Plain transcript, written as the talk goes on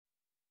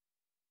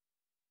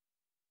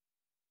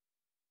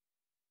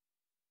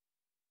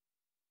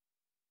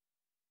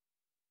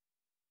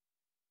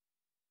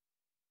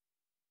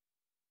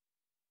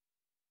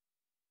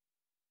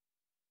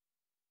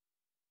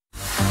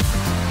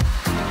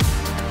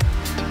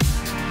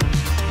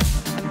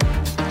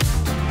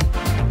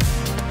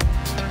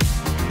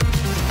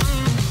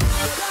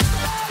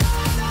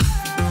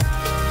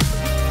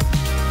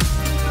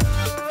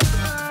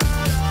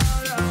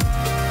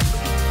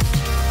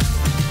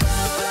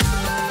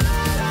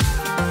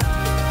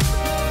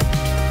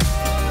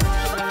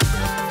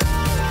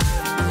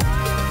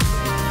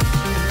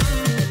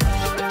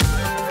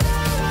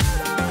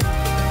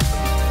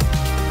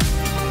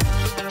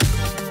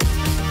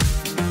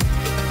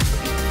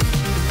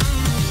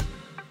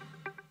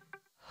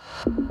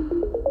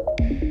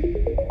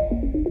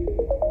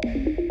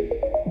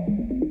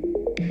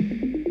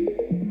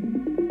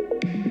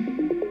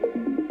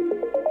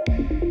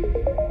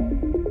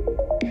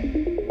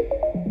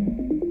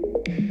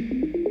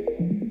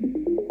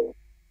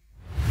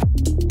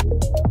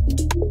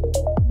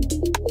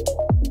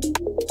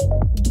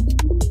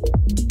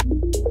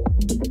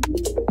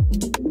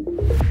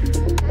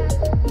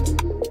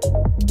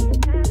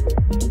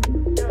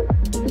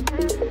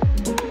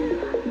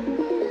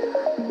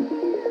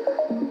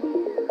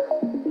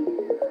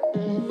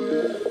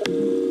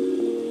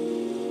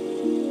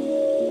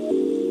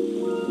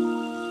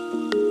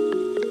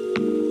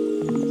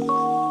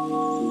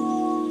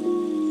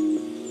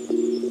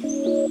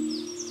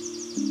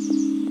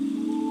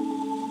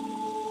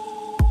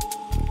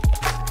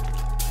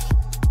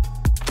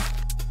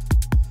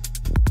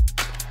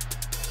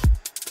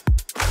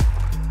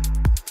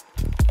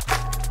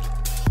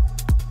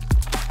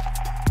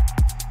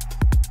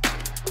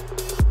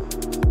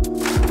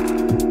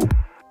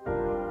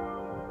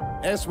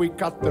as we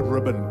cut the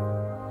ribbon,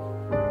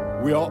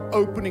 we are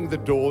opening the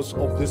doors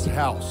of this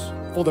house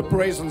for the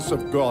presence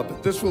of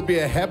God. This will be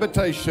a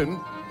habitation,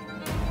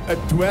 a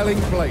dwelling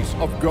place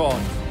of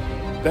God,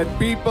 that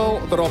people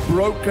that are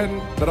broken,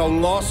 that are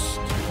lost,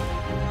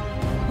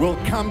 will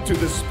come to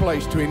this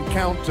place to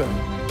encounter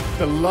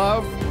the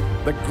love,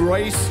 the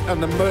grace,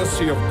 and the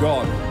mercy of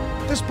God.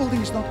 This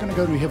building is not going to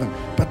go to heaven,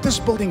 but this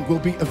building will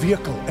be a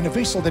vehicle and a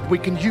vessel that we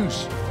can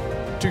use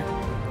to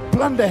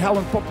plunder hell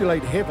and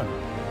populate heaven.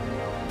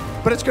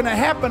 But it's going to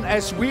happen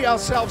as we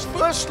ourselves,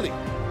 firstly,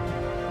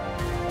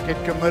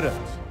 get committed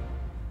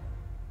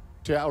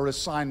to our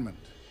assignment,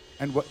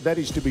 and what that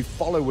is to be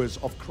followers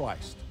of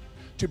Christ,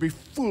 to be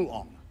full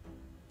on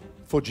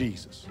for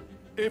Jesus.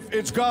 If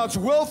it's God's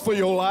will for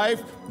your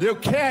life, you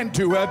can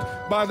do it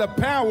by the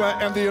power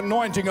and the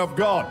anointing of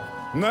God.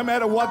 No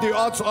matter what the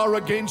odds are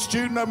against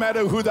you, no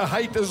matter who the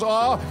haters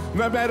are,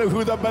 no matter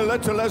who the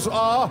belittlers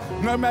are,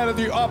 no matter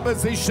the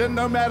opposition,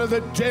 no matter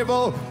the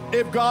devil,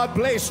 if God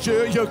blessed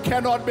you, you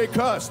cannot be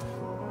cursed.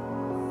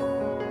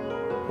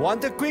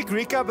 Want a quick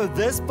recap of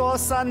this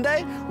past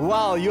Sunday?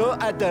 Well, you're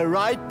at the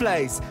right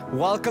place.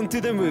 Welcome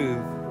to the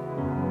move.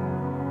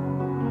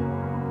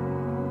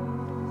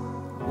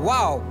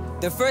 Wow,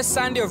 the first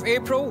Sunday of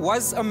April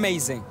was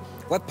amazing,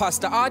 with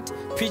Pastor Art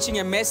preaching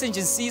a message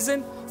in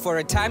season for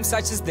a time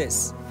such as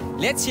this.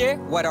 Let's hear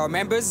what our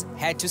members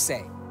had to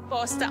say.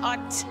 Pastor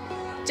Art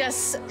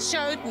just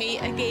showed me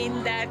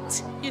again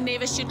that you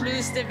never should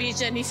lose the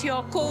vision. If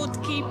you're called,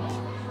 keep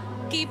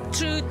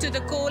true to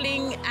the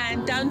calling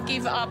and don't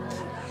give up.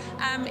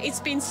 It's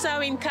been so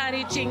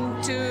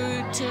encouraging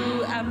to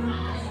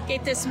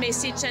get this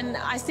message, and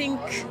I think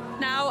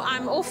now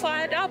I'm all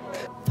fired up.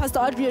 Pastor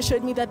Art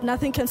reassured me that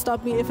nothing can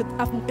stop me.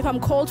 If I'm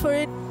called for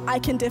it, I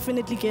can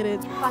definitely get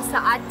it. Pastor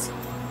Art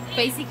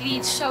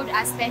basically showed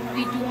us that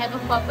we do have a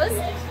purpose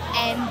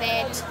and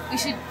that we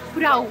should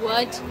put our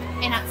word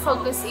and our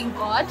focus in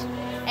God,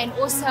 and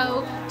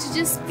also to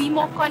just be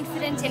more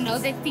confident and know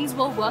that things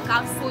will work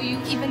out for you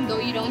even though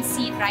you don't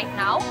see it right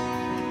now.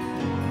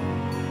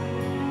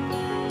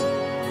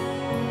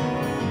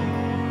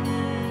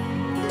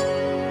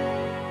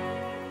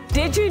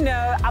 Did you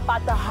know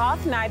about the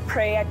half-night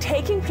prayer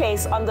taking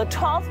place on the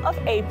 12th of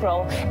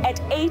April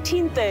at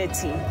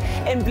 18:30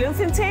 in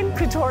Bloemfontein,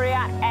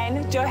 Pretoria,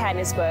 and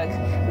Johannesburg?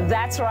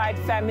 That's right,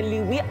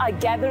 family. We are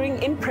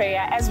gathering in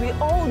prayer as we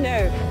all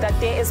know that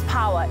there is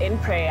power in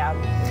prayer.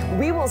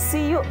 We will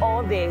see you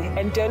all there,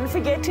 and don't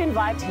forget to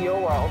invite your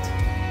world.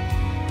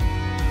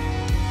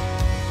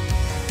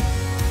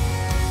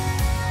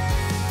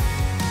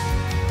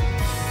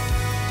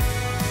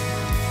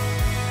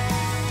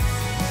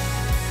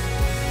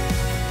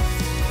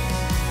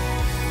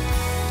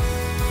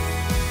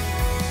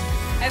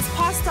 As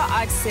Pastor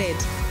Art said,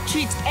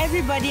 treat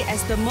everybody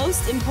as the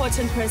most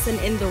important person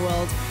in the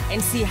world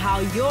and see how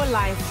your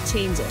life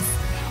changes.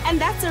 And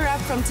that's a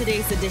wrap from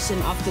today's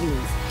edition of The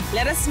Move.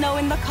 Let us know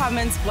in the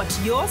comments what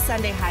your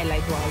Sunday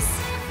highlight was.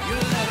 Your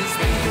love is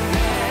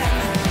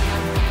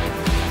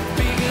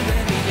bigger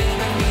than the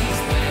enemy's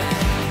plan.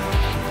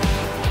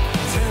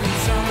 Turning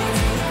sorrow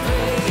to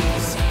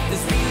praise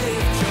as we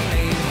lift your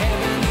name,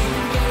 heaven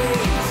in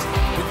praise.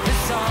 With this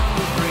song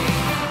we bring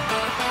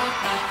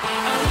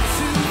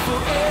unto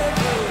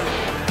forever.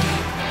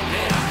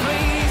 Let our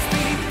praise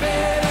be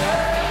better.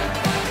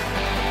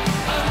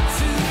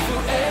 Unto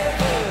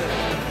forever.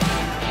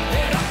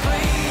 Let our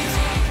praise,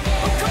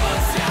 oh come on,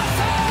 shout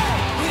out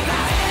with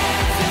our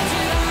hands into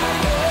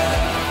the air,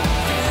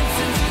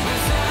 dancing to the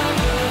sound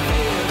of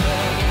heaven.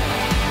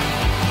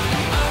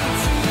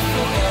 Unto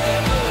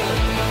forever.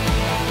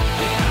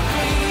 Let our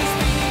praise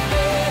be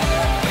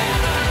better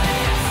than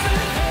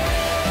yesterday.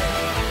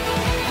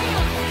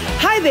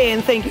 Hi there,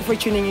 and thank you for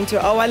tuning into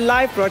our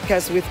live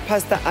broadcast with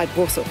Pastor At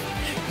Boshoff.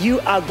 You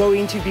are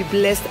going to be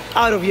blessed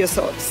out of your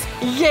socks.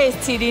 Yes,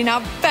 TD.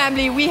 Now,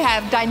 family, we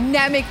have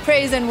dynamic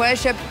praise and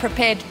worship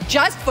prepared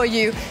just for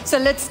you. So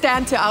let's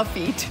stand to our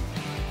feet.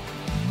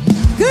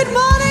 Good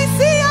morning,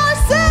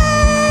 CRC!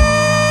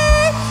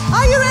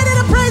 Are you ready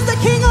to praise the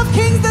King of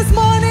Kings this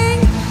morning?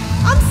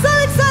 I'm so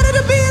excited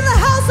to be in the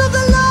house of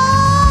the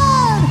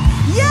Lord!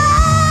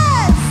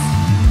 Yes!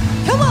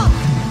 Come on!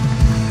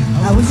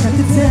 I wish I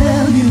could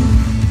tell you,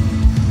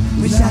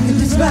 wish I could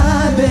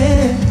describe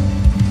it,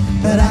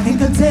 but I can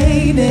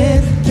contain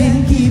it,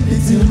 can't keep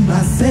it to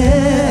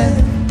myself.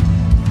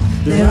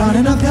 There aren't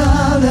enough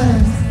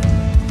colors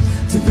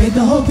to paint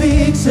the whole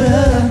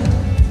picture.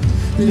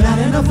 Not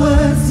enough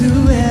words to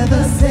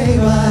ever say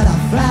what I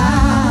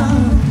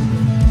found.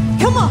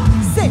 Come on,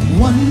 say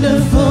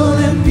wonderful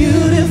and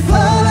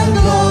beautiful and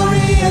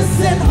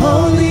glorious and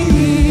holy.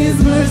 He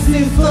is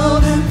merciful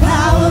and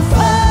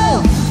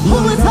powerful. Who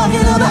we're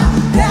talking about?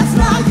 That's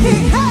my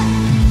King. Hey,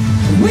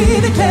 we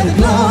declare the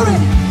glory.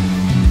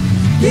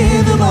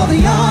 Give him all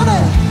the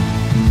honor.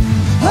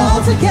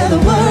 Altogether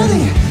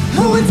worthy.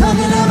 Who we're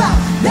talking about?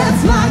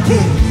 That's my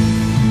King.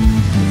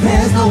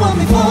 There's no one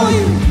before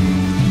you.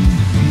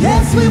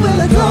 Yes, we will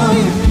adore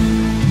you.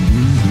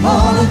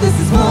 All of this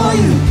is for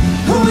you.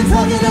 Who we're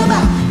talking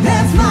about?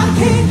 That's my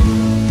King.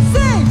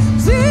 Sing,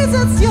 Jesus.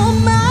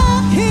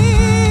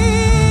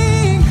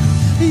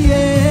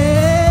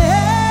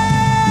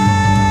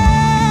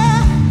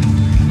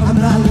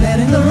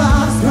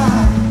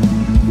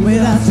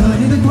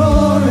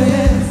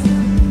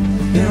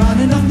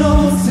 aren't enough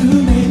notes to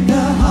make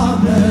the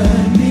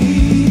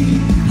harmony.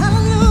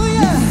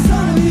 Hallelujah. The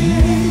son of the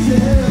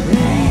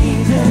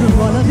angels,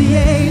 all of the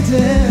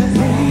angels,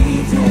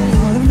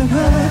 all of the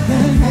earth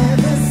and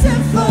heaven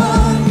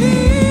symphony.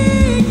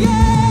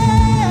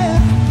 Yeah,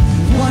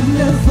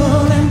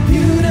 wonderful and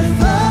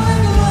beautiful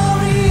and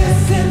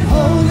glorious and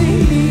holy.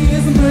 He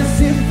is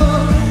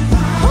merciful.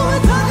 Who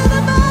we're talking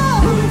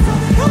about?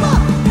 Come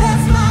on,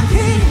 that's my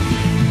King.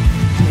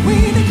 We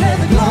declare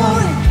the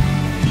glory.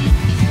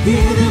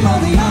 Give him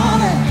all the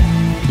honor.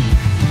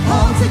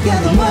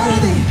 Altogether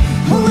worthy.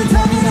 Who we're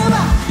talking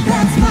about?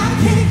 That's my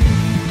King.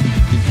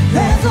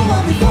 There's no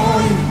one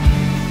before you.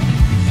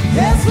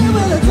 Yes, we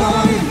will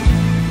adore you.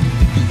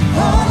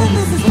 All of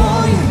this is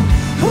for you.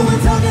 Who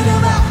we're talking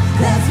about?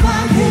 That's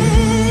my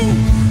King.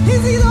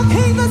 Is he the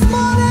King this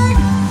morning?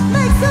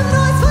 Make some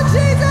noise for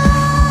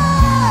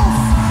Jesus.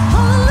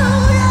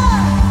 Hallelujah.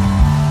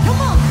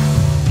 Come on.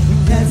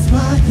 That's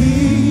my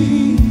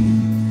King.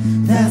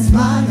 That's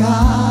my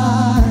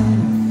God.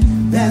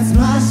 That's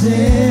my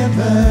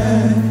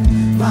shepherd,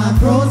 my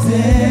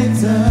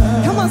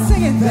protector. Come on,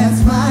 sing it.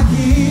 That's my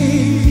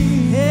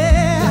King.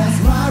 Yeah. That's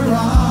my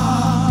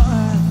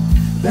rock.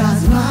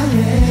 That's my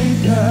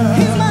anchor.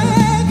 He's my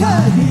anchor.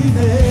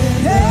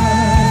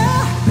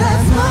 Yeah.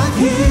 That's my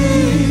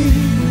King.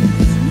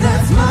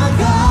 That's my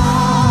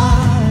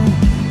God.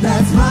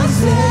 That's my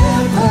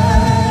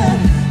shepherd,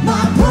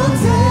 my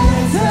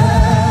protector.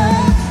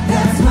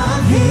 That's my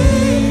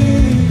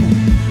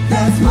King.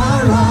 That's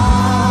my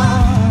rock.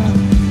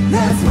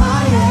 That's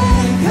my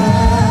anchor,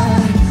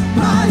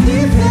 my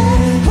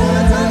defense. Who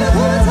we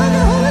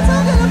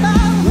talking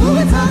about? Who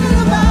we talking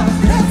about?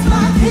 That's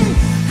my King.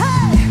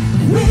 Hey,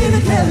 we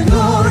declare the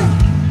glory.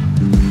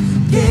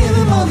 Give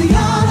him all the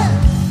honor.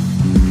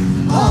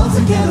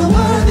 Altogether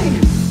worthy.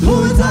 Who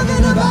we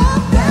talking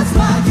about? That's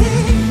my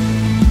King.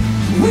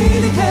 We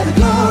declare the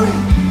glory.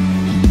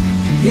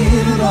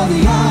 Give him all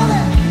the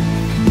honor.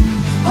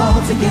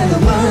 Altogether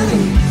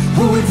worthy.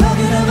 Who we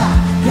talking about?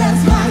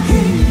 That's my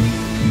King.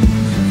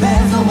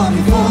 There's no one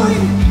before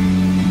you.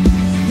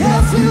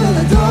 Yes, we will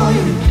adore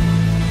you.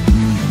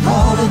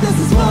 All of this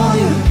is for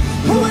you.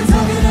 Who we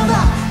talking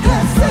about?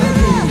 Let's sing it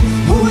in.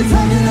 Who we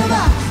talking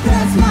about?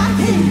 That's my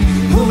King.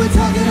 Who we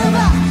talking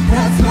about?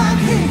 That's my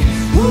King.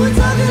 Who we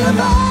talking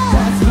about?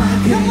 That's my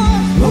King. Come on.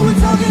 Who we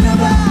talking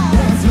about?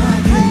 That's my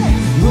King.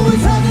 Who we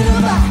talking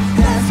about?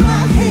 That's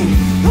my King.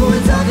 Who we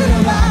talking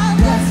about?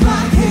 That's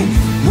my King.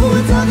 Who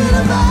we talking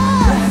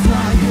about? That's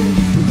my King.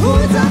 Who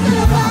we talking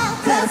about?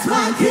 That's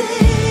my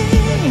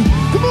King.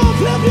 Come on,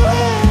 clap your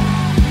hands.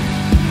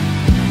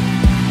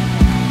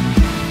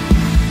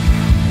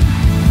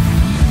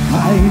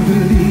 I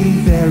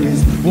believe there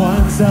is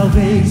one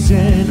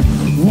salvation,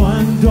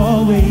 one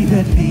doorway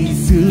that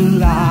leads to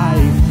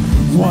life,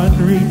 one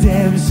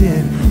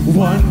redemption,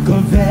 one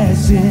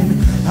confession.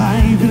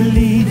 I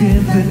believe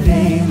in the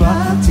name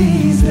of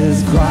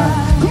Jesus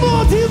Christ. Come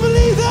on, do you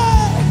believe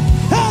that?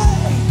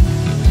 Hey!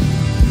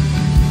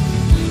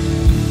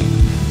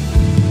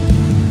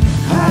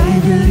 I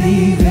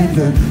believe in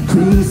the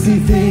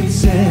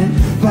crucifixion.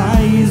 By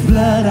his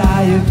blood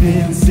I have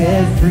been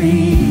set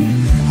free.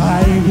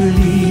 I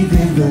believe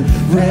in the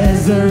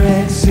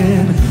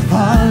resurrection.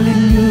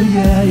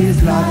 Hallelujah,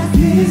 his life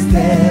is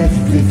death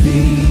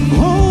defeat.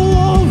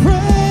 Oh,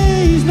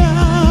 praise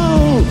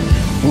now.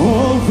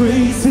 Oh,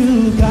 praise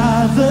to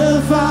God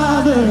the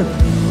Father.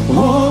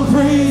 Oh,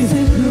 praise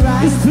is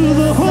to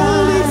the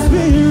Holy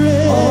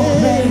Spirit. Oh,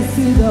 praise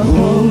to the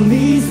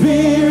Holy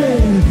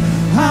Spirit.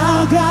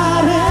 Our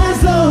God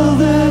has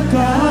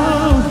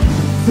overcome.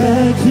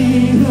 The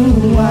King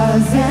who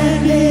was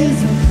and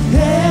is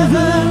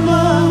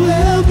evermore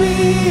will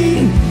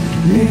be.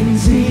 In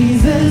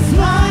Jesus'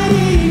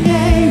 mighty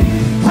name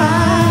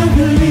I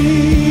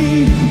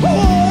believe. Oh,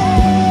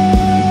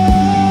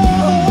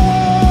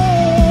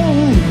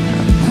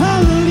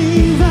 I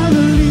believe,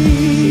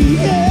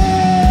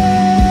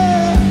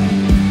 yeah.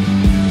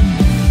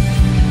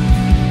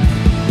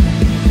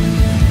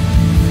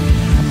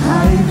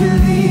 I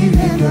believe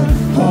in the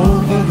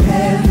hope of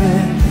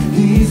heaven.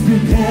 He's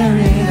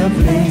preparing a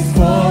place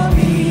for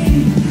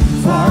me.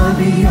 For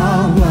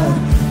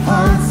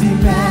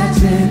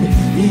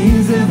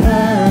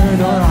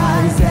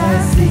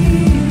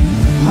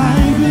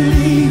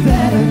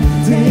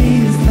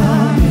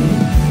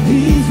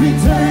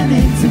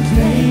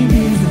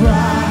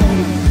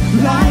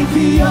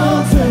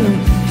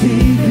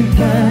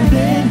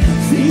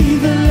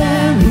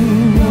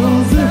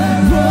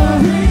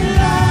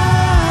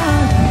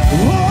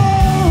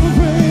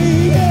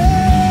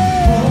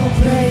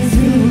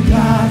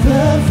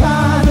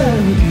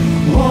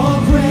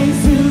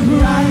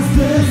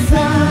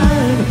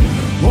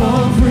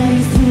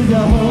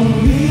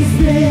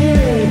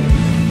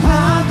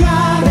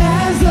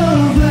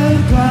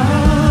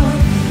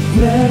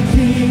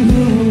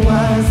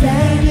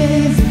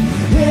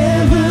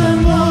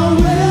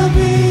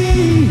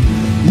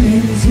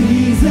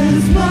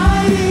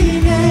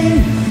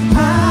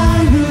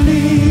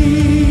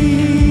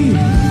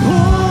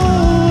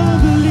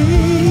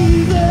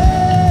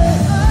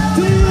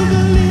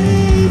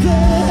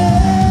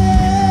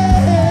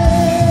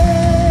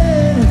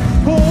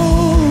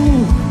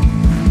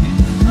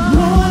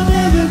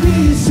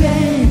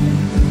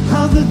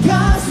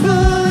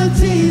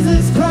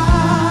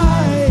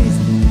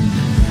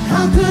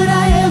How could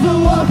I ever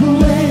walk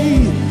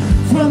away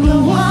from the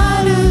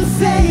one who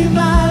saved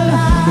my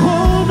life?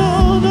 Oh,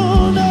 no,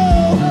 no, no.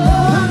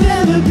 I'll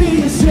never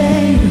be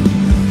ashamed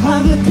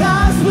of the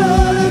gospel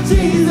of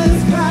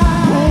Jesus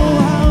Christ. Oh,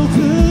 how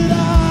could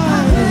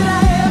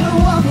I ever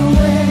walk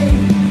away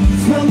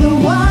from the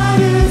one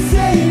who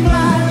saved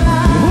my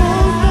life?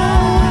 Oh, no,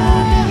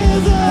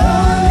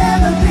 I'll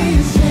never be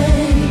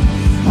ashamed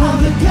of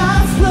the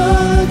gospel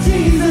of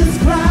Jesus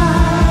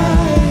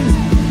Christ.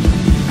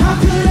 How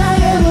could I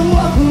ever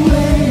walk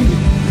away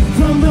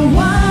from the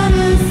one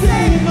who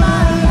saved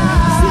my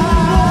life?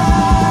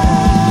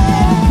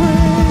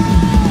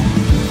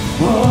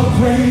 Oh,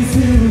 praise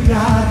to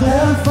God the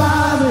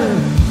Father.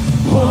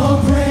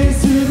 Oh, praise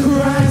to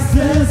Christ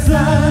the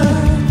Son.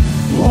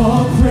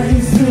 Oh,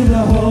 praise to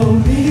the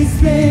Holy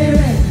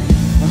Spirit.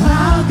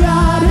 How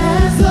God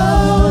has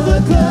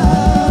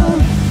overcome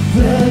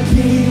the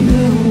King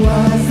who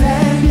was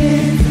and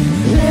is,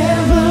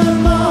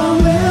 evermore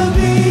will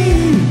be.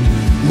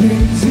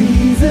 In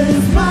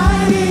Jesus'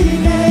 mighty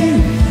name,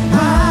 I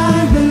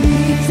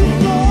believe.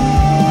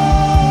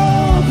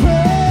 Oh,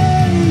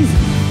 praise.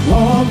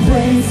 Oh,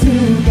 praise to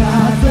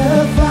God the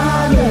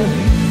Father.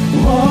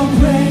 Oh,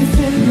 praise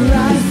to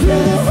Christ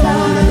the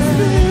Son.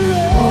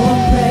 Oh,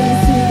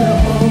 praise to the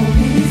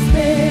Holy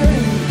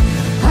Spirit.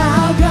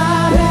 How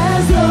God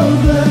has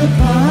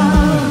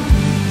overcome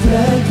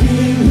the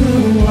King who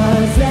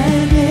was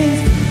and is,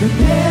 and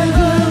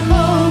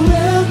evermore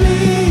will be.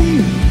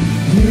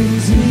 In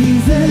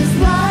Jesus'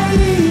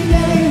 mighty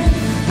name,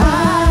 I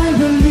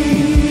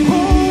believe. Oh,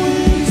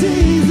 in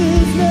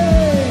Jesus'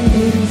 name.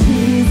 In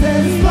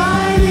Jesus'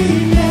 mighty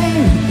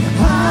name,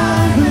 I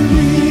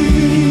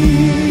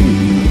believe.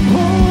 Oh,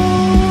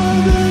 I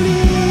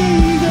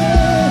believe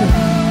it.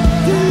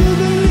 Do you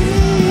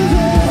believe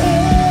it?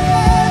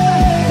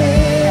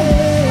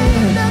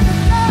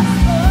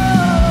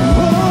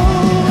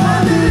 Oh, I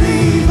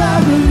believe, I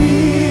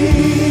believe.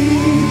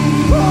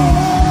 Oh,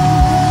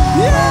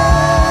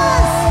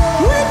 yes,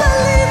 we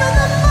believe in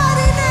the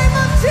mighty name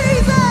of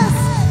Jesus,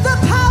 the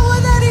power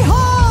that He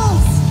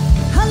holds.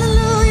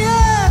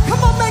 Hallelujah.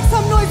 Come on, make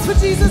some noise for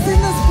Jesus in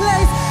this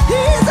place.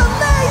 He is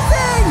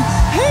amazing.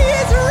 He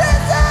is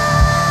risen.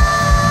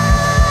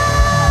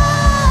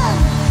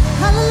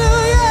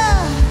 Hallelujah.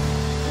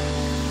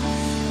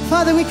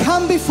 Father, we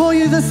come before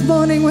you this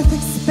morning with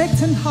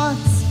expectant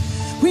hearts.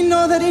 We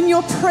know that in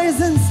your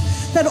presence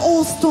that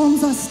all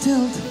storms are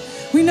stilled.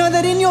 We know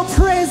that in your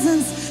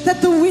presence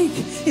that the weak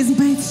is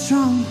made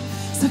strong.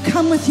 So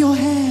come with your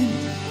hand.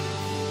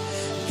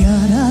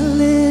 God, I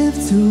live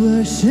to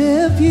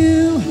worship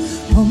you.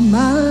 All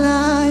my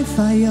life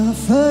I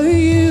offer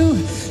you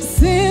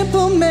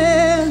simple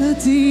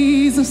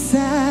melodies of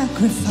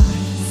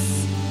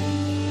sacrifice.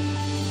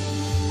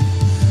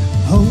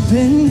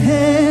 Open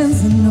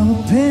hands and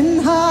open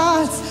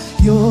hearts.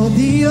 You're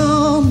the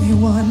only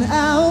one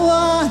I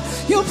want.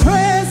 Your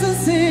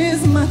presence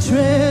is my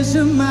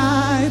treasure,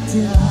 my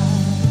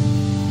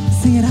delight.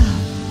 Sing it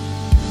out.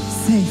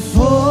 Say,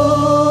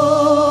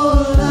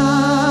 fall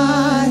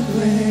like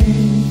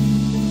rain.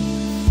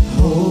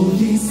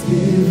 Holy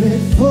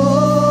Spirit,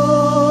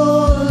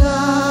 fall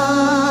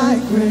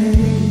like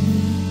rain.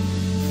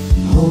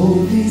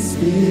 Holy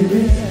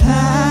Spirit,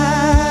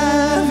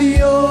 have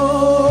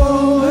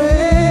your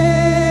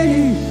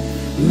way.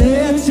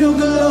 Let your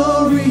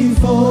glory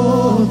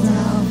fall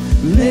down.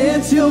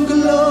 Let your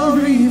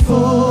glory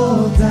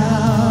fall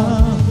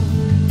down.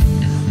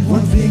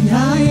 One thing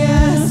I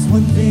ask,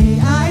 one thing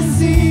I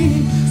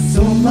seek,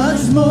 so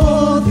much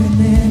more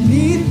than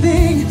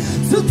anything,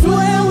 to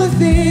dwell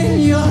within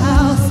your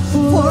house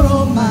for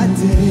all my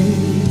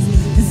days.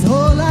 Is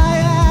all I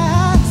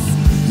ask.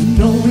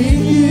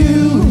 Knowing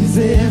you is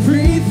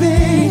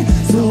everything,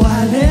 so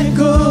I let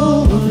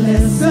go of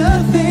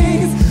lesser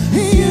things.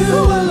 You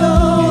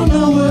alone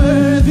are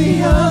worthy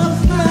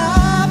of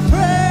my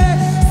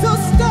praise. So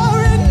stir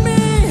in me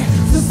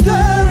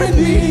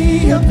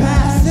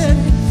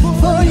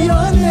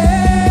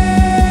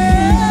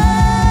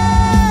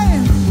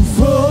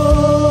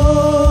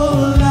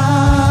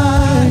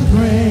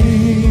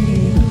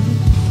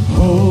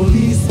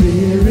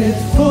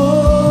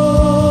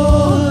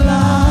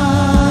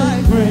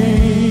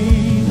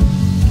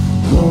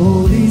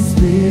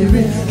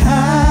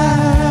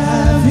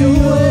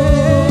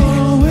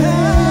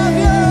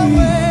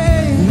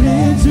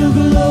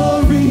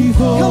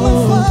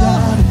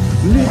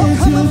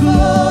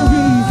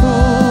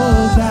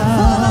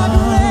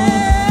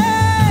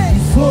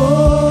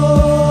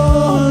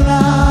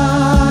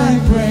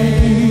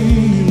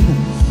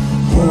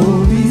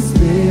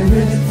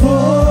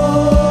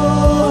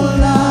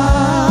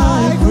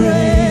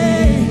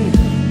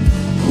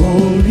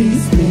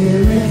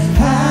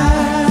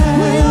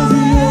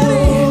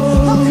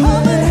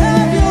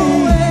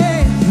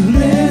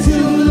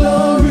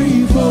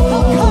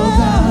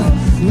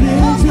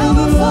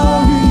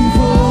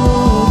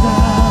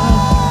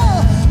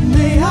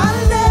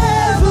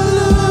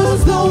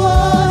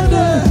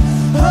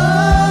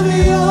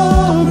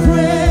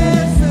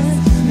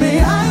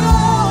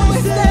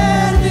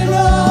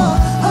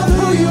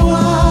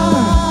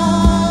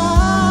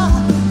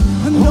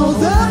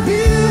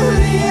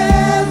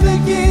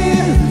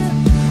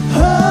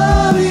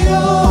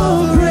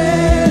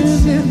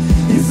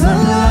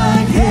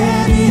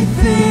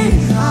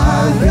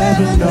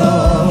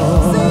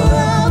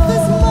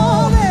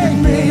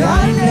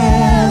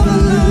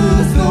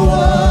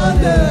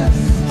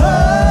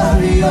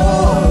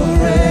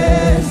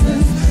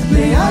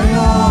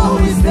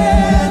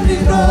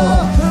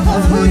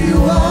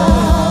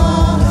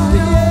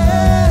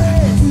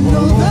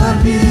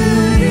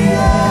beauty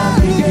and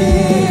the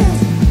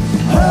gift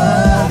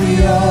of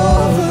your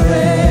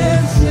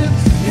friendship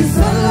is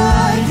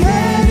unlike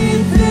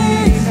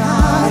anything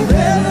I've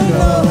ever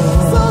known.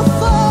 So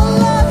fall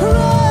like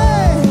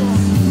rain,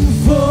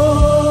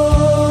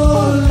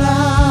 fall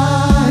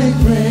like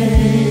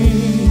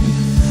rain.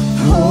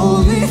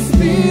 Holy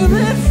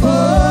Spirit,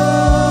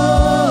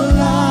 fall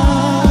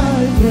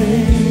like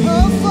rain. Oh,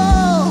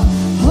 fall,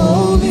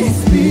 Holy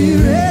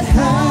Spirit,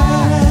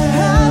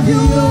 have your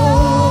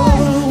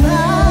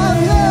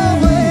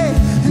way,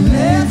 and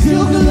let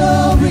your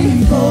glory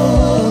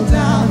fall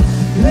down.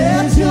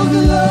 Let your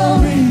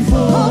glory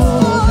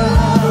fall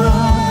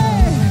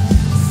down.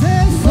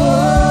 Say,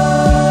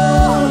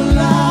 fall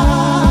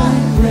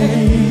like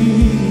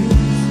rain.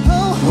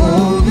 Oh,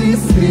 Holy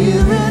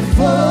Spirit,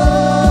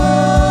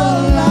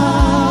 fall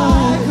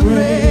like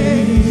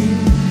rain.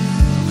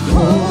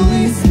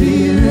 Holy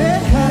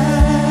Spirit,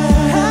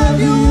 have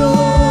your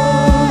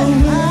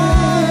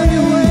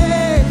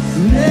way.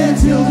 Let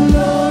your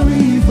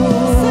glory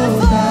fall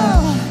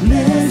down.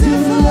 Let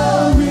your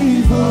glory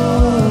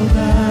fall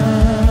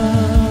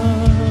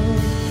down.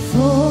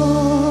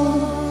 Fall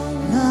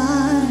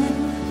like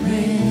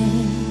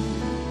rain.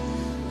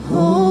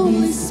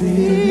 Holy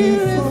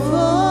Spirit,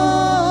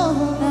 fall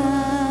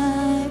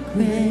like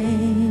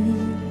rain.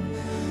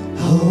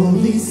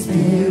 Holy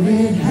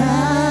Spirit,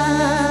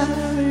 have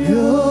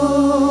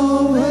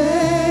your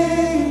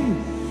way.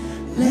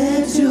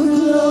 Let your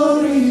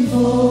glory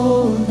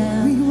fall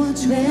down. We want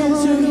you.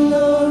 Let your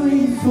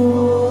glory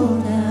fall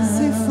down.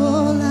 Say,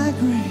 fall like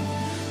rain.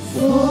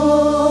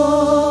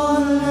 Fall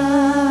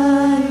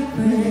like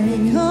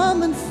rain.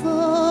 Come and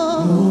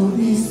fall.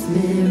 Holy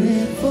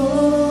Spirit,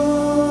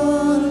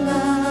 fall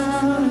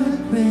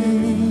like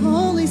rain.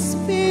 Holy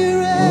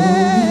Spirit,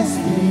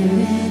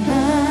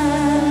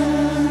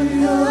 have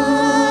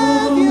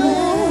your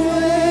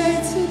way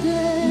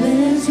today.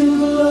 Let your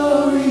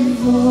glory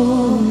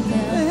fall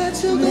down. Let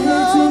your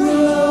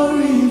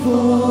glory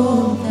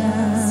fall down.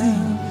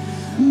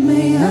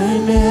 May I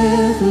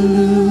never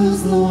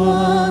lose the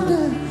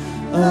wonder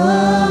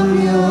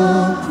of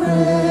your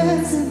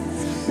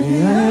presence.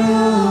 May I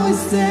always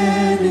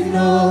stand in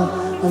awe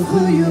of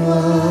who you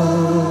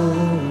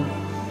are.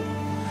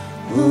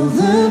 Oh,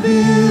 the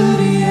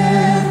beauty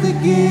and the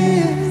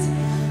gift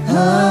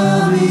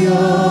of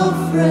your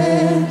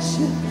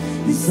friendship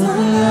is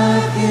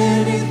unlike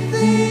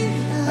anything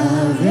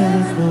I've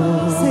ever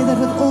known. Say that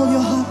with all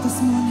your heart this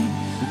morning.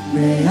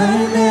 May I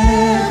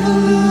never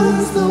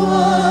lose the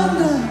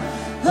wonder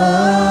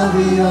of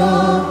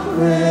your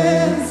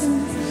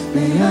presence.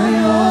 May I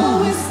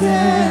always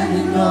stand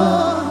in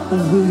awe of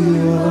who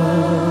you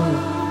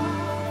are.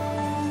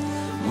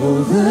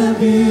 Oh, the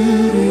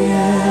beauty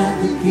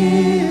and the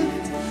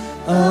gift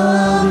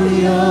of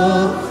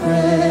your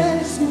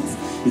presence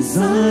is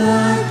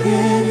unlike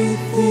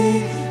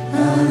anything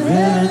I've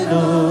ever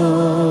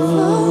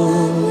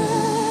known.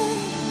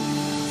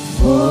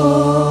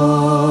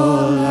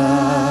 Fall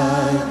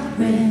like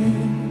rain.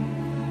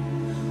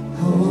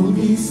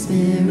 Holy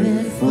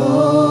Spirit,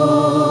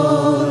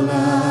 fall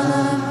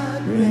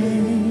like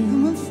rain.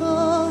 Come and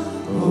fall.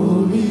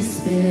 Holy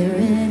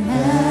Spirit,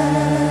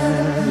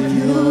 have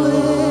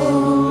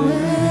your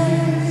way.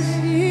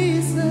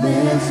 Jesus,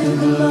 let your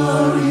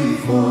glory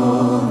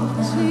fall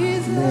down.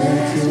 Jesus,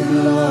 let your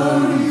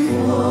glory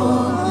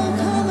fall down.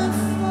 Come and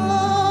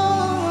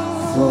fall.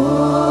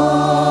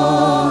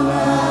 Fall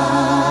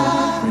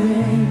like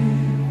rain.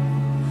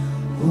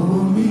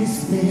 Holy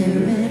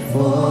Spirit,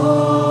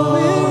 fall.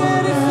 We're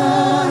ready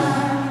for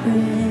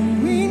you.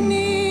 We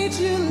need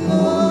you, Lord.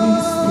 Holy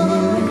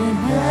Spirit,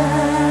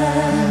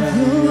 have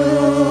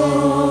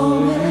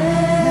your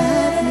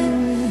way.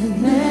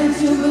 Let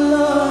your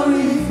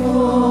glory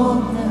fall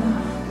down.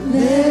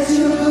 Let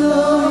your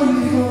glory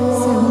fall.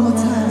 Say one more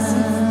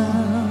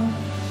time.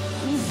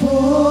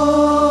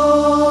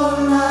 Fall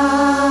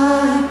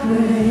like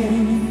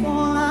rain.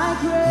 Fall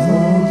like rain.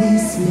 Holy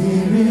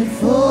Spirit,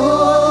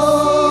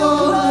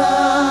 fall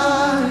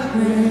like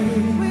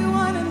rain. We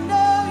want to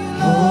know you,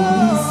 Lord.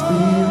 Holy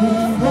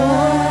Spirit,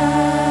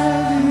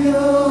 have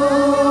your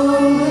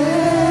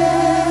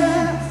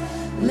way.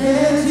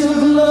 Let your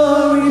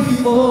glory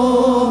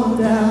fall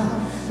down.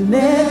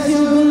 Let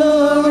your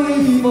glory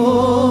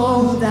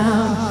fall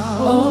down.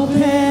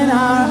 Open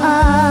our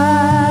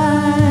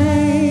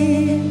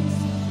eyes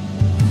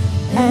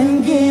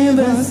and give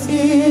us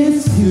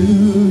ears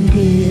to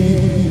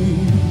hear.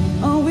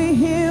 Oh, we're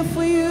here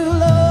for you,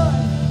 Lord.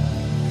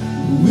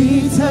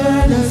 We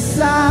turn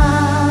aside.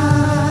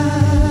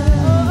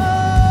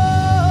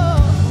 Oh,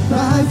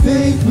 by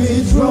faith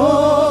we're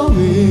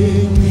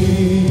drawing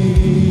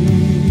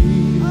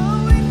near.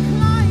 Oh,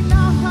 incline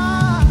our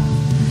heart.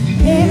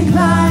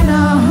 Incline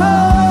our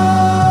heart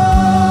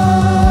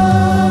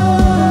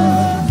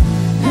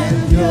and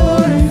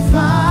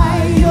purify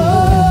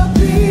your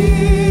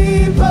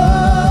people.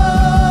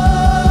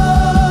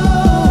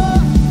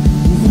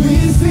 We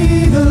see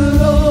the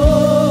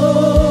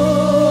Lord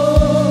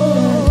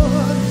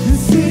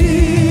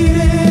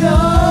seated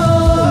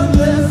on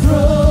the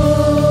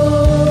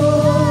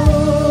throne.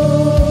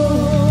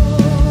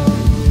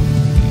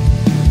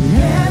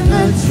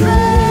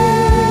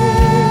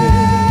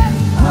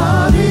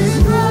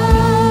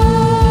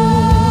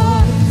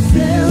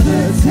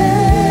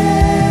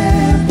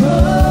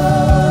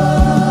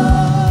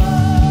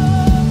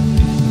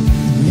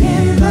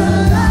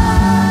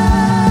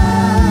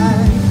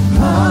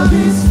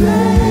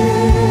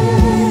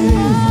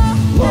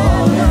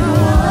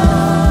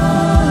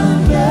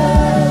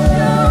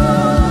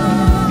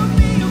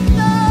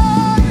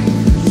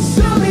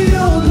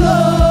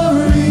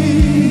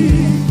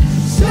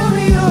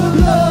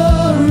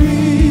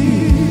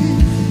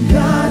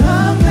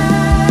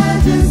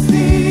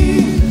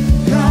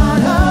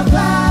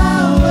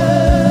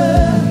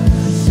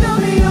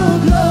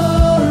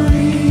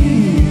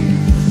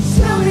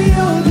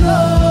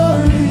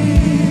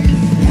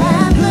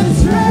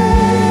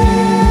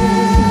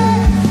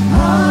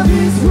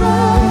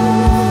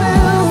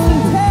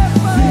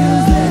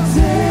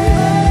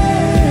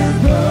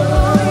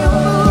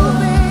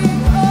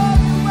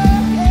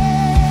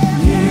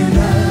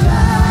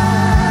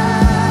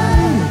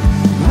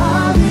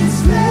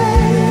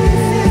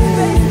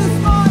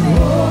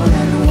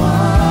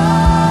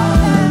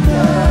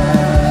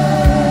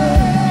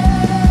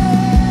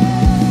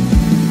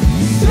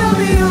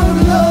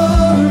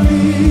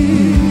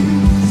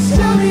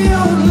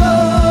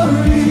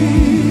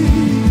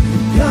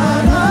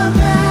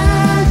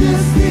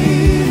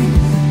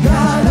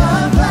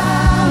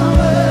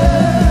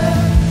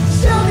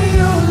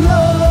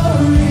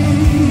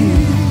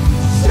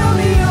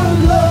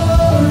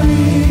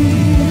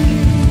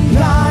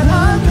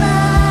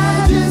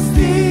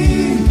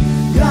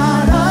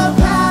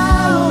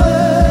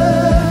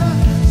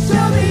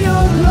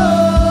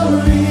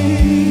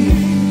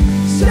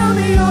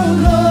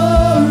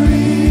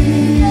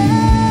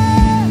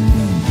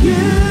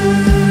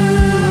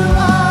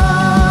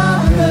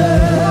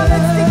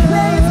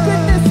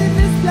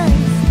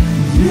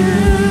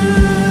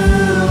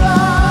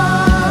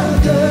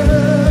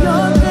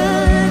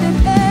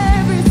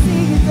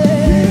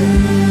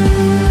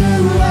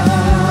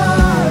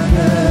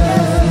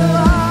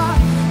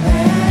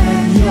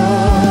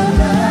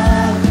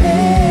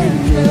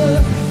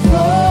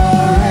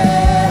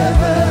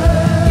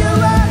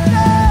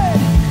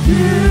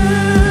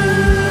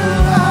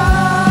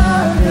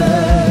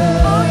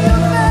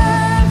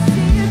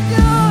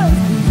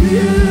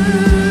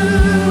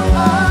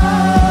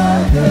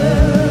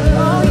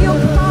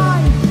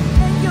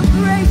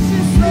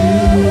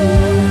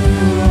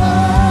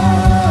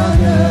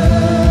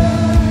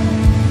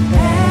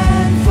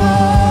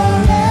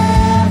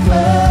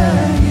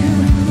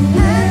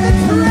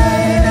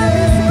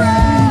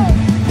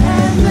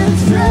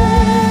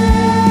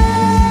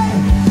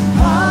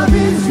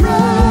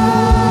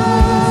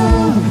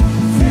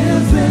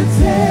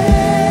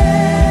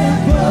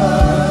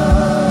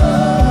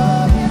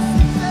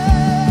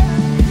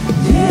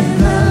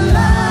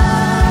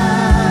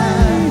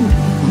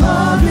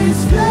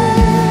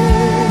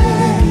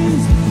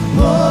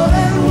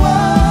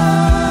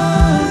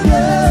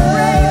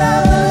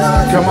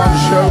 Come on,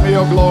 show me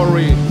your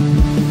glory.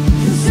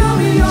 Show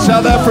me your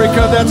South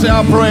Africa, that's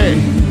our prayer.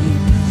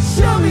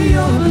 Show me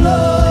your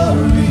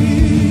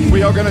glory.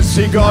 We are going to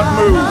see God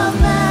move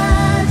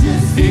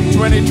in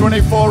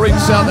 2024 in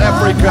South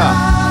Africa.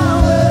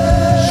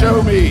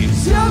 Show me.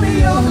 Show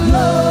me your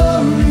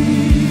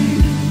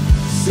glory.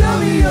 Show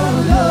me your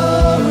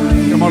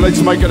glory. Come on,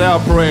 let's make it our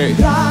prayer.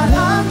 God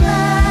of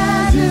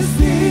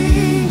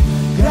majesty.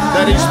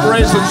 That His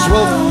presence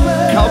will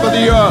cover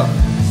the earth.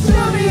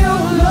 Show me your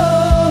glory.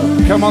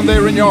 Come on,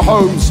 there in your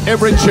homes,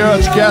 every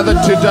church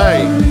gathered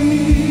today.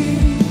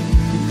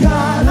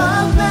 God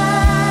of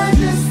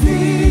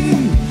majesty.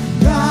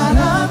 God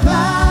of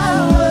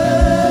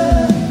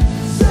power.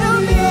 Show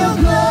me your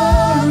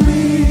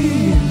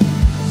glory.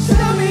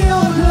 Show me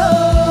your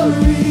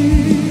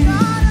glory.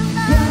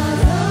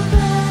 God of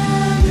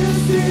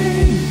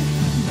majesty.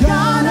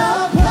 God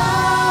of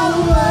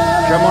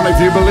power. Come on, if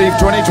you believe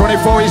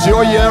 2024 is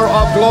your year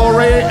of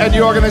glory and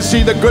you are going to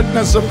see the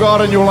goodness of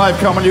God in your life,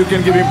 come on, you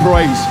can give Him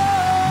praise.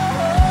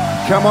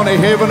 Come on,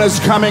 heaven is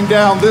coming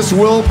down. This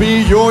will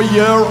be your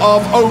year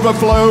of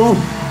overflow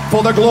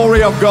for the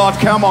glory of God.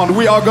 Come on,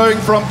 we are going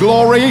from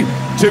glory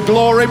to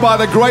glory by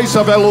the grace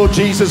of our Lord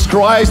Jesus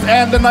Christ,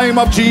 and the name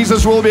of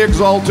Jesus will be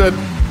exalted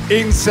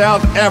in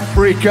South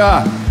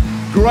Africa.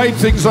 Great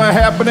things are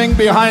happening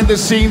behind the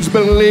scenes.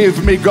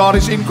 Believe me, God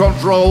is in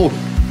control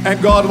and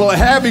God will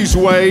have His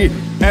way,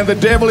 and the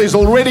devil is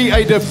already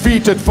a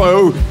defeated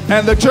foe,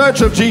 and the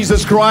Church of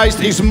Jesus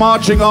Christ is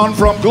marching on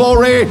from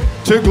glory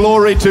to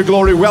glory to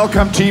glory.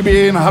 Welcome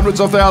TBN,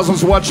 hundreds of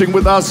thousands watching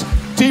with us.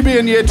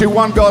 TBN Year to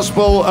One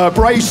Gospel,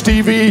 Praise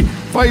TV,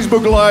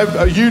 Facebook Live,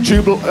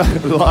 YouTube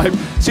Live,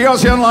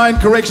 CRC Online,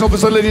 correctional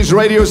facilities,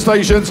 radio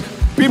stations,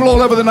 people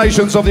all over the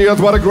nations of the earth.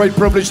 What a great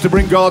privilege to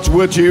bring God's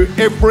word to you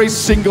every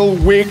single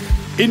week.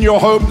 In your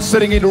home,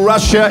 sitting in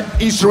Russia,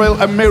 Israel,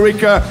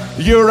 America,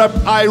 Europe,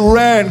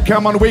 Iran.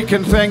 Come on, we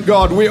can thank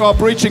God. We are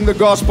preaching the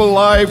gospel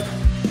live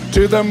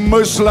to the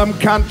Muslim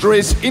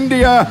countries,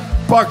 India,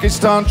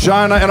 Pakistan,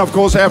 China, and of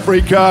course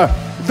Africa.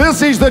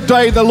 This is the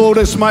day the Lord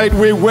has made.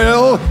 We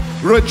will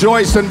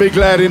rejoice and be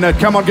glad in it.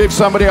 Come on, give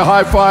somebody a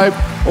high five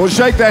or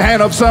shake the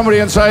hand of somebody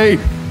and say,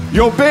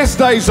 your best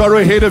days are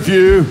ahead of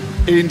you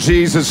in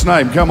Jesus'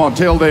 name. Come on,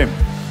 tell them.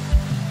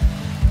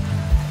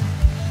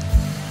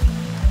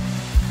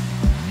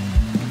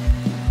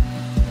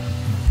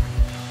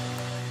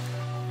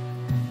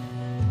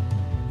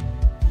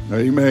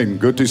 Amen.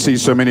 Good to see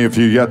so many of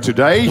you here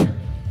today.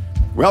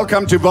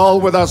 Welcome to Val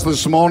with us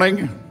this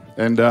morning.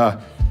 And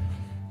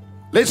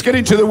let's get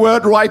into the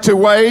word right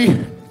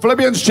away.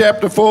 Philippians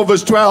chapter 4,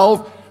 verse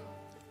 12.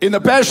 In the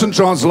Passion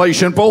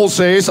Translation, Paul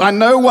says, I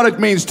know what it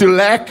means to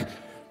lack.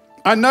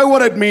 I know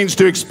what it means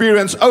to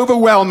experience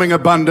overwhelming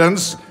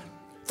abundance.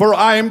 For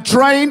I am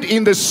trained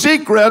in the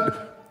secret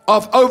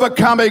of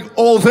overcoming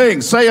all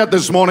things. Say it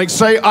this morning.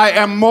 Say, I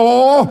am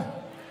more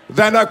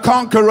than a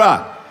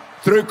conqueror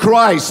through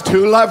Christ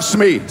who loves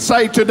me.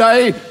 Say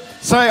today,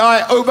 say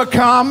I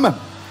overcome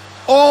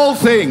all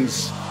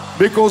things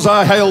because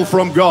I hail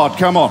from God.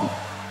 Come on.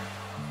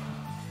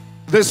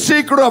 The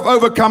secret of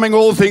overcoming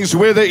all things,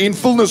 whether in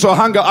fullness or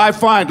hunger, I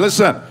find,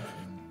 listen,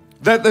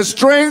 that the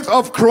strength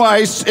of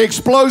Christ's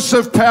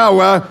explosive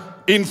power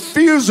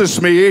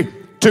infuses me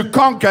to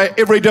conquer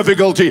every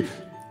difficulty.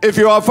 If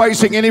you are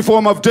facing any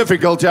form of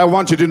difficulty, I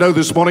want you to know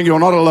this morning you're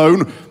not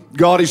alone.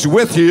 God is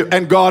with you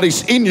and God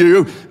is in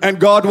you, and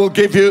God will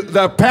give you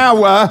the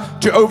power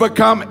to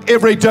overcome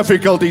every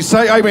difficulty.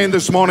 Say amen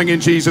this morning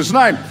in Jesus'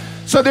 name.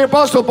 So the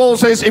Apostle Paul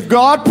says, if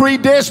God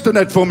predestined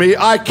it for me,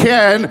 I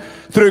can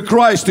through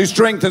Christ who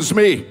strengthens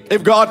me.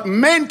 If God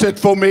meant it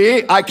for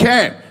me, I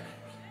can.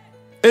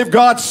 If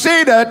God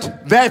said it,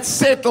 that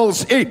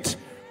settles it.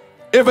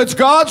 If it's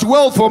God's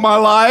will for my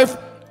life,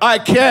 I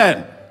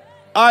can.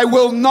 I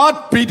will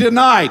not be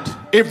denied.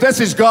 If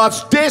this is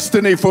God's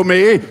destiny for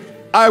me,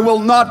 I will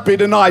not be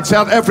denied.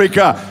 South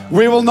Africa,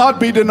 we will not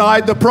be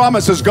denied the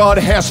promises God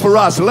has for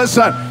us.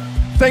 Listen,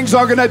 things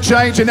are going to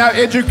change in our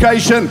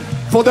education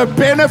for the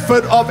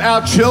benefit of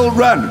our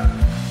children.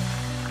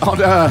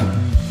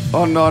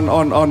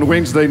 On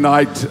Wednesday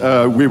night,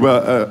 we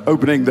were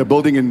opening the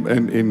building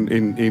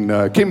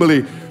in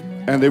Kimberley,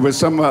 and there was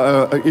some,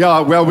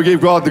 well, we give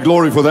God the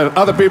glory for that.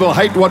 Other people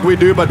hate what we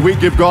do, but we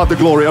give God the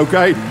glory,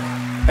 okay?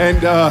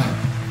 And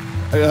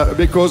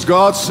because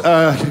God's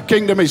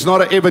kingdom is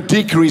not an ever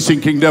decreasing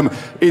kingdom,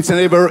 it's an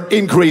ever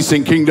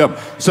increasing kingdom.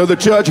 So the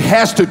church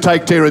has to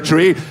take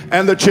territory,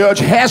 and the church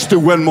has to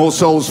win more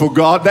souls for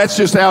God. That's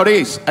just how it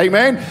is.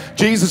 Amen.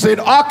 Jesus said,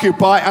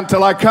 occupy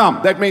until I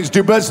come. That means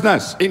do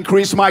business,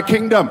 increase my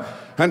kingdom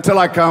until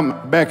I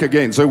come back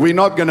again. So we're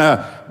not going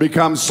to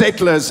become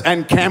settlers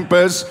and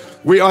campers.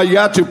 We are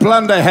here to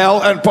plunder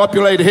hell and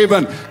populate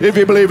heaven. If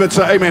you believe it,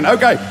 say amen.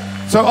 Okay,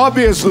 so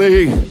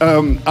obviously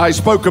I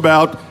spoke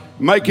about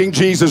making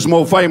Jesus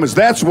more famous.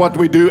 That's what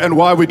we do and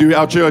why we do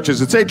our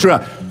churches,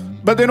 etc.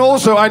 But then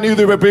also I knew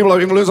there were people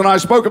of influence, and I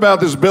spoke about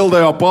this bill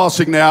they are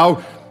passing now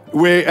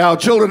where our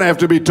children have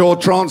to be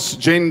taught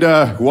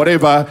transgender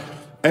whatever,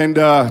 and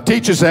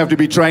teachers have to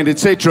be trained,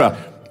 etc.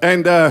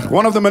 And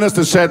one of the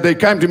ministers said, they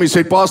came to me and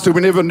said, Pastor,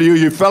 we never knew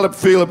you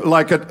feel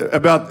like it,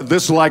 about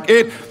this like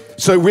it.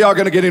 So we are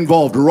going to get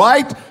involved.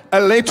 Write a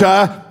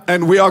letter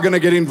and we are going to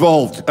get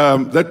involved.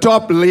 The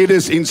top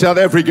leaders in South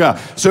Africa.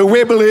 So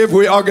we believe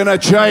we are going to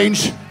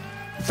change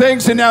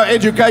things in our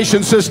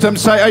education system.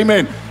 Say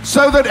amen.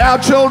 So that our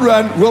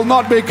children will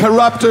not be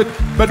corrupted,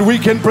 but we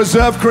can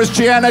preserve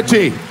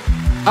Christianity.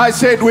 I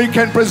said we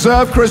can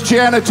preserve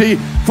Christianity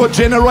for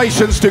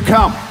generations to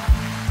come.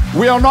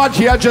 We are not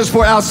here just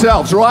for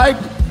ourselves, right?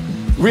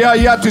 We are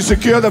here to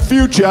secure the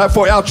future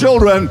for our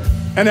children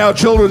and our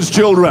children's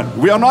children.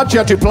 We are not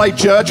here to play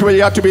church. We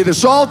are here to be the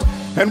salt,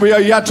 and we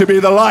are here to be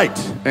the light.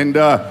 And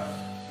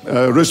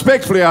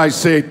respectfully, I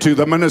say to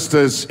the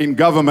ministers in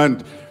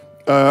government,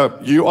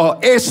 you are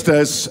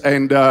Esthers,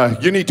 and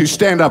you need to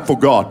stand up for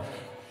God.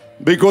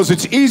 Because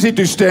it's easy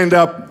to stand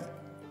up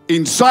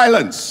in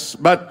silence,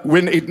 but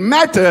when it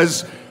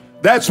matters,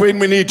 that's when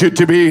we need you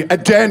to be a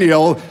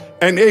Daniel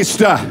and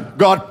Esther.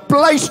 God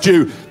placed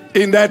you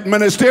in that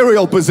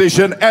ministerial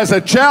position as a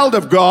child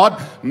of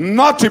God,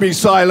 not to be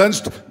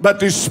silenced,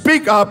 but to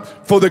speak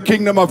up for the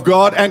kingdom of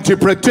God and to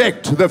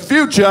protect the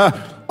future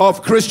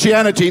of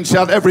Christianity in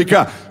South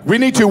Africa. We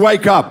need to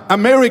wake up.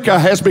 America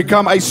has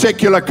become a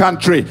secular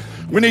country.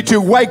 We need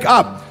to wake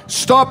up.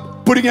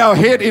 Stop putting our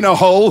head in a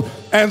hole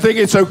and think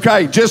it's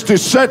okay just to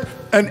sit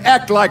and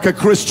act like a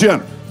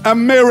Christian.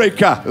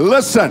 America,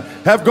 listen,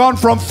 have gone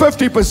from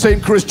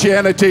 50%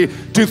 Christianity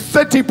to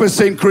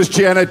 30%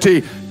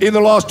 Christianity in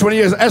the last 20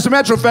 years. As a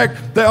matter of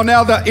fact, they are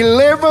now the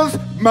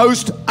 11th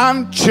most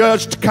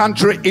unchurched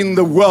country in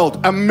the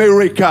world,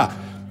 America.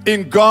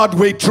 In God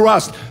we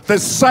trust. The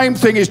same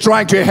thing is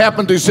trying to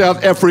happen to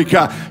South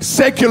Africa.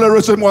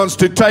 Secularism wants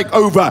to take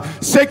over.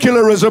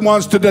 Secularism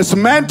wants to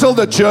dismantle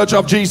the Church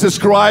of Jesus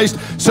Christ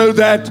so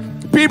that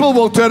people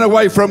will turn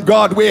away from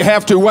God. We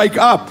have to wake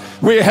up.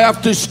 We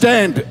have to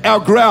stand our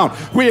ground.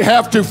 We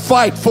have to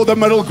fight for the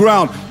middle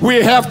ground.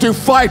 We have to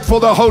fight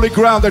for the holy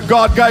ground that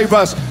God gave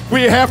us.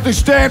 We have to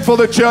stand for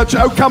the church.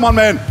 Oh, come on,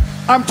 man.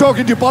 I'm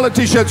talking to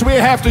politicians. We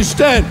have to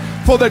stand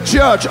for the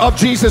Church of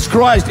Jesus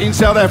Christ in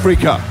South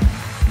Africa.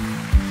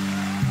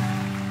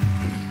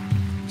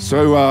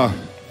 So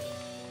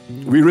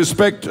we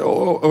respect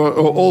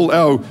all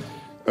our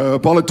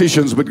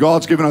politicians, but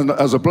God's given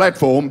us a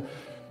platform,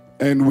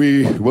 and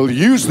we will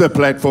use the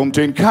platform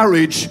to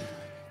encourage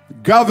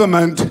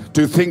government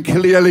to think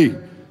clearly.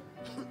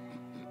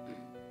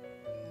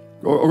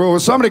 Or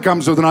somebody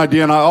comes with an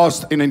idea, and I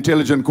asked an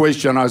intelligent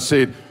question. I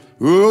said,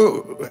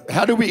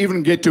 how do we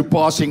even get to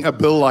passing a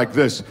bill like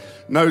this?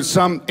 No,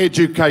 some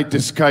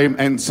educators came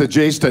and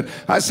suggested.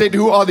 I said,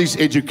 who are these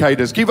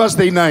educators? Give us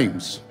their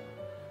names.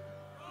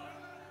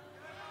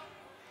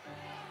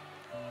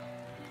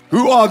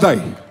 Who are they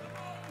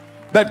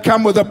that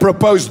come with a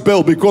proposed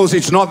bill? Because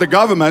it's not the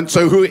government,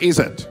 so who is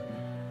it?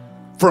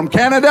 From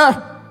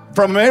Canada?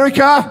 From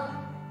America?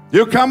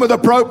 You come with a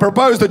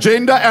proposed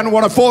agenda and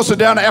want to force it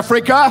down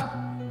Africa?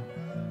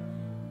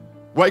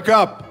 Wake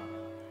up.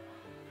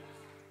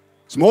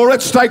 It's more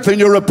at stake than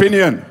your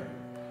opinion.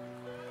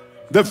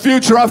 The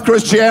future of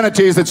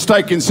Christianity is at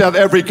stake in South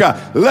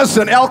Africa.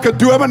 Listen, elke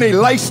dominee,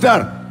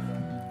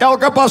 luister.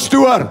 Elke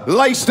pastoor,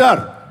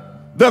 luister.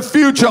 The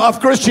future of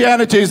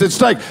Christianity is at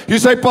stake. You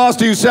say,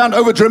 Pastor, you sound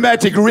over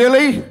dramatic.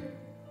 Really?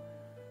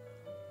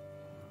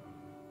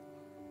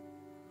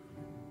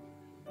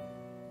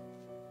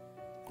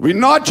 We're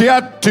not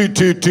yet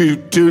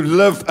to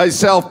live a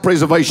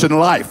self-preservation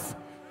life.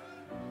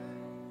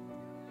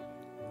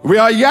 We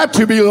are yet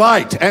to be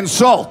light and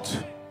salt,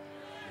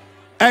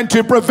 and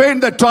to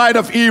prevent the tide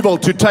of evil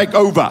to take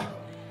over.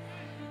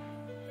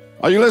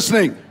 Are you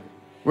listening?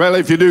 Well,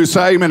 if you do,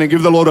 say amen and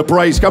give the Lord a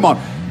praise. Come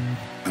on.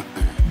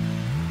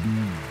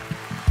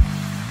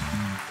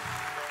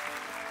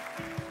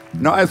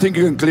 No, I think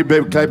you can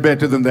clap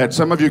better than that.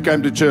 Some of you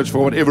came to church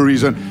for whatever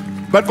reason.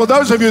 But for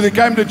those of you that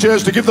came to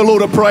church to give the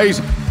Lord a praise,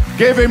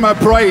 give him a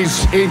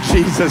praise in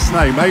Jesus'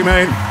 name.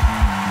 Amen.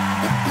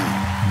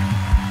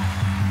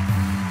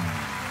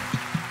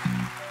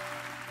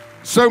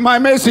 So my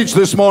message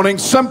this morning,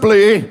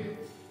 simply,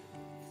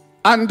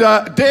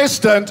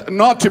 destined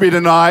not to be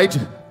denied,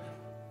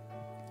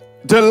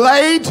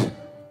 delayed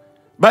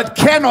but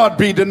cannot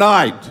be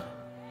denied.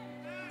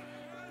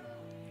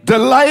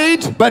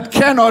 Delayed but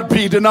cannot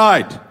be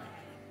denied.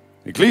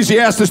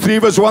 Ecclesiastes 3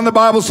 verse 1, the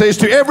Bible says,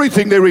 to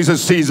everything there is a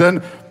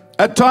season,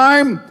 a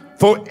time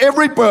for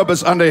every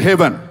purpose under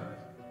heaven.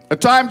 A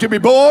time to be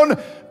born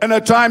and a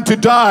time to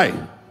die.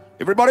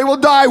 Everybody will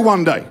die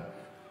one day.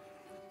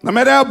 No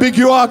matter how big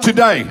you are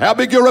today, how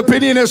big your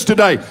opinion is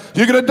today,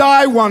 you're going to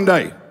die one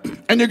day.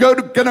 And you're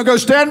going to go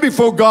stand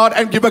before God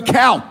and give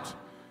account.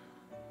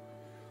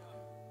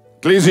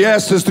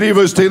 Ecclesiastes 3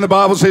 verse 10, the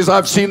Bible says,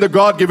 I've seen the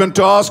God-given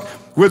task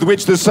with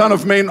which the Son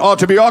of Man ought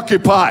to be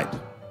occupied.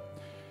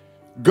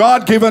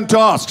 God-given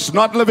tasks,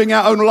 not living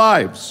our own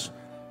lives.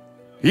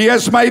 He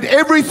has made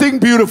everything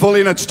beautiful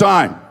in its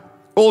time.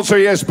 Also,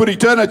 he has put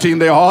eternity in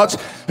their hearts,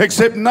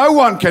 except no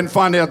one can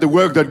find out the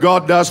work that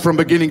God does from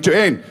beginning to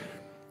end.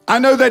 I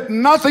know that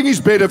nothing is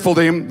better for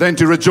them than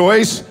to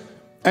rejoice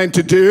and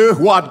to do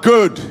what?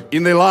 Good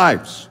in their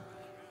lives.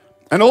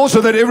 And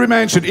also that every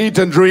man should eat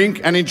and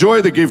drink and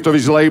enjoy the gift of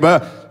his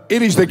labor.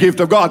 It is the gift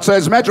of God. So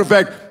as a matter of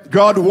fact,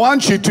 God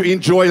wants you to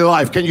enjoy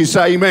life. Can you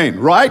say amen?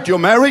 Right? Your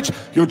marriage,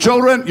 your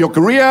children, your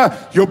career,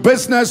 your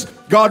business.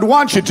 God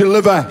wants you to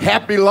live a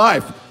happy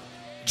life.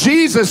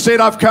 Jesus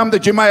said, I've come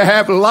that you may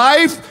have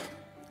life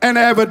and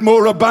have it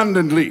more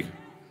abundantly.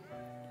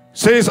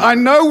 Says, I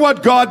know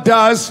what God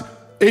does,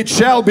 it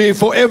shall be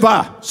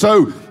forever.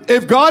 So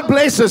if God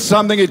blesses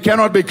something, it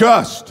cannot be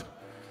cursed.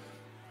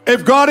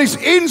 If God is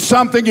in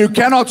something, you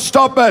cannot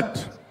stop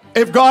it.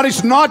 If God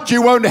is not,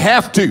 you won't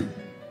have to.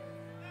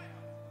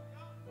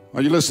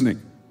 Are you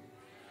listening?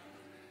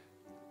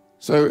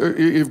 So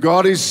if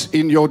God is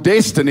in your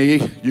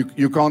destiny,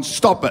 you can't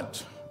stop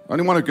it. The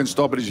only one who can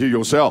stop it is you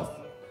yourself.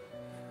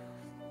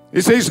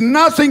 He says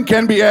nothing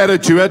can be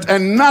added to it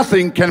and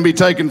nothing can be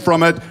taken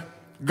from it.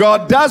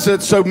 God does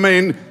it so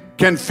men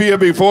can fear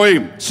before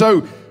him.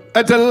 So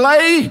a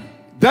delay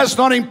does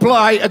not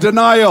imply a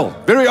denial.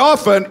 Very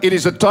often it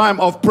is a time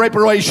of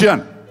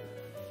preparation,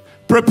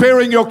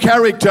 preparing your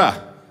character,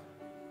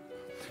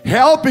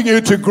 helping you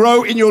to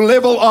grow in your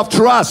level of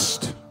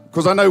trust.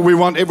 Because I know we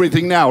want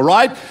everything now,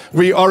 right?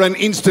 We are an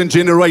instant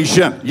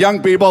generation.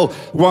 Young people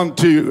want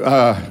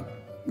to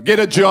get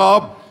a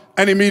job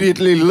and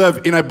immediately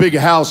live in a big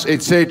house,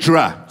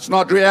 etc. It's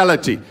not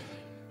reality.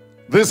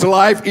 This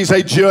life is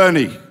a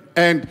journey,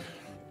 and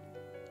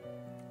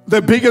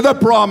the bigger the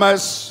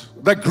promise,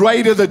 the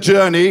greater the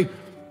journey,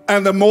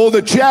 and the more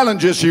the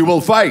challenges you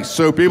will face.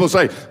 So people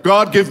say,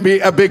 God, give me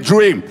a big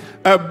dream.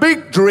 A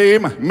big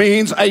dream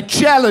means a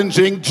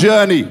challenging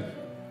journey.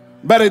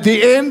 But at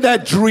the end,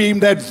 that dream,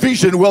 that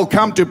vision will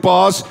come to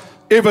pass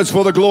if it's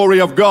for the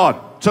glory of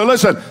God. So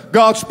listen,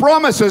 God's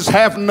promises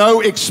have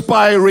no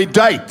expiry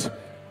date.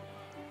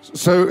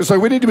 So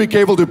we need to be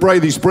careful to pray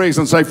these prayers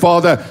and say,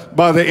 Father,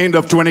 by the end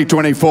of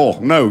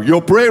 2024. No,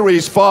 your prayer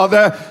is,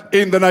 Father,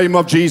 in the name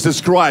of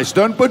Jesus Christ.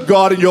 Don't put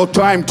God in your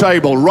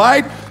timetable,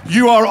 right?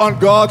 You are on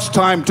God's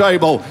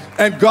timetable.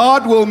 And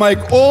God will make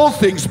all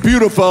things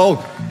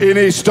beautiful in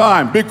His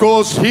time,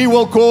 because He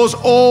will cause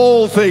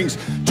all things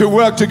to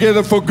work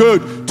together for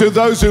good to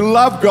those who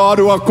love God,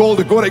 who are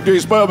called according to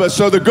His purpose.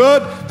 So the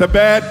good, the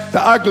bad,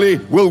 the ugly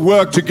will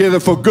work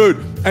together for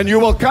good. And you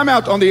will come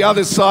out on the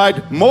other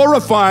side more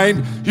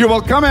refined. You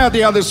will come out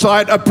the other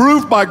side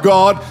approved by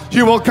God.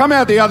 You will come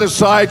out the other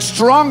side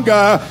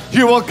stronger.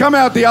 You will come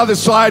out the other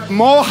side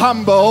more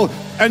humble.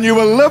 And you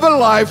will live a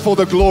life for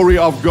the glory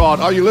of God.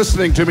 Are you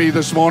listening to me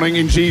this morning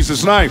in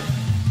Jesus' name?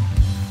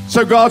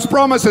 So God's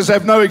promises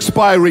have no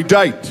expiry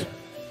date.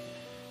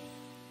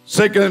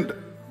 2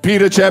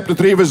 Peter chapter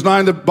 3 verse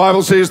 9, the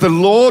Bible says, the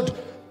Lord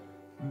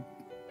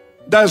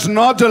does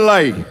not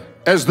delay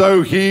as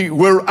though He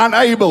were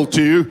unable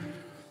to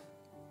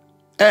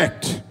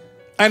act,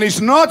 and is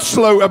not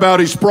slow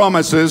about His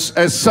promises,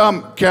 as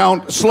some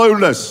count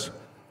slowness,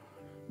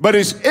 but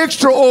is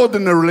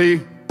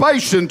extraordinarily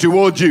patient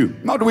toward you,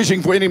 not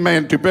wishing for any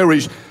man to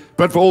perish,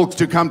 but for all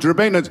to come to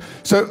repentance.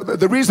 So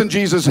the reason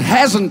Jesus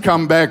hasn't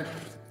come back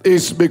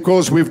is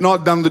because we've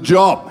not done the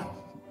job.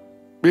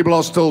 People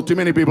are still, too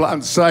many people are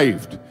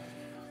unsaved.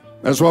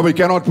 That's why we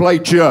cannot play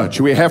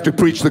church. We have to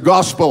preach the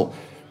gospel.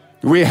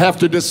 We have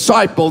to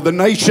disciple the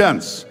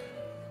nations,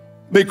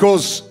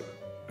 because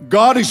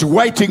God is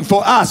waiting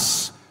for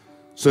us.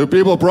 So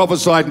people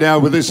prophesied now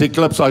with this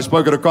eclipse. I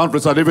spoke at a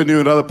conference. I never knew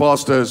another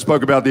pastor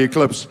spoke about the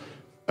eclipse.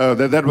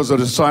 That was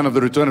a sign of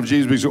the return of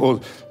Jesus,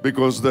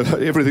 because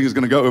everything is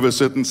going to go over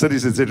certain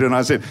cities, etc. And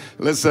I said,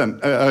 listen,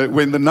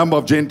 when the number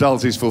of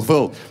Gentiles is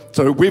fulfilled,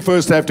 so we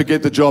first have to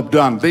get the job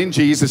done. Then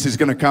Jesus is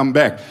going to come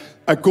back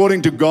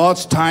according to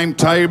God's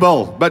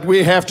timetable. But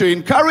we have to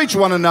encourage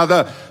one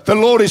another. The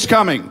Lord is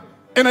coming.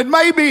 And it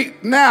may be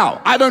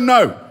now. I don't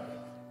know.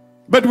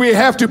 But we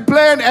have to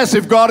plan as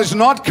if God is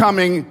not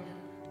coming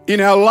in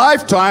our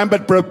lifetime,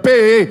 but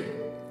prepare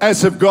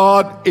as if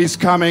God is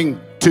coming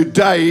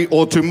today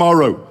or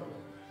tomorrow.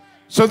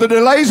 So the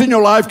delays in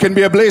your life can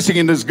be a blessing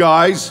in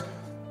disguise,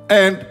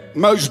 and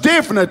most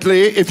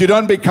definitely, if you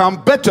don't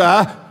become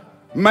bitter,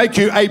 make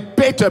you a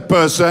better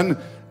person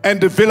and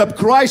develop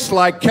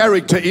Christ-like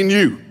character in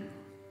you.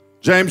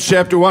 James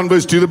chapter 1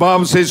 verse 2, the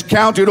Bible says,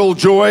 count it all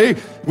joy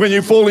when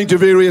you fall into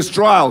various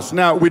trials.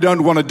 Now, we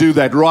don't want to do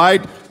that,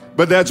 right?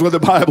 But that's what the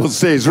Bible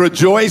says.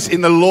 Rejoice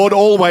in the Lord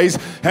always.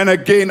 And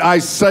again, I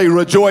say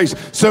rejoice.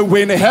 So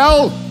when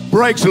hell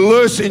breaks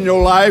loose in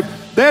your life,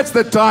 that's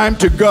the time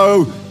to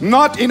go,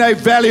 not in a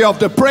valley of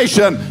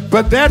depression,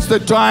 but that's the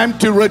time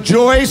to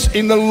rejoice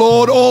in the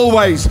Lord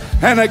always.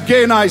 And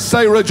again, I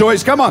say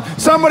rejoice. Come on,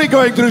 somebody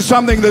going through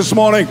something this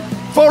morning.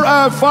 For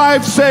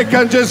 5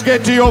 seconds, just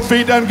get to your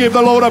feet and give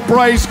the Lord a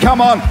praise.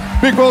 Come on,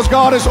 because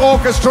God is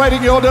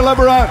orchestrating your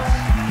deliverance.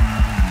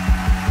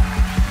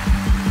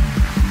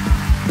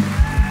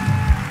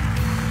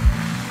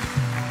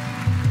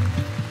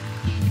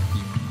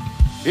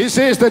 He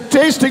says the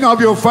testing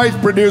of your faith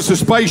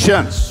produces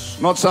patience.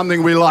 Not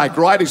something we like,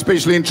 right?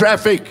 Especially in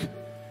traffic.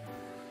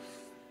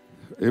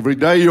 Every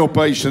day your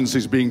patience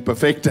is being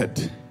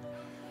perfected.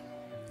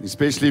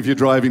 Especially if you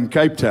drive in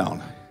Cape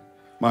Town.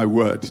 My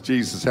word,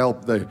 Jesus,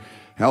 help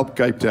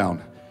Cape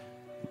Town.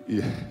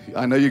 Yeah,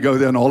 I know you go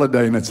there on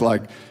holiday and it's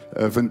like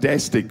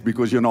fantastic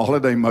because you're in a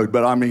holiday mode.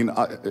 But I mean,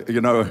 you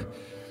know,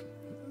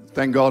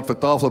 thank God for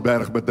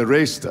Tafelberg. But the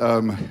rest,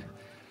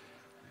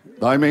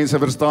 daai mense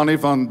verstaan nie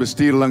van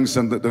bestuur links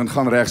en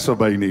gaan regs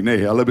verby nie,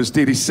 nee. Hulle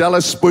bestuur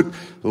dieselfde spoed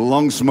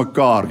langs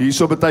mekaar.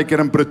 Hierso baie keer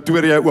in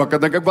Pretoria ook.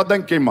 Ek dink wat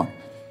dink jy man?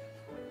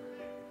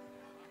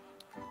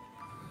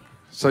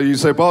 So you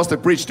say, Pastor,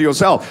 preach to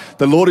yourself.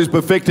 The Lord is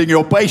perfecting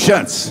your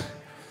patience.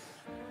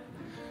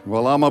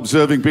 Well, I'm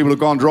observing people who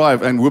can't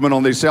drive and women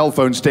on their cell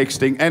phones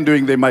texting and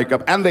doing their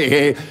makeup and their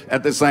hair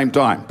at the same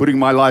time, putting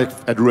my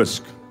life at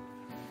risk.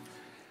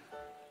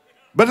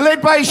 But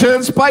let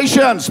patience,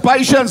 geduld.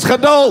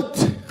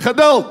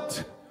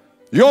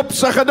 Job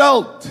se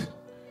geduld.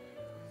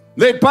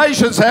 Let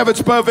patience have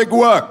its perfect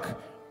work,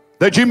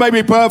 that you may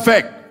be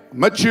perfect,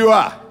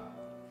 mature.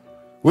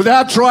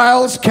 Without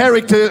trials,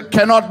 character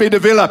cannot be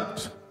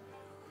developed.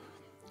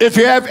 If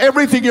you have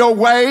everything your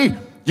way,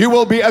 you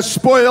will be a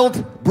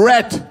spoiled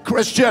brat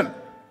Christian.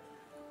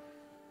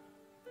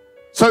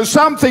 So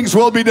some things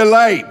will be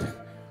delayed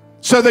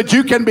so that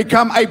you can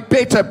become a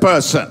better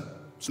person.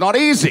 It's not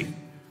easy.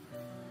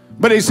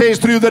 But he says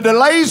through the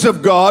delays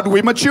of God,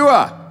 we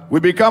mature. We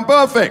become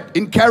perfect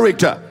in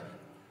character.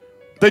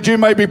 That you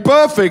may be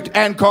perfect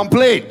and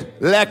complete,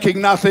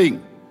 lacking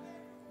nothing.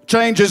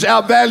 Changes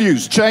our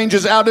values,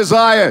 changes our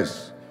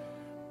desires.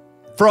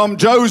 From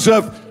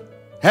Joseph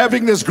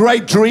having this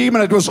great dream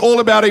and it was all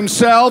about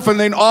himself, and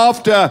then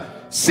after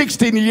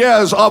 16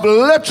 years of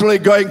literally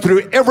going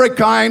through every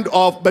kind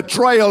of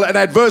betrayal and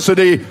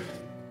adversity,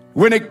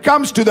 when it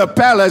comes to the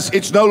palace,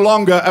 it's no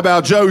longer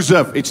about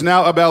Joseph. It's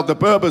now about the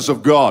purpose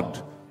of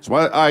God. That's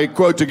why I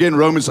quote again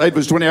Romans 8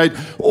 verse 28.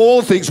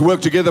 All things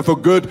work together for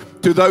good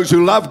to those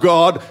who love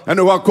God and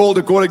who are called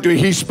according to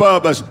His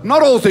purpose.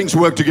 Not all things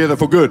work together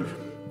for good.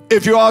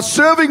 If you are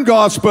serving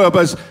God's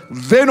purpose,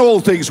 then all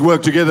things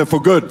work together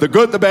for good. The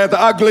good, the bad, the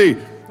ugly.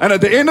 And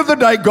at the end of the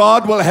day,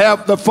 God will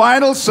have the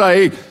final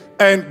say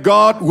and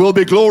God will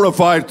be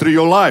glorified through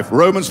your life.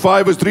 Romans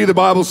 5 verse 3, the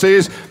Bible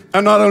says,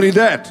 and not only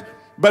that,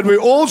 but we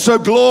also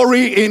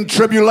glory in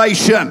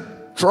tribulation,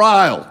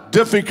 trial,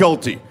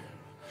 difficulty,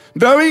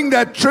 knowing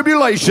that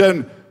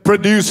tribulation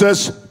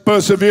produces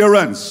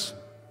perseverance.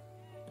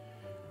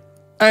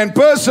 And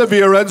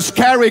perseverance,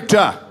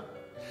 character.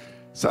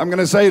 So I'm going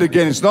to say it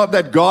again. It's not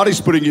that God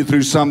is putting you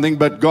through something,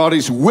 but God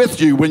is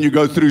with you when you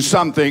go through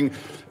something.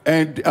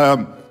 And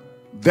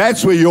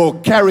that's where your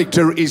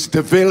character is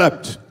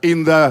developed,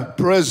 in the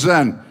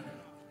prison.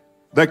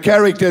 The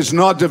character is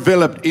not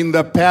developed in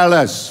the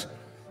palace.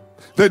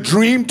 The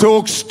dream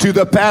talks to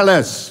the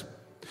palace,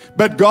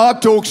 but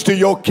God talks to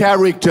your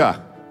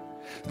character.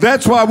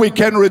 That's why we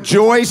can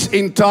rejoice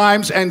in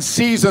times and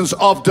seasons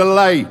of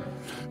delay.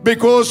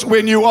 Because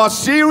when you are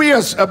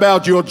serious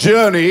about your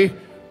journey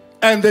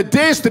and the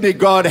destiny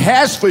God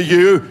has for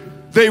you,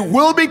 there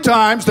will be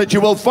times that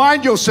you will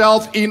find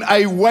yourself in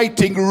a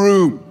waiting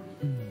room,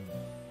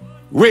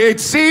 where it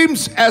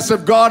seems as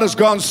if God has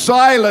gone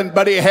silent,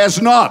 but He has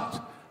not.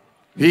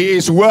 He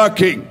is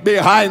working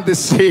behind the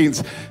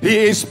scenes. He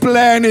is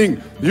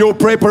planning your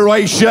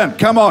preparation.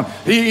 Come on.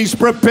 He is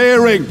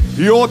preparing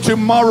your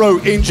tomorrow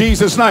in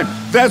Jesus' name.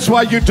 That's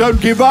why you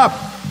don't give up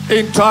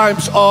in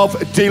times of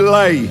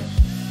delay.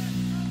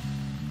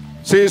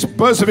 Says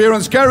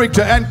perseverance,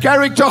 character, and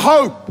character,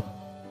 hope.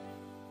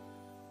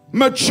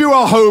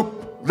 Mature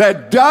hope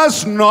that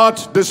does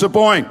not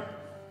disappoint.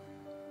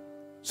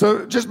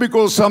 So just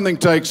because something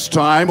takes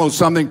time or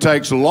something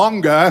takes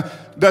longer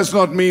does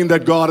not mean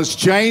that God has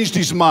changed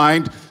His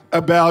mind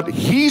about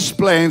His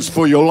plans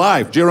for your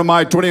life.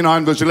 Jeremiah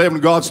 29 verse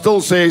 11, God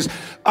still says,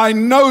 I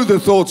know the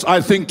thoughts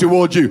I think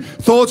toward you,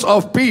 thoughts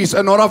of peace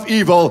and not of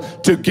evil,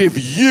 to give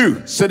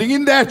you, sitting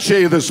in that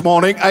chair this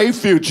morning, a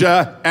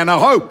future and a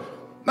hope.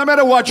 No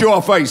matter what you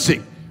are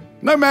facing,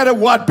 no matter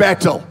what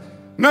battle,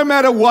 no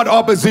matter what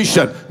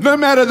opposition, no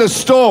matter the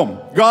storm,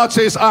 God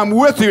says, I'm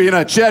with you in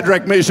a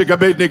Shadrach, Meshach,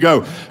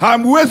 Abednego.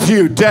 I'm with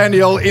you,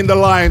 Daniel, in the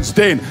lion's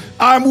den.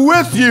 I'm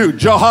with you,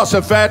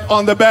 Jehoshaphat,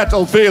 on the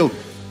battlefield.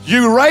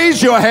 You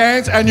raise your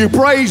hands and you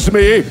praise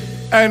me,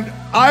 and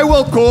I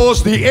will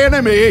cause the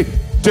enemy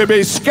to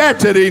be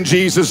scattered in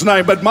Jesus'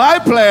 name. But my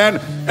plan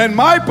and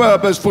my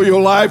purpose for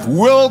your life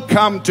will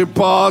come to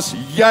pass.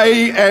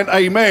 Yea and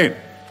amen.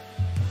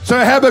 So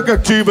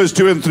Habakkuk 2 verse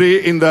 2 and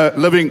 3 in the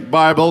Living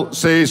Bible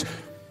says,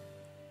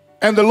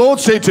 and the Lord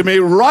said to me,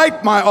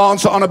 write my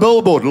answer on a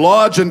billboard,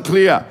 large and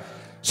clear,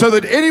 so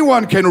that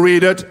anyone can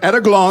read it at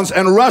a glance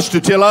and rush to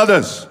tell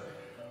others.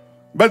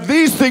 But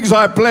these things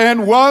I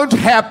plan won't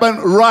happen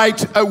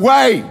right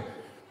away.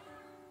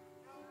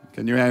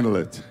 Can you handle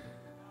it?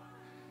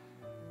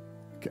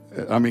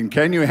 I mean,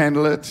 can you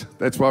handle it?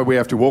 That's why we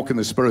have to walk in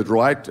the Spirit,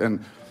 right?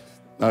 And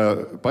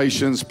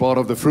patience, part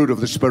of the fruit of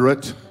the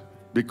Spirit.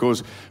 Because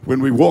when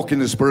we walk in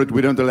the Spirit,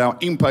 we don't allow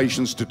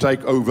impatience to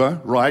take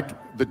over, right?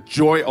 The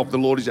joy of the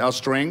Lord is our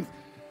strength.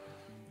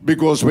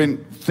 Because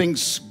when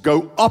things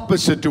go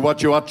opposite to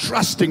what you are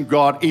trusting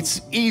God,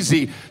 it's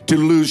easy to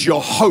lose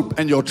your hope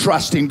and your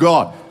trust in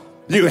God.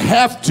 You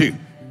have to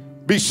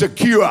be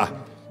secure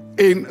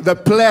in the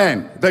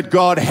plan that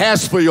God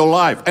has for your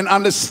life and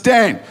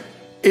understand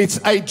it's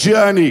a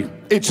journey.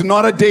 It's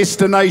not a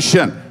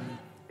destination.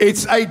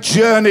 It's a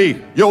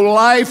journey. Your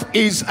life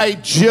is a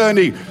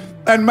journey.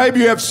 And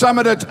maybe you have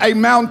summited a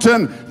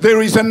mountain.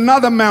 There is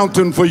another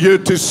mountain for you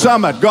to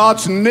summit.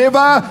 God's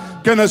never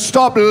going to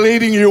stop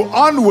leading you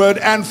onward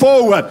and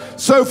forward.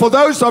 So for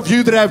those of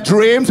you that have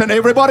dreams, and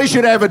everybody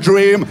should have a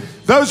dream,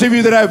 those of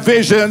you that have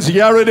visions,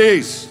 here it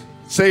is.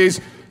 It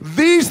says,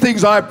 these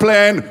things I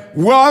plan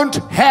won't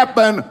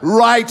happen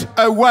right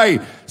away.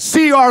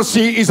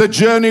 CRC is a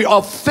journey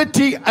of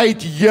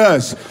 38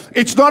 years.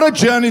 It's not a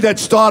journey that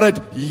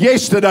started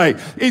yesterday.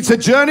 It's a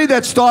journey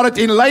that started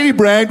in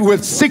Ladybrand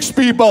with 6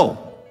 people.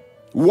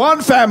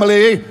 1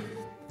 family,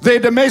 their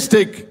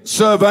domestic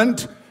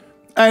servant,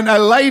 and a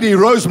lady,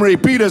 Rosemary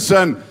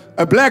Peterson,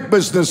 a black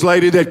business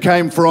lady that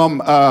came from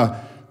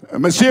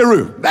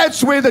Maseru.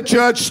 That's where the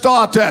church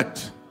started.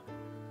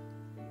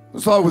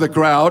 Started with a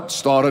crowd,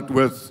 started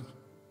with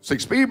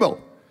 6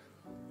 people,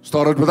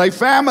 started with a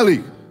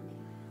family.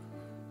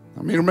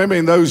 I mean, remember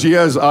in those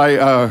years,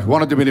 I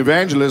wanted to be an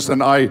evangelist,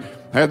 and I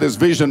had this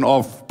vision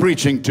of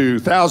preaching to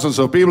thousands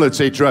of people,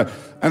 etc.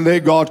 And there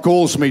God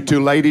calls me to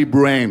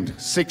Ladybrand,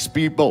 6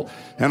 people.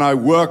 And I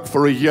work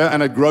for a year,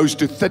 and it grows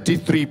to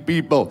 33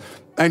 people.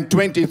 And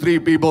 23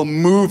 people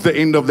move the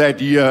end of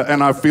that year,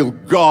 and I feel,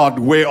 God,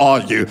 where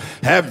are you?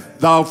 Have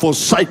thou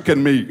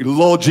forsaken me,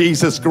 Lord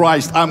Jesus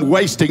Christ? I'm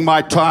wasting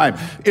my time.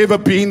 Ever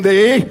been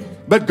there?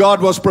 But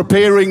God was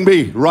preparing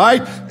me,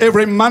 right?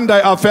 Every Monday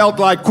I felt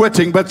like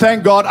quitting, but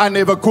thank God I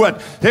never quit.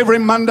 Every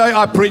Monday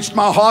I preached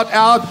my heart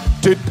out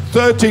to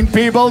 13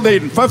 people,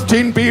 then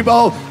 15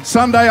 people.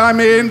 Sunday I'm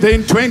in,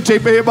 then 20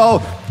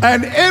 people.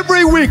 And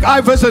every week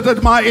I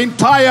visited my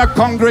entire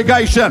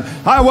congregation.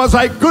 I was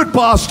a good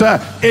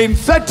pastor in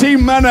 30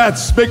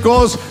 minutes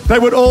because they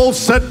would all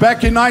sit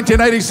back in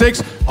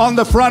 1986 on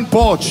the front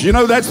porch. You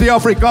know, that's the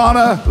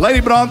Afrikaner.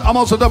 Lady Brand, I'm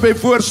also up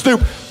voor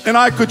stoep. And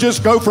I could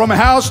just go from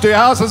house to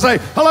house and say,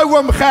 hello,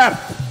 Oom Gert.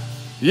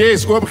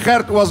 Yes, Oom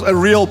Gert was a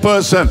real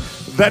person.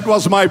 That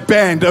was my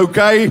band,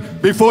 okay?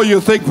 Before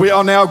you think we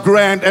are now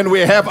grand and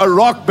we have a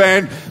rock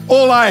band,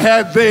 all I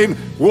had then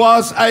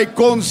was a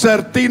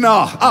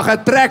concertina. Ag,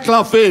 'n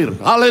trekklavier.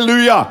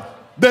 Hallelujah.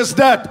 Dis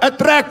dit, 'n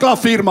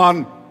trekklavier,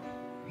 man.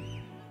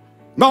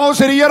 Maar ons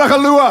het die Here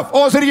geloof,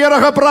 ons het die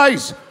Here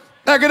geprys.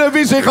 Ek het 'n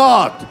visie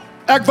gehad.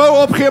 Ek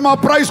wou opgee, maar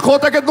prys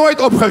God, ek het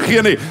nooit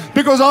opgegee nie.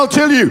 Because I'll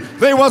tell you,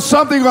 there was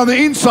something on the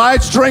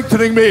inside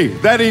strengthening me.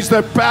 That is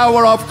the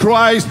power of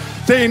Christ,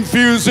 the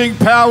infusing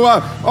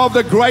power of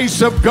the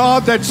grace of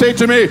God that said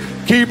to me,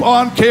 keep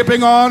on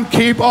keeping on,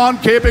 keep on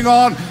keeping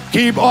on,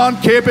 keep on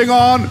keeping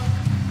on.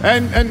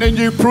 And then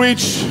you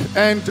preach,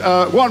 and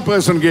 1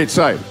 person gets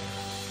saved.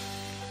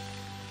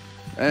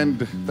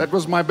 And that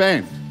was my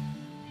band.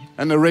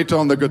 And Loretta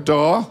on the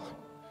guitar,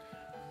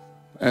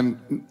 and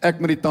ek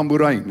met die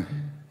tambourine.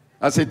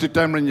 I said to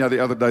Tamarinia the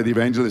other day, the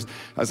evangelist,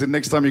 I said,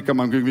 next time you come,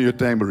 I'm giving you a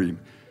tambourine.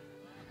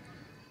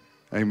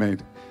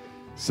 Amen.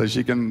 So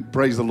she can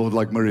praise the Lord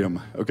like Miriam.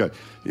 Okay,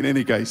 in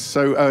any case,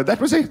 so that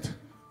was it.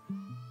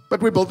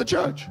 But we built the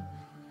church.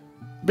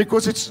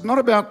 Because it's not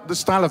about the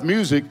style of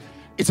music,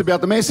 it's about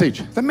the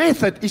message. The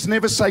method is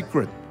never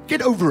sacred.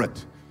 Get over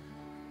it.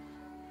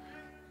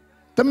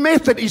 The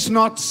method is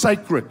not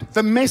sacred.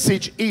 The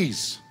message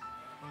is.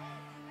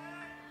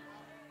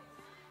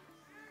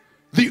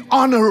 The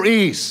honor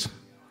is.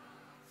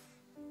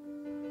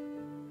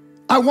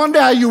 I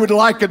wonder how you would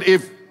like it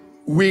if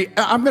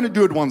I'm going to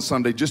do it one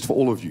Sunday just for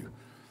all of you.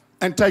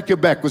 And take you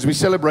back, because we're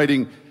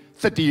celebrating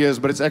 30 years,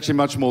 but it's actually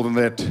much more than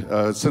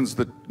that since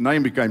the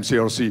name became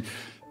CRC.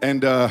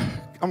 And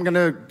I'm going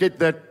to get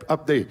that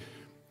up there.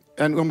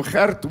 And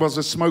Gert was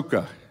a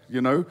smoker,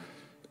 you know.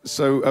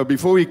 So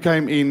before he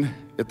came in,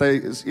 het hy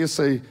eers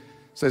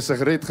sy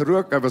sigaret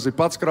gerook. Hy was die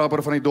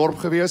padskraper van die dorp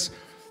gewees.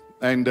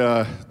 En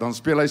dan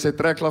speel hy sy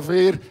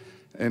trekklavier.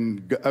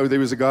 And there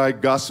was a guy,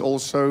 Gus,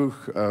 also.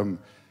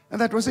 And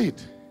that was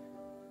it.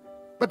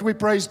 But we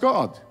praise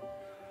God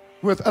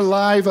with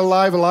alive,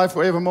 alive, alive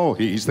forevermore.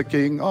 He's the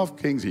King of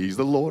Kings. He's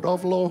the Lord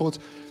of Lords.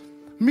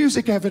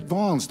 Music have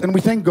advanced, and we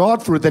thank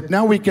God for it, that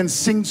now we can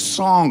sing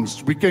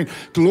songs. We can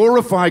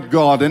glorify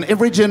God, and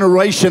every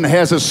generation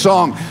has a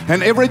song,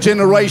 and every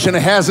generation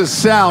has a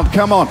sound.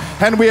 Come on.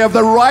 And we have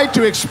the right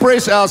to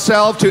express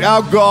ourselves to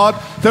our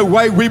God the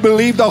way we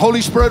believe the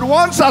Holy Spirit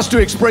wants us to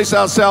express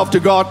ourselves to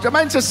God. Come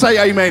on, just say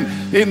amen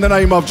in the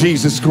name of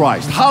Jesus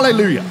Christ.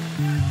 Hallelujah.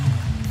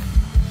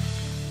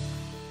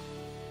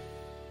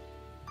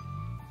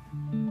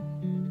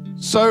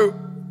 So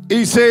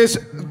he says,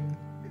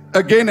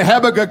 again,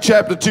 Habakkuk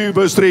chapter 2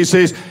 verse 3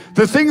 says,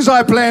 the things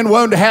I plan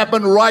won't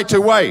happen right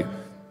away.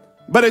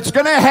 But it's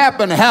going to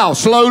happen how?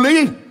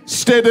 Slowly,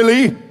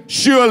 steadily,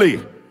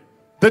 surely.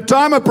 The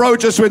time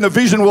approaches when the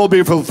vision will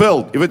be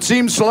fulfilled. If it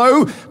seems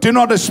slow, do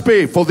not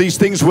despair, for these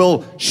things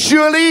will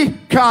surely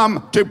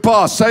come to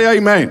pass. Say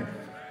amen.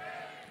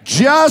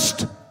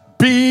 Just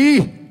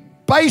be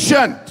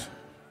patient.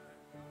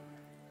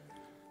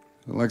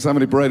 Like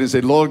somebody prayed and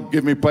said, Lord,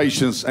 give me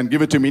patience and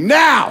give it to me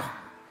now.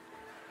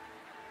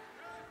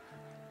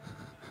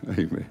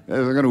 Amen. It's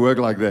not going to work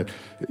like that.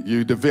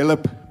 You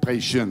develop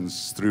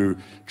patience through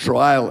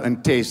trial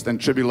and test and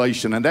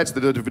tribulation. And that's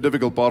the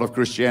difficult part of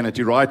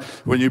Christianity, right?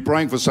 When you're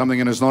praying for something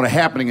and it's not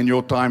happening in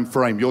your time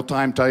frame, your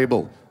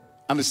timetable.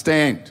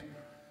 Understand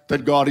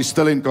that God is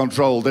still in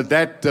control,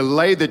 that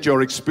delay that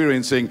you're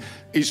experiencing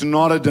is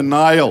not a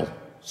denial.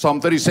 Psalm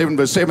 37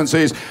 verse 7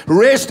 says,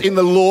 rest in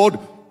the Lord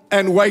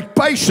and wait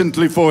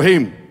patiently for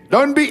Him.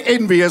 Don't be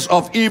envious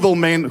of evil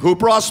men who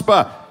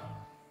prosper.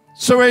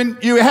 So when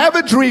you have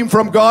a dream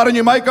from God and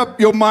you make up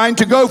your mind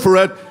to go for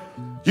it,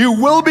 you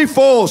will be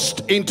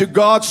forced into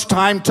God's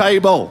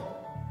timetable.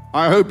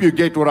 I hope you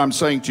get what I'm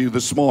saying to you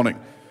this morning.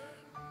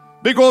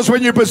 Because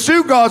when you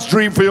pursue God's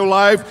dream for your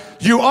life,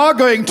 you are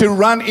going to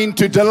run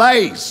into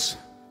delays.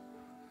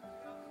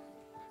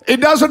 It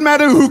doesn't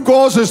matter who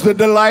causes the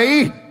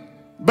delay,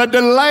 but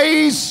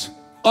delays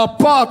are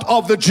part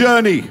of the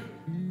journey.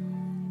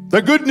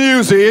 The good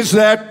news is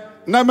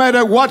that no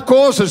matter what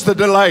causes the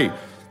delay,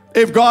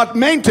 if God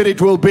meant it,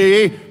 it will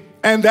be,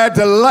 and that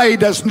delay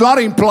does not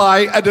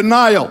imply a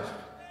denial.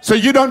 So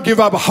you don't give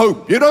up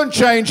hope. You don't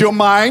change your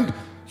mind.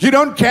 You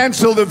don't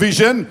cancel the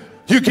vision.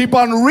 You keep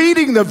on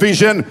reading the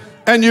vision,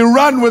 and you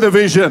run with the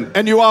vision,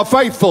 and you are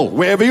faithful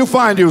wherever you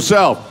find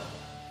yourself.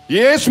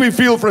 Yes, we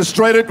feel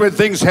frustrated when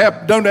things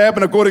don't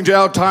happen according to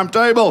our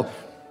timetable.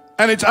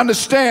 And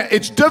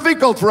it's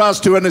difficult for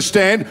us to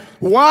understand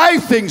why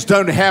things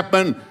don't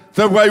happen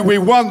the way we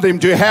want them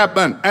to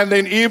happen. And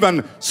then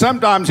even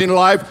sometimes in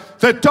life,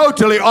 the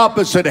totally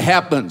opposite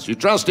happens. You're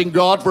trusting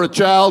God for a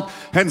child,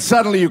 and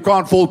suddenly you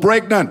can't fall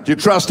pregnant. You're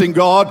trusting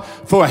God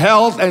for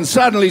health, and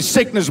suddenly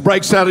sickness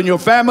breaks out in your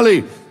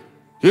family.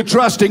 You're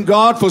trusting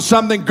God for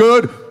something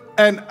good,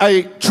 and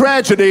a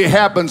tragedy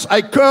happens.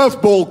 A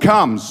curveball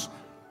comes.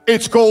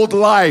 It's called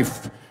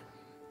life.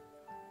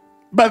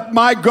 But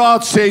my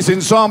God says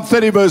in Psalm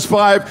 30 verse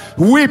 5,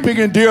 weeping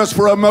endures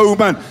for a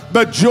moment,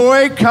 but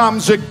joy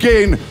comes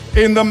again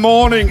in the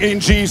morning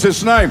in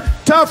Jesus' name.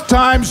 Tough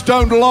times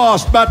don't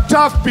last, but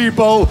tough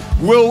people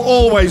will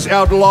always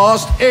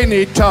outlast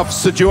any tough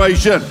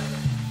situation.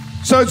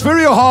 So it's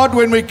very hard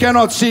when we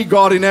cannot see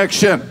God in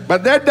action.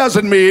 But that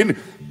doesn't mean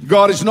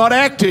God is not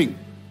acting.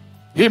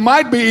 He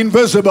might be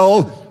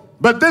invisible,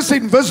 but this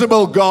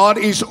invisible God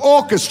is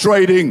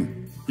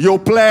orchestrating your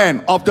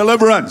plan of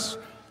deliverance.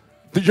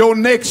 Your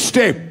next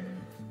step,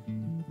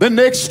 the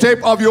next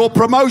step of your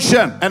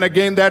promotion. And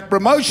again, that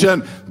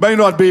promotion may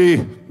not be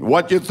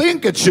what you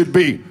think it should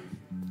be.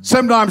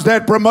 Sometimes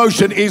that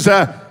promotion is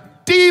a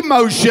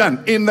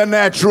demotion in the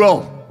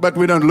natural. But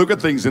we don't look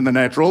at things in the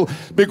natural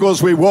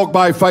because we walk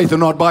by faith and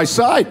not by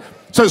sight.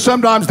 So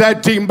sometimes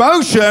that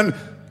demotion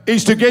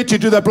is to get you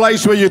to the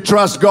place where you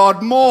trust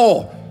God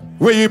more,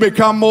 where you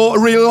become more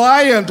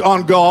reliant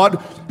on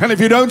God. And if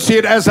you don't see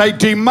it as a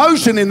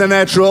demotion in the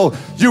natural,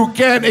 you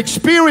can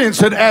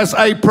experience it as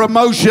a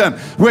promotion,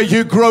 where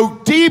you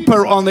grow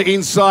deeper on the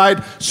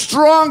inside,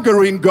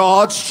 stronger in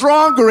God,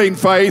 stronger in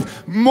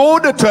faith, more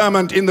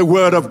determined in the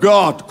Word of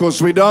God,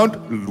 because we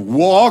don't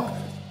walk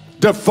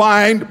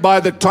defined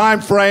by the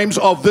time frames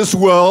of this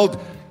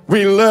world.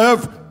 We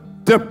live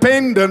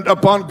dependent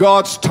upon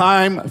God's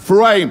time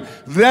frame.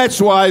 That's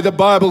why the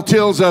Bible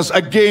tells us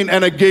again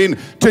and again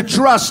to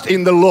trust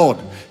in the Lord.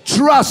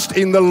 Trust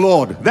in the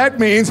Lord. That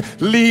means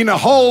lean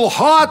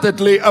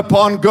wholeheartedly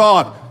upon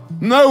God,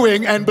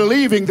 knowing and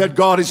believing that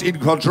God is in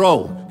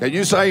control. Can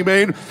you say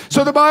amen?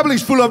 So the Bible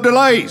is full of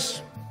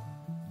delays.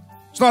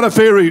 It's not a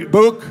fairy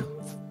book,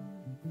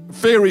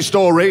 fairy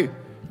story.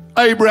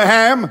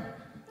 Abraham,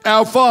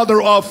 our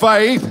father of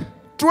faith,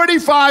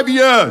 25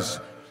 years.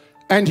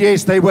 And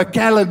yes, they were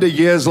calendar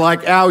years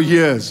like our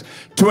years.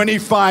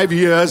 25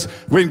 years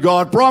when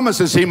God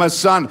promises him a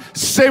son,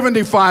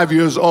 75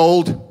 years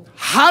old,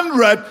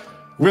 100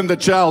 when the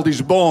child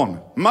is born.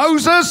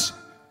 Moses,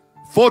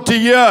 40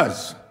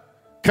 years.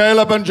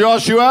 Caleb and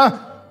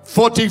Joshua,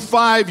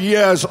 45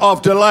 years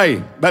of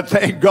delay. But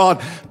thank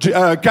God,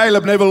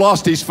 Caleb never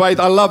lost his faith.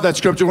 I love that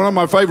scripture. One of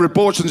my favorite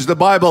portions of the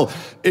Bible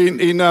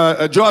in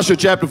Joshua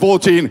chapter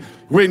 14,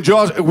 when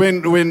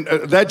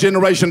that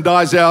generation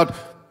dies out,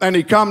 and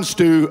he comes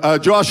to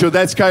Joshua,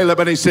 that's Caleb,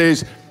 and he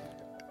says,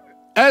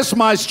 as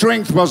my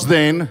strength was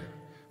then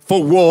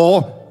for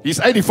war, he's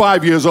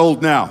 85 years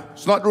old now.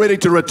 He's not ready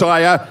to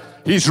retire.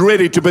 He's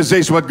ready to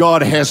possess what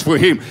God has for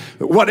him.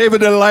 Whatever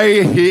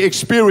delay he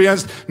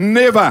experienced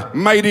never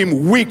made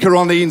him weaker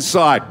on the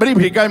inside, but he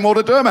became more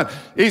determined.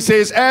 He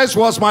says, as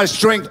was my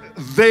strength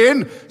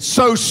then,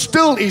 so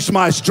still is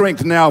my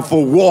strength now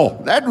for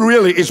war. That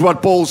really is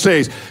what Paul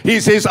says. He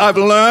says, I've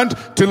learned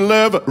to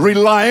live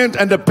reliant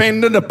and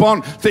dependent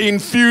upon the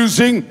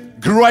infusing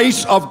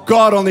grace of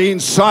God on the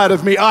inside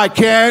of me. I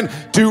can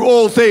do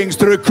all things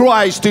through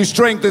Christ who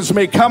strengthens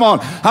me. Come on.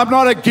 I'm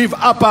not a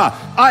give-upper.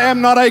 I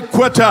am not a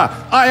quitter.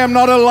 I am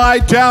not a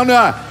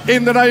lie-downer.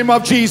 In the name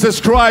of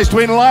Jesus Christ,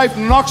 when life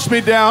knocks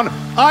me down,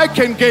 I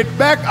can get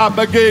back up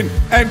again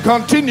and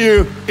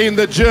continue in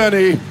the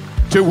journey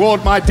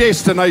toward my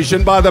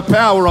destination by the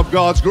power of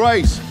God's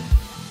grace.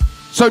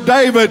 So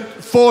David,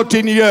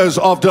 14 years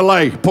of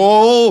delay.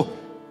 Paul,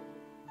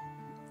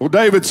 or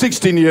David,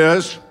 16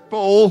 years.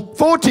 Paul,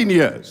 14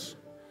 years.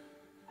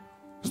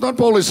 It's not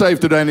Paul is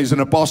saved today and he's an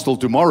apostle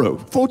tomorrow.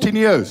 14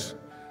 years.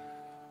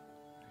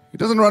 He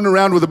doesn't run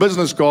around with a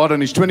business card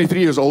and he's 23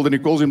 years old and he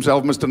calls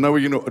himself Mr.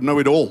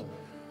 Know-It-All.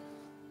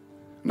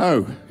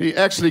 No, he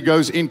actually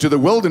goes into the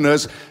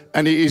wilderness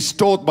and he is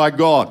taught by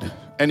God.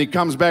 And he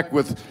comes back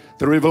with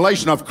the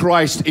revelation of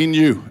Christ in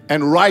you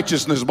and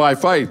righteousness by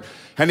faith.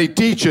 And he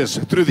teaches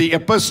through the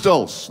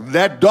epistles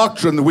that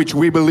doctrine which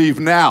we believe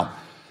now.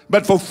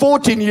 But for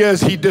 14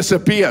 years, he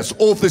disappears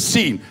off the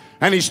scene.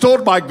 And he's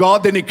taught by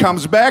God. Then he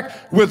comes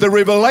back with the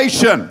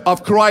revelation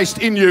of Christ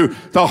in you,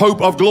 the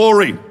hope of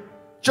glory.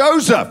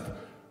 Joseph.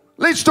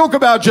 Let's talk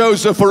about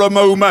Joseph for a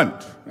moment.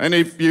 And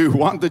if you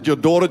wanted your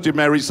daughter to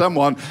marry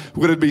someone,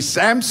 would it be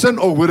Samson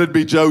or would it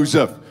be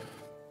Joseph?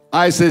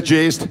 I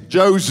suggest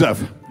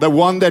Joseph, the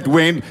one that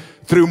went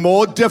through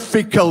more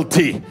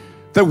difficulty.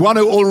 The one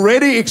who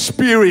already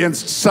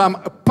experienced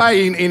some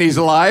pain in his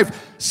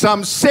life,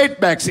 some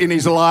setbacks in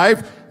his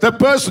life. The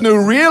person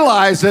who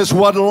realizes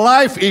what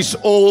life is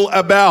all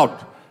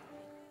about.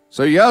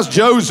 So here's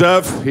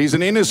Joseph. He's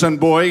an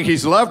innocent boy.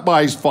 He's loved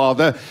by his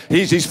father.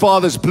 He's his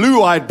father's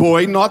blue-eyed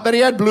boy. Not that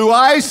he had blue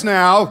eyes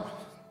now,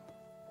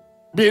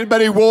 but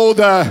he wore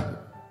the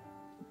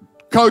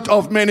coat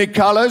of many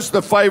colors.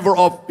 The favor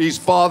of his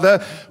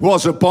father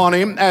was upon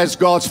him, as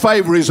God's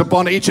favor is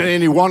upon each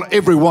and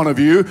every one of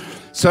you.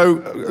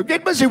 So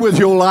get busy with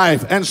your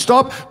life and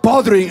stop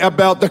bothering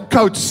about the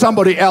coat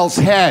somebody else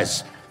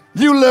has.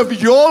 You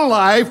live your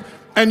life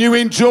and you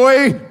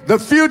enjoy the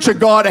future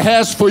God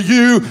has for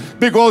you,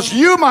 because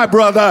you, my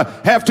brother,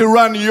 have to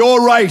run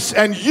your race,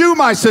 and you,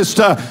 my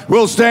sister,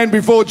 will stand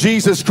before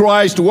Jesus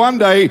Christ one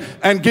day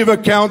and give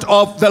account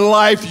of the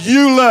life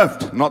you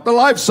lived, not the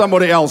life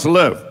somebody else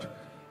lived.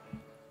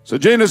 So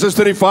Genesis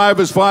 35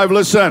 verse 5,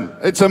 listen,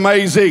 it's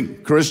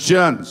amazing,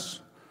 Christians.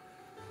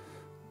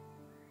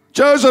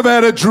 Joseph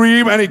had a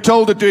dream and he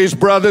told it to his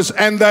brothers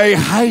and they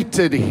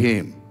hated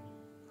him.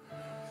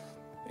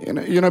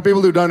 You know,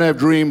 people who don't have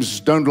dreams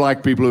don't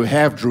like people who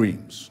have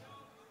dreams.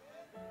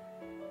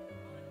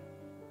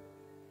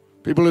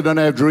 People who don't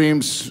have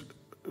dreams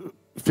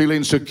feel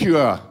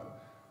insecure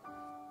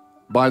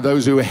by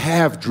those who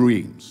have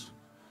dreams.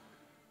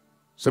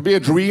 So be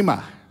a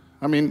dreamer.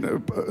 I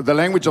mean, the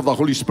language of the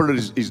Holy Spirit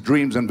is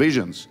dreams and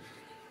visions.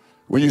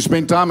 When you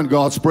spend time in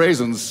God's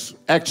presence,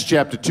 Acts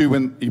chapter 2,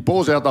 when He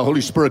pours out the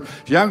Holy Spirit,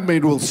 young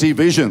men will see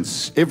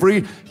visions.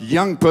 Every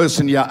young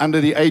person here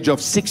under the age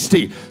of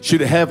 60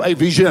 should have a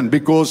vision,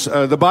 because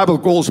the Bible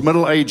calls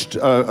middle-aged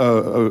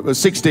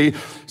 60.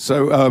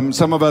 So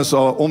some of us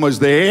are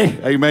almost there.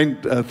 Amen.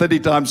 30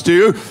 times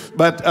 2.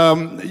 But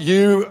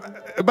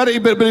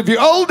if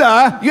you're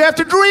older, you have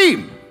to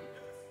dream.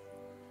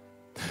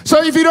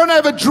 So if you don't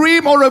have a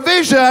dream or a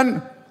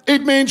vision,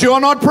 it means you are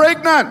not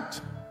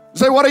pregnant.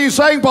 Say, what are you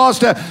saying,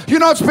 Pastor? You're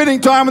not spending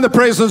time in the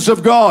presence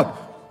of God.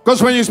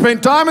 Because when you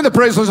spend time in the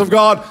presence of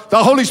God,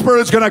 the Holy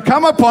Spirit is going to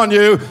come upon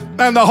you,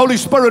 and the Holy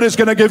Spirit is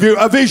going to give you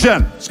a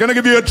vision. It's going to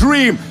give you a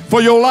dream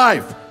for your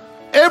life.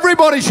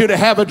 Everybody should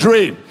have a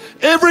dream.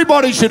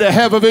 Everybody should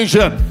have a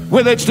vision,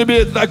 whether it's to be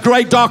a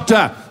great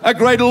doctor, a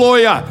great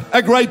lawyer, a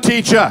great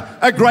teacher,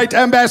 a great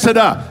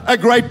ambassador, a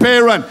great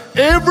parent.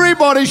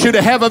 Everybody should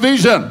have a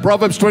vision.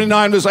 Proverbs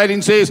 29 verse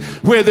 18 says,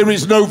 where there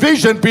is no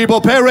vision,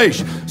 people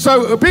perish.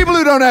 So people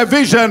who don't have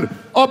vision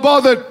are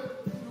bothered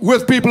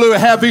with people who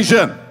have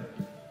vision.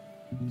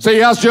 So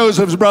he asked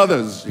Joseph's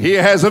brothers. He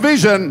has a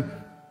vision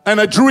and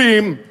a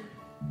dream,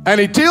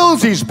 and he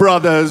tells his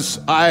brothers,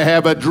 I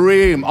have a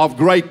dream of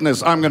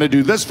greatness. I'm going to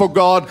do this for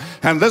God,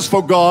 and this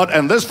for God,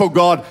 and this for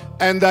God.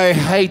 And they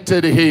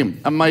hated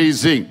him.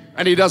 Amazing.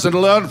 And he doesn't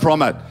learn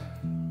from it.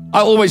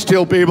 I always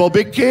tell people,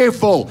 be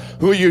careful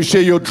who you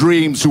share your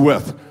dreams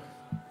with.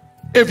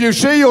 If you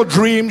share your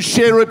dreams,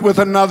 share it with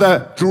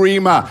another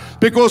dreamer.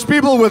 Because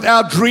people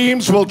without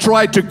dreams will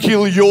try to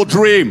kill your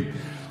dream.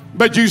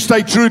 But you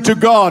stay true to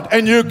God,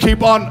 and you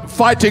keep on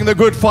fighting the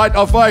good fight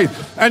of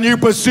faith, and you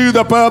pursue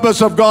the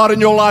purpose of God in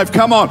your life.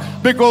 Come on,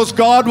 because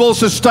God will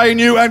sustain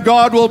you and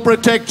God will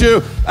protect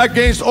you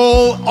against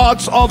all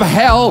odds of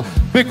hell,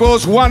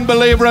 because one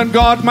believer in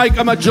God make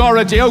a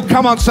majority. Oh,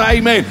 come on, say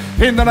amen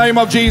in the name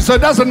of Jesus.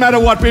 It doesn't matter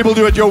what people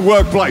do at your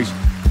workplace.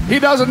 It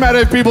doesn't matter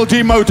if people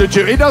demoted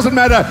you. It doesn't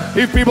matter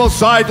if people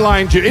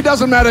sidelined you. It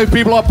doesn't matter if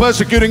people are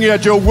persecuting you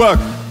at your work.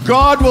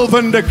 God will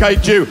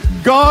vindicate you.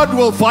 God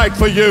will fight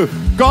for you.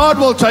 God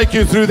will take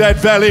you through that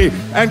valley,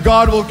 and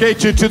God will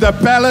get you to the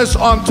palace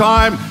on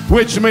time,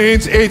 which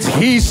means it's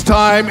His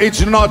time,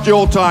 it's not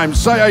your time.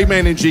 Say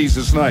amen in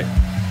Jesus' name.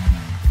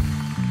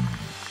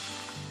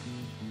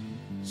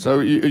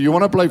 So you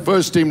want to play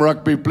first team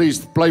rugby,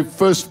 please play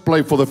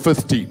for the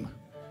fifth team.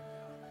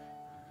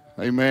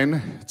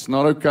 Amen. It's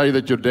not okay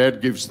that your dad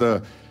gives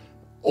the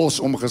os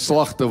om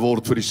geslag te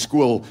word vir die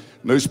skool.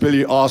 Nou speel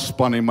jy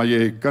A-span nie, maar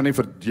jy kan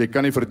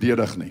nie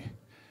verdedig nie.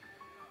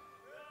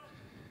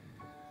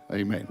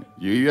 Amen.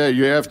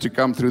 You have to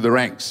come through the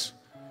ranks.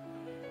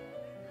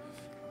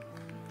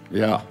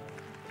 Yeah.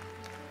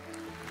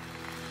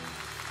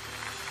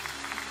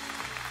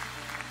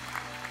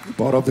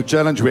 Part of the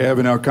challenge we have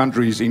in our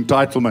country is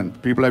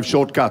entitlement. People have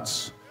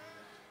shortcuts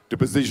to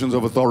positions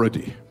of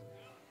authority.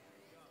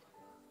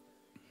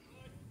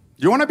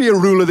 You want to be a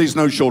ruler, there's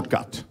no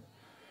shortcut.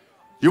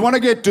 You want to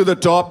get to the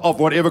top of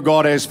whatever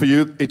God has for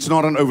you, it's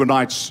not an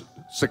overnight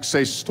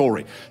success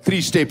story.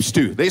 3 steps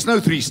too. There's no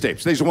 3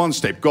 steps. There's 1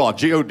 step. God,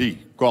 G-O-D,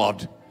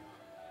 God.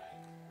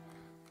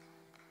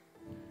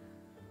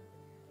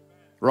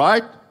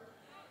 Right?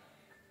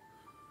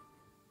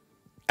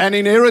 An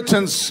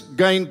inheritance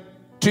gained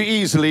too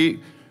easily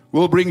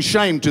will bring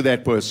shame to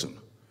that person.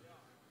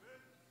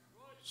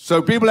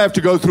 So people have to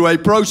go through a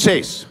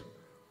process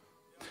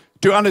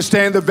to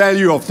understand the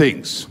value of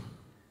things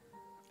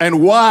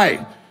and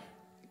why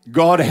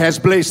God has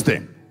blessed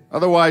them.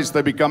 Otherwise,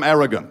 they become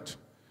arrogant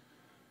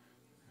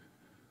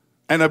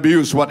and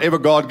abuse whatever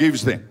God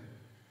gives them.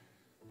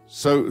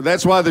 So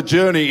that's why the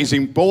journey is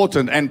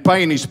important, and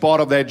pain is part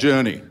of that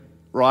journey,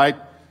 right?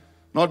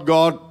 Not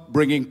God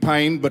bringing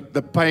pain, but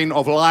the pain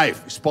of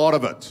life is part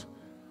of it.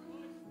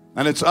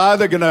 And it's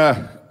either going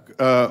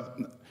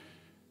to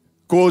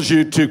cause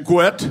you to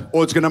quit,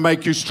 or it's going to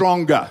make you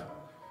stronger,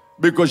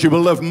 because you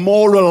will live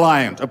more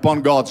reliant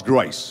upon God's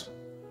grace.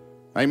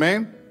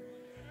 Amen?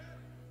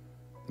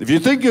 If you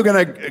think you're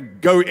going to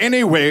go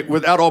anywhere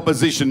without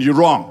opposition, you're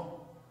wrong.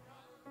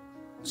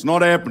 It's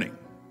not happening.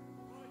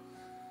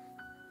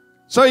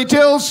 So he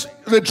tells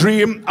the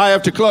dream. I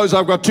have to close.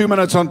 I've got 2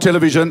 minutes on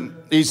television.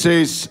 He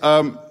says,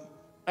 and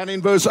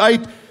in verse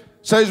 8,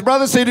 so his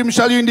brother said to him,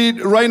 shall you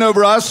indeed reign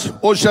over us,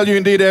 or shall you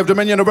indeed have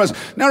dominion over us?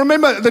 Now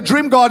remember, the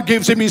dream God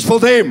gives him is for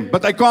them,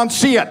 but they can't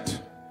see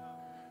it.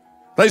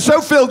 They're so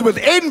filled with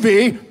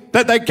envy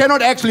that they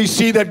cannot actually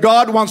see that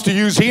God wants to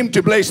use him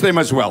to bless them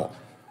as well.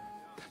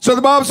 So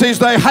the Bible says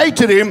they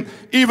hated him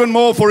even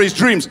more for his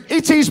dreams.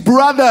 It's his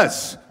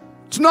brothers.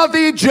 It's not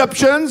the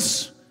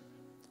Egyptians.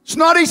 It's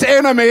not his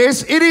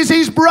enemies. It is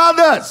his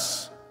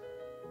brothers.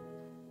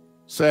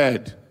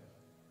 Sad.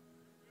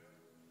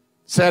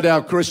 Sad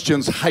how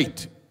Christians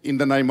hate in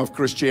the name of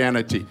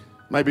Christianity.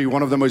 Maybe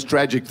one of the most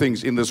tragic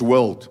things in this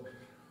world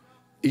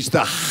is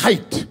the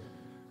hate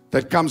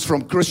that comes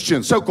from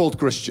Christians, so-called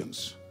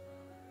Christians.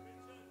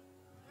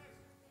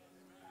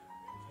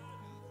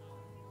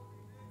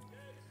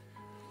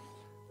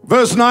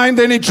 Verse 9,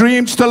 then he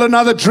dreamed still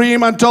another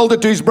dream and told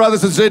it to his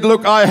brothers and said,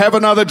 look, I have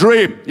another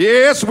dream.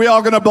 Yes, we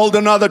are going to build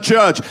another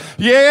church.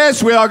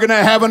 Yes, we are going to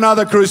have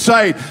another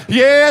crusade.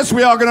 Yes,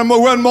 we are going to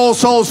win more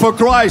souls for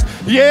Christ.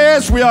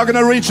 Yes, we are going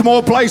to reach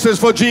more places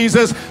for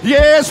Jesus.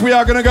 Yes, we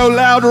are going to go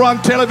louder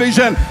on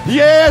television.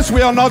 Yes,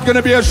 we are not going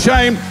to be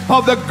ashamed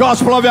of the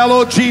gospel of our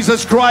Lord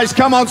Jesus Christ.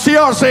 Come on,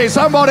 CRC,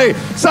 somebody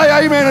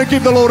say amen and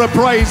give the Lord a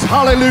praise.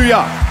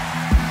 Hallelujah.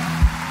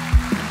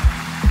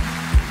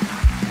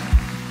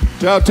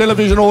 To our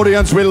television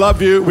audience, we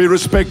love you, we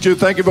respect you.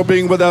 Thank you for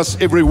being with us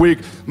every week.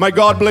 May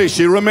God bless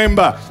you.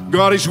 Remember,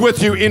 God is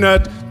with you in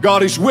it,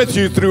 God is with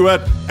you through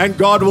it, and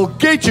God will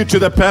get you to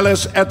the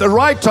palace at the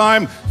right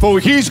time for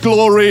His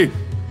glory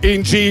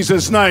in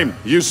Jesus' name.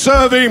 You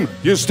serve Him,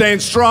 you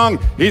stand strong,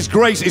 His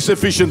grace is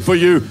sufficient for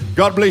you.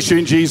 God bless you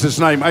in Jesus'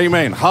 name.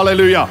 Amen.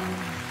 Hallelujah.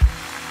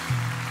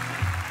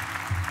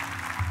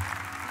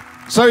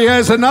 So he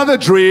has another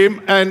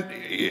dream, and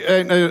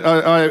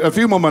a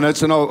few more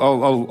minutes and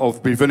I'll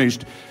be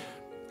finished.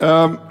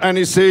 And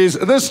he says,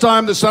 this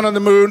time the sun and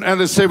the moon and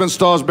the 7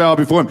 stars bow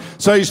before him.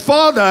 So his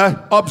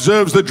father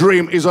observes the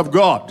dream is of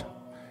God.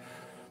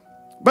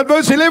 But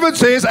verse 11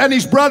 says, and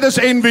his brothers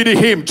envied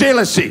him.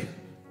 Jealousy.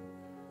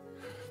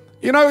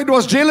 You know, it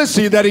was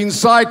jealousy that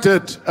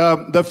incited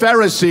the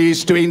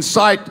Pharisees to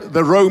incite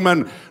the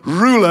Roman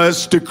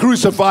rulers to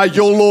crucify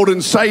your Lord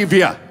and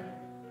Savior.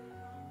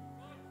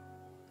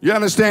 You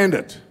understand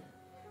it?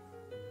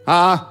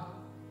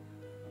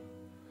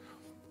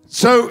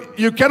 So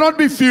you cannot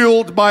be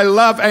fueled by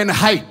love and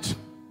hate.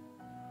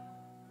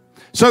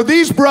 So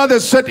these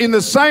brothers sit in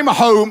the same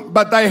home,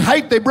 but they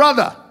hate their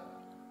brother.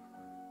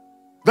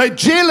 They're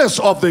jealous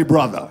of their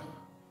brother.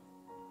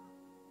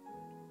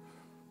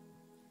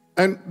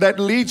 And that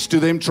leads to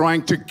them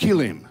trying to kill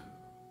him.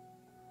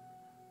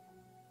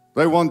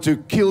 They want to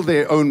kill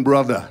their own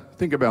brother.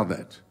 Think about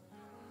that.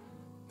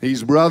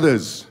 His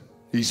brothers,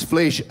 his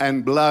flesh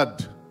and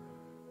blood,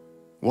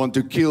 want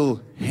to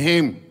kill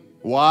him.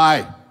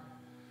 Why?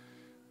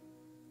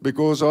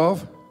 Because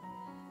of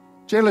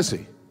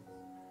jealousy.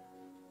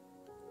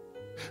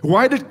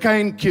 Why did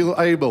Cain kill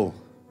Abel?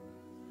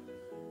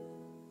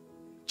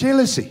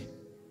 Jealousy.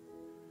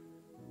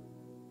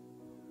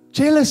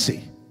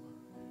 Jealousy.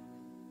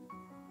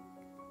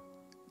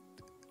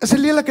 Is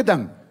 'n lelike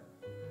ding.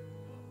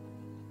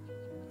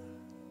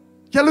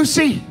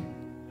 Jaloesie.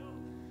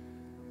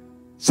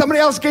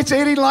 Somebody else gets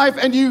ahead in life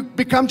and you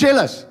become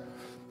jealous.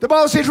 The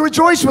Bible says,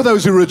 rejoice with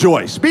those who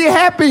rejoice. Be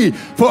happy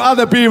for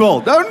other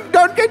people.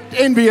 Don't get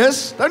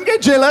envious. Don't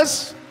get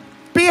jealous.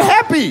 Be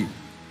happy.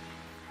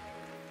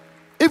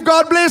 If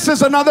God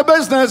blesses another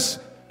business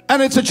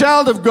and it's a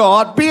child of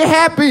God, be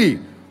happy.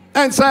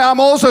 And say, I'm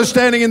also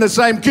standing in the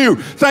same queue.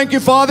 Thank you,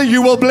 Father,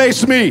 you will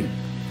bless me.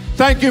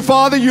 Thank you,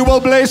 Father, you will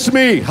bless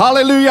me.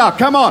 Hallelujah.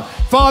 Come on.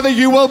 Father,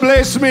 you will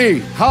bless me.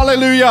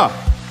 Hallelujah.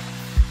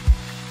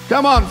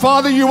 Come on.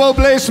 Father, you will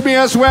bless me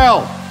as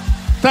well.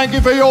 Thank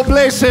you for your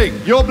blessing,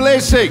 your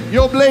blessing,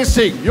 your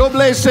blessing, your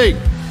blessing.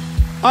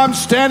 I'm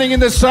standing in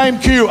the same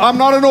queue. I'm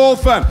not an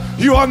orphan.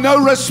 You are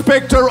no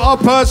respecter of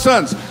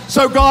persons.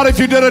 So God, if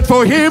you did it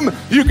for him,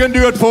 you can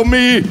do it for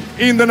me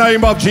in the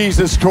name of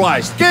Jesus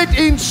Christ. Get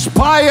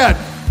inspired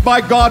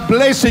by God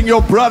blessing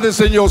your brothers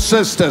and your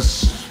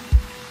sisters.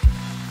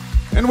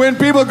 And when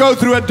people go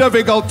through a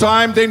difficult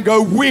time, then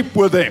go weep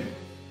with them.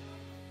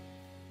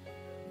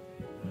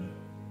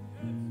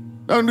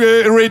 Don't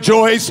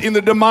rejoice in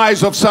the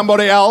demise of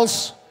somebody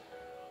else.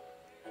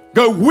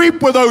 Go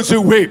weep with those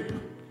who weep.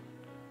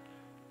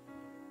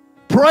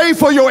 Pray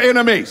for your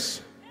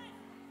enemies.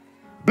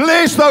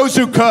 Bless those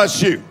who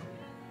curse you.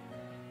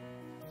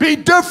 Be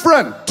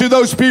different to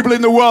those people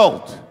in the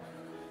world.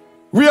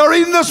 We are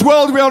in this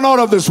world, we are not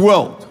of this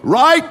world,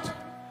 right?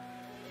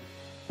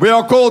 We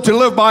are called to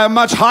live by a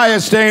much higher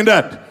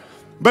standard.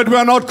 But we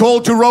are not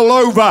called to roll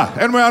over,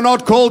 and we are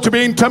not called to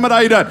be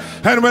intimidated,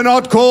 and we're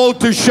not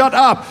called to shut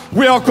up.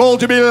 We are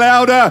called to be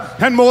louder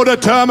and more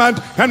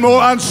determined and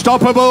more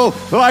unstoppable,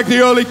 like the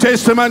early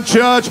Testament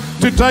church,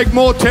 to take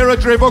more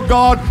territory for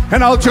God.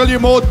 And I'll tell you,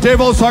 more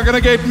devils are going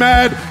to get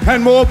mad,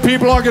 and more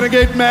people are going to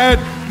get mad.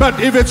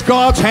 But if it's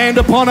God's hand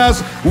upon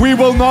us, we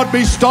will not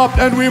be stopped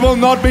and we will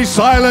not be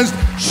silenced.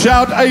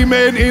 Shout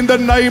amen in the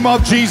name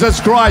of Jesus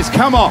Christ.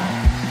 Come on.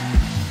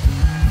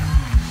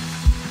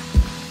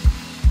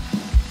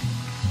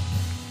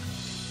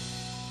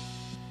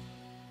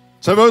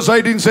 So verse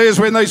 18 says,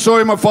 when they saw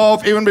him afar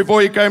off, even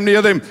before he came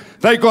near them,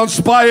 they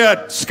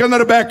conspired,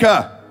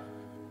 Skinnerbecca,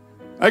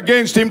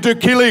 against him to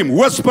kill him,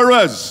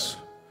 whisperers.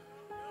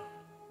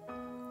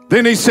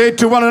 Then he said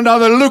to one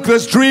another, look,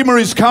 this dreamer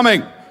is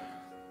coming.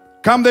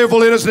 Come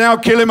therefore, let us now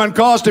kill him and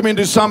cast him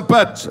into some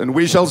pit. And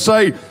we shall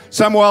say,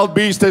 some wild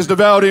beast has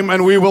devoured him,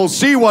 and we will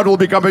see what will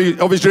become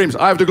of his dreams.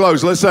 I have to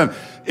close. Listen,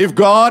 if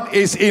God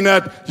is in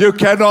it, you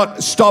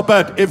cannot stop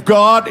it. If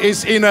God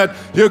is in it,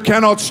 you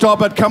cannot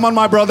stop it. Come on,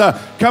 my brother.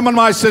 Come on,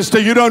 my sister.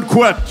 You don't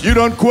quit. You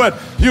don't quit.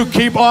 You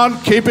keep on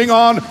keeping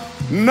on,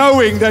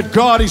 knowing that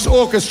God is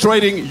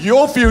orchestrating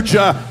your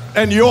future,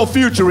 and your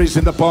future is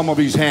in the palm of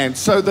his hand.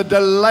 So the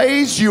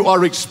delays you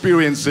are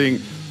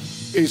experiencing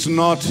is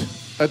not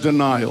a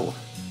denial.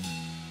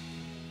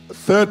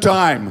 Third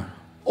time,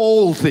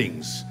 all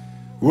things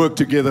work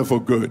together for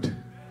good.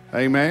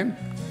 Amen.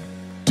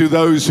 To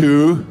those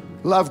who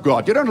love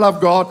God. You don't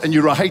love God and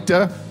you're a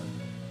hater,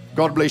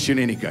 God bless you in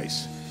any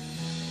case.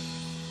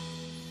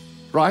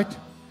 Right?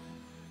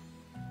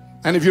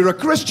 And if you're a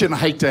Christian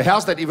hater,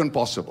 how's that even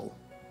possible?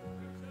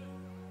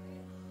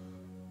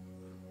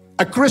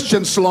 A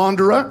Christian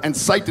slanderer, and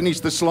Satan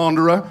is the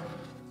slanderer,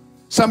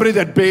 somebody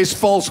that bears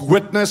false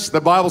witness.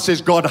 The Bible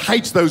says God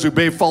hates those who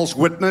bear false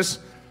witness.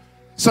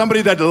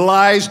 Somebody that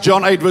lies,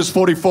 John 8 verse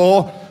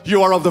 44,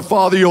 you are of the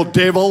father, your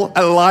devil,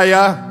 a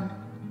liar.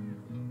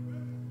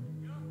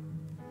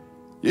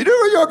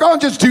 You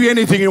can't just do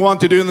anything you want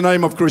to do in the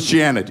name of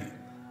Christianity.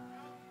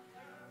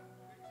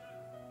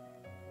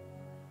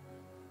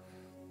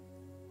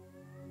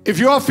 If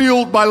you are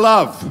fueled by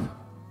love,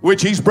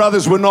 which his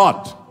brothers were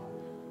not,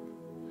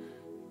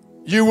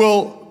 you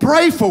will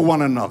pray for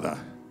one another.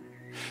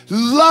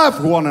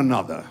 Love one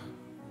another.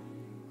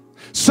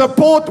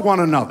 Support one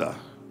another.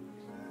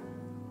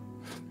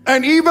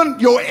 And even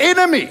your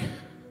enemy,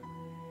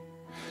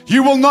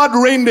 you will not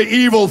render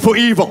evil for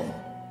evil.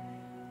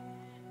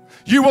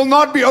 You will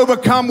not be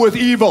overcome with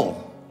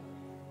evil,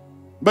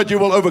 but you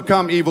will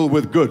overcome evil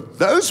with good.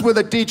 Those were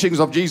the teachings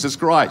of Jesus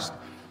Christ.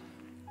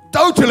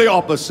 Totally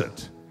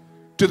opposite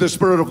to the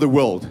spirit of the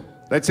world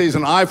that says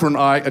an eye for an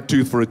eye, a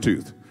tooth for a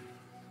tooth.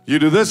 You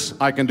do this,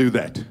 I can do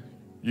that.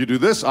 You do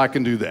this, I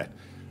can do that.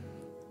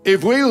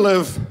 If we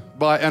live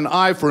by an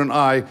eye for an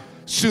eye,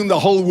 soon the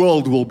whole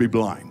world will be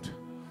blind.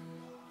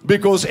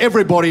 Because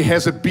everybody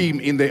has a beam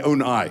in their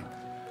own eye.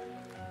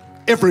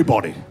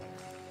 Everybody.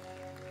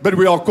 But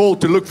we are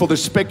called to look for the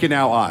speck in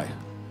our eye.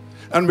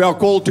 And we are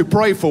called to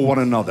pray for one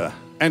another,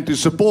 and to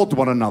support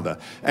one another,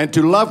 and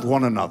to love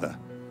one another.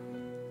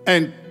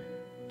 And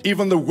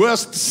even the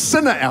worst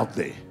sinner out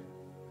there,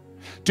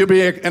 to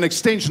be an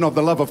extension of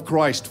the love of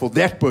Christ for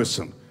that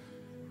person,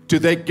 to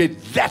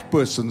get that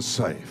person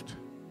saved.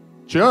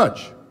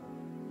 Church,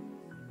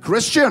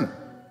 Christian,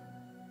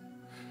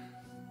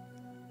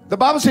 the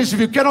Bible says if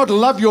you cannot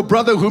love your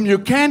brother whom you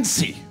can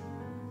see,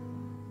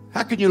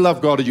 how can you love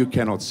God who you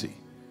cannot see?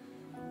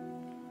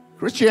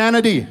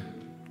 Christianity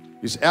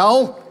is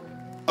L-O-V-E.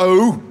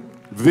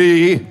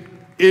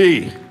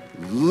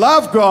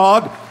 Love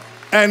God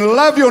and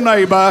love your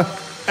neighbor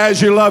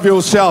as you love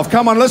yourself.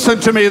 Come on, listen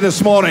to me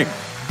this morning.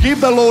 Give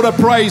the Lord a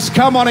praise.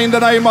 Come on, in the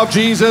name of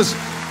Jesus.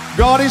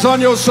 God is on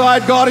your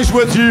side. God is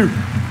with you.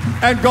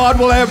 And God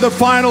will have the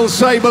final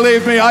say.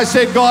 Believe me, I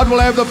said God will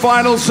have the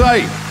final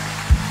say.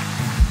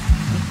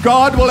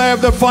 God will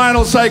have the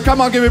final say.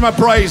 Come on, give him a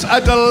praise. A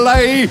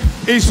delay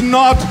is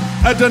not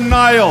a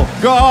denial.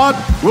 God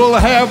will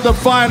have the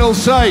final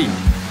say.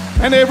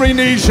 And every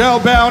knee shall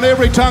bow and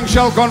every tongue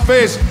shall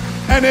confess.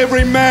 And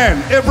every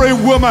man, every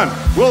woman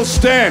will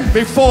stand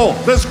before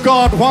this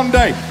God one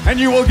day. And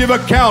you will give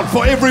account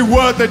for every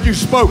word that you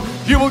spoke.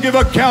 You will give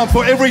account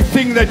for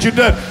everything that you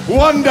did.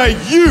 One day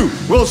you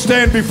will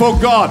stand before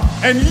God.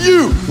 And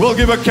you will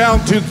give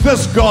account to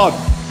this God.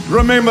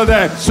 Remember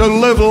that. So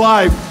live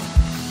life.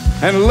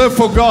 And live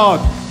for God.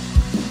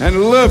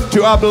 And live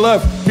to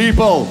uplift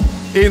people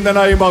in the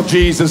name of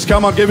Jesus.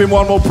 Come on, give him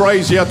one more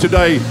praise here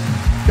today.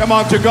 Come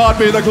on, to God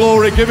be the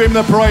glory. Give him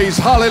the praise.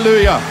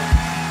 Hallelujah.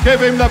 Give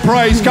him the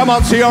praise. Come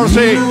on,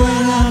 CRC. Even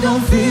when I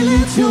don't feel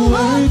it, you're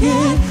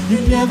working.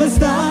 You never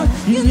stop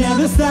working. You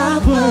never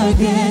stop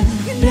working.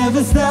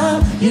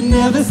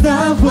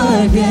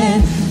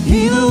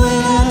 Even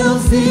when I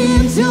don't see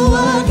it, you're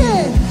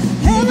working.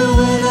 Even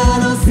when I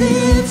don't see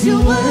it,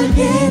 you're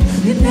working.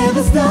 You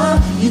never stop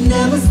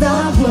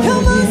working.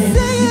 Come on,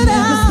 sing it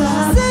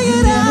out, sing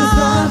it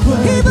out.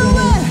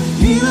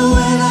 Even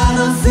when I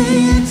don't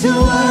see it, you're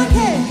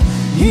working.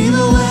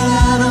 Even when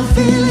I don't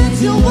feel it,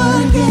 you're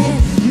working.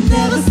 You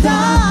never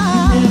stop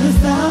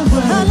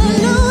working.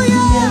 Hallelujah.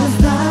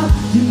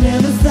 You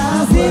never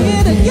stop working. Sing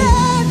it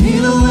again.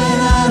 Even when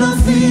I don't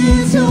see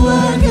it, you're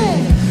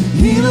working.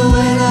 Even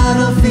when I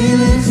don't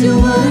feel it,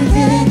 you're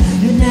working.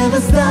 You never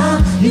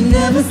stop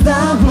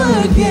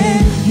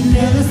working. You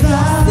never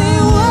stop. Say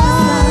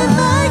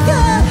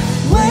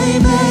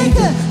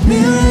waymaker,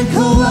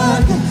 miracle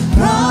worker,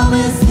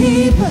 promise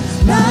keeper,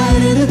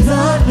 light in the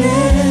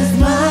darkness,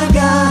 my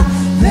God,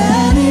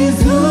 that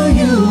is who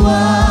you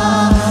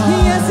are.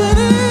 Yes it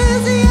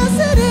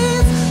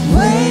is,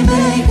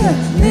 waymaker,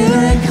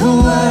 miracle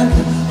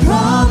worker,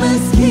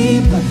 promise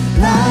keeper,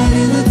 light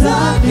in the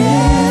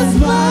darkness,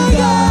 my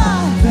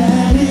God,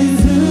 that is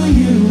who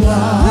you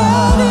are.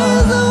 That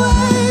is a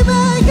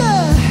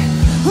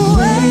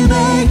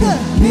waymaker,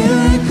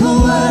 miracle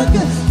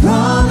worker,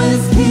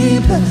 promise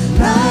keeper,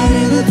 light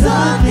in the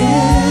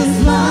darkness,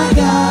 my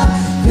God,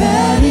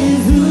 that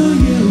is who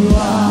you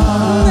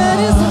are. That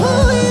is who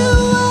you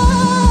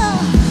are.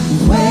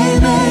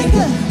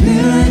 Waymaker,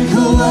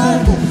 miracle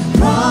worker,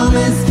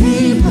 promise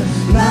keeper,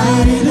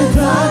 light in the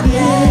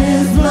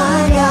darkness,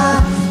 my God,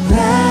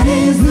 that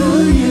is who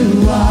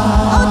you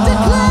are. Oh,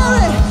 declare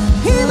it.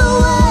 Even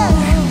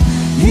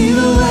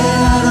when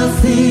I don't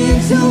see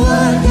it, you're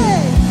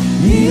working.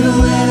 Even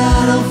when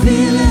I don't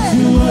feel it,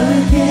 you're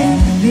working.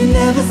 You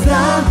never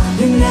stop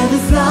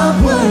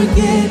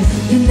working.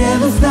 You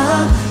never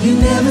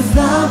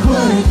stop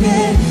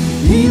working.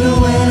 Even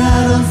when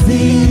I don't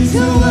see it,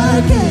 you're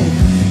working.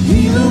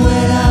 Even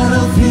when I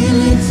don't feel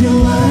it,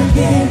 you're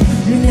working.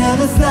 You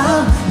never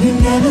stop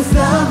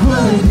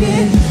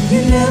working.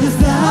 You never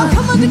stop. Oh,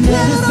 come on,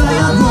 declare it over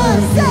your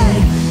life. Say,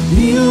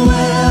 even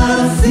when I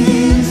don't see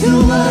it,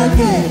 you're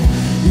working.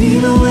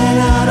 Even when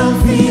I don't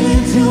feel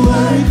it, you're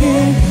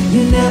working.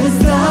 You never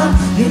stop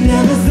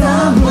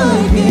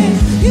working.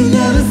 You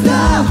never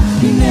stop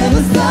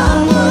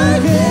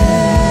working.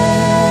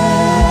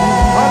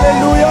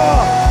 Hallelujah.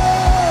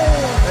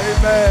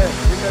 Amen.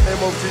 In the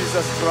name of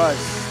Jesus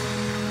Christ.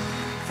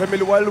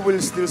 Family, while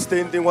we're still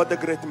standing, what a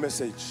great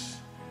message.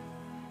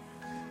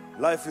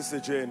 Life is a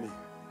journey.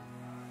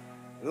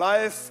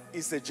 Life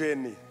is a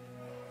journey.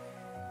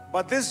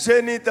 But this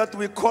journey that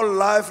we call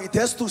life, it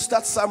has to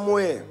start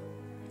somewhere.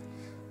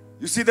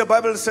 You see, the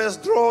Bible says,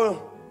 draw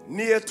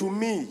near to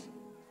me,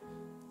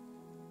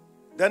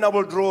 then I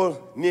will draw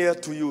near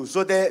to you.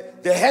 So there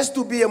has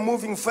to be a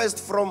moving first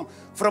from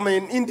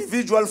an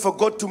individual for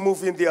God to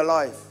move in their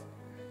life.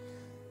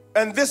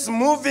 And this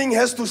moving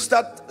has to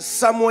start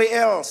somewhere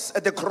else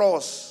at the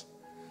cross.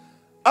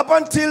 Up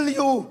until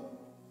you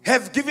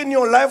have given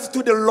your life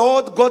to the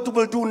Lord, God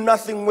will do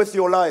nothing with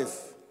your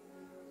life.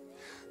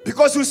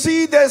 Because you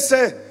see, there's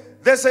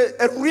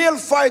a real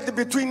fight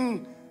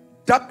between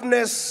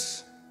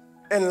darkness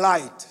and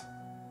light.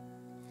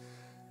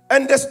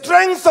 And the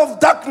strength of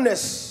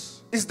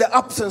darkness is the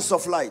absence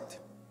of light.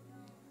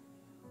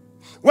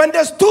 When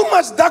there's too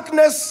much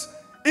darkness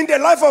in the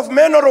life of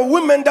men or a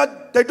woman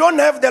that they don't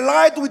have the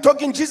light, we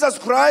talk in Jesus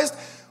Christ.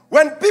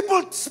 When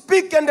people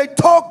speak and they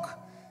talk,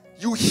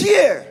 you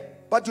hear,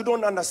 but you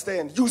don't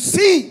understand. You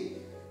see,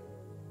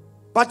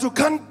 but you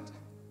can't.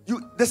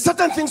 There's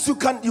certain things you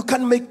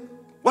can't make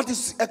what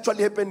is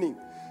actually happening.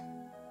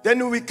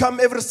 Then we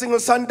come every single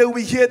Sunday,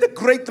 we hear the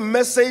great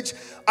message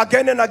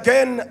again and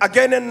again,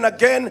 again and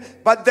again.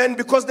 But then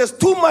because there's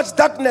too much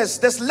darkness,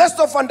 there's less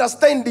of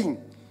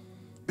understanding.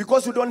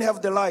 Because you don't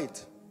have the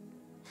light.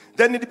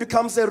 Then it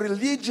becomes a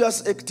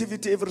religious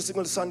activity every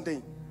single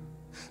Sunday.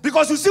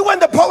 Because you see, when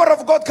the power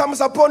of God comes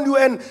upon you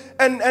and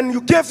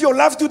you give your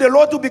life to the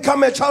Lord to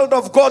become a child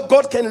of God,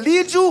 God can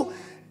lead you,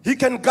 He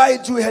can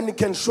guide you, and He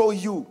can show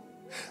you.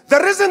 The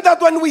reason that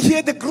when we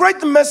hear the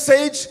great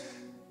message,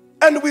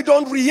 and we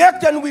don't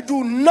react and we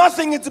do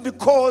nothing, it's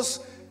because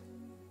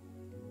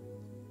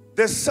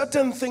there's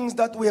certain things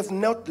that we have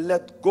not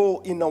let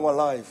go in our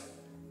life.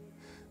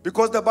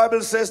 Because the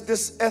Bible says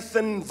this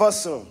earthen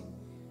vessel,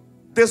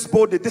 this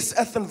body, this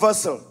earthen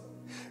vessel,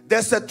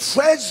 there's a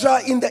treasure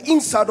in the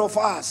inside of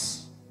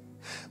us.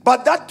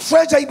 But that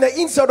treasure in the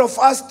inside of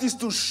us is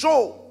to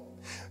show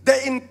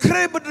the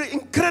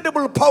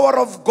incredible power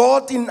of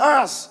God in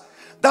us.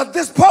 That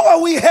this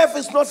power we have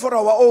is not for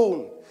our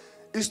own,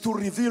 is to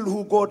reveal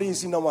who God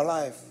is in our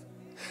life.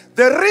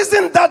 The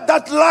reason that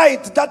that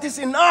light that is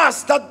in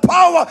us, that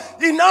power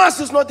in us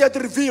is not yet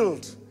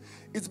revealed,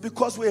 it's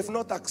because we have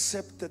not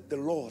accepted the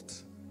Lord.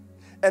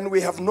 And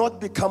we have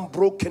not become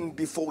broken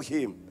before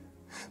Him.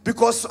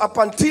 Because up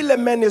until a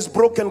man is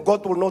broken,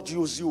 God will not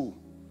use you.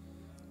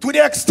 To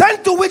the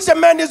extent to which a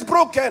man is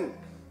broken,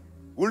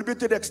 will be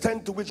to the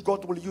extent to which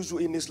God will use you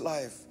in his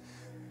life.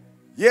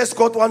 Yes,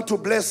 God wants to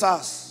bless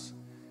us.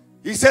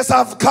 He says,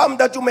 I've come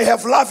that you may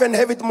have life and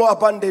have it more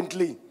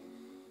abundantly.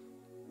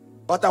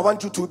 But I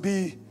want you to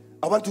be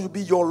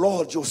your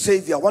Lord, your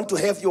Savior. I want to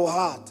have your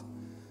heart.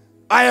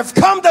 I have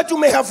come that you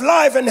may have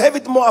life and have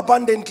it more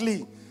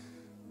abundantly.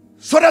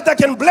 So that I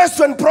can bless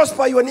you and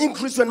prosper you and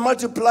increase you and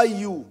multiply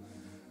you.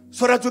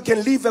 So that you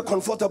can live a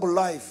comfortable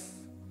life.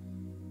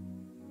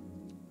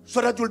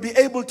 So that you'll be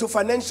able to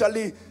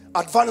financially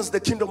advance the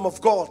kingdom of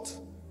God.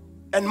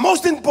 And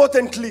most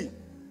importantly,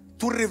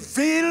 to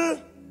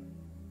reveal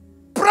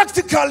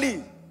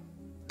practically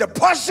the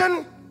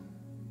passion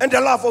and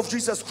the love of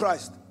Jesus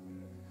Christ.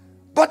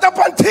 But up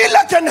until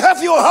I can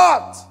have your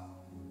heart,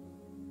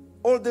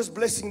 all this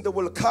blessing that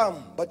will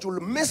come, but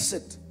you'll miss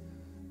it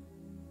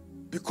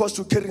because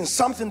you're carrying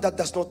something that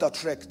does not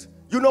attract.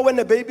 You know, when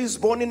a baby is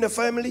born in the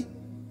family,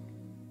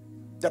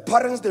 the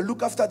parents, they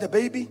look after the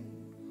baby.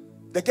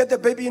 They get the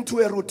baby into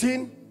a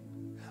routine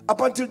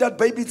up until that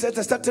baby is at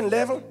a certain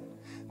level.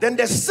 Then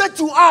they set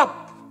you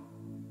up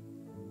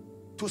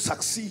to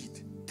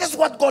succeed. That's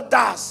what God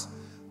does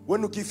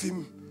when you give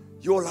Him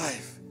your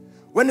life.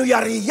 When you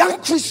are a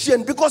young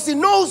Christian, because He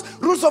knows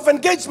rules of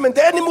engagement,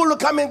 the enemy will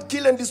come and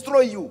kill and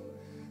destroy you.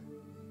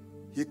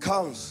 He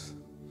comes.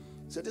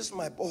 He says, this is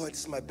my boy,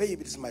 this is my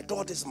baby, this is my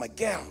daughter, this is my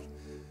girl.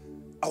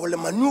 I will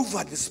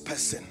maneuver this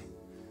person.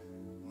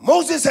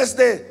 Moses has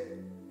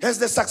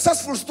the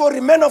successful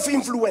story, man of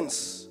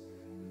influence.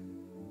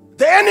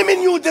 The enemy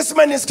knew this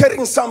man is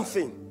carrying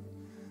something.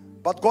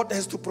 But God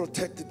has to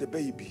protect the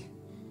baby.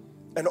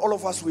 And all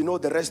of us, we know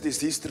the rest is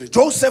history.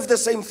 Joseph, the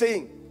same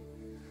thing.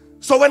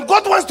 So when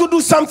God wants to do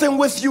something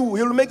with you,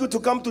 He'll make you to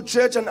come to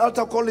church, and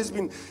altar call has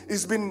been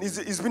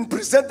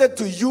presented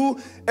to you,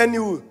 and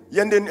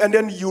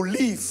then you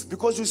leave.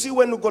 Because you see,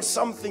 when you got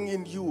something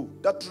in you,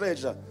 that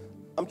treasure,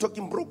 I'm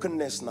talking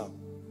brokenness now,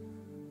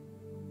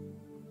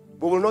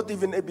 we will not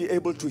even be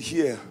able to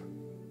hear.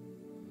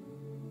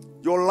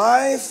 Your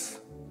life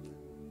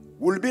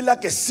will be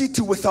like a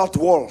city without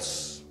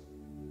walls.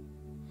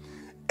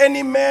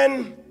 Any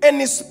man,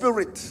 any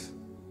spirit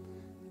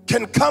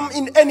can come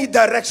in any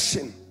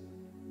direction.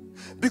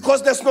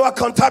 Because there's no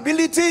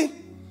accountability,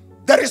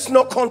 there is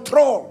no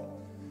control.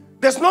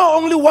 There's not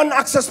only one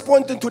access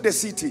point into the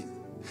city.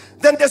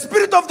 Then the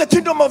spirit of the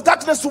kingdom of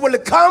darkness will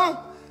come.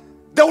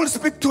 They will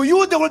speak to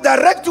you, they will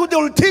direct you, they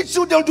will teach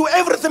you, they'll do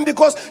everything,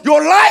 because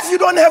your life, you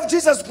don't have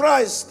Jesus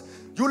Christ.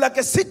 You're like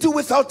a city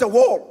without a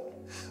wall.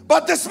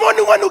 But this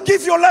morning, when you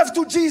give your life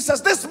to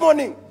Jesus, this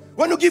morning,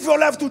 when you give your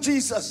life to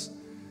Jesus,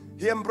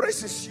 He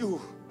embraces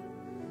you.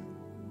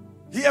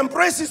 He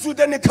embraces you,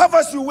 then He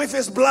covers you with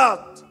His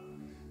blood.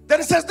 Then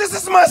He says, this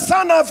is my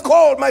son I've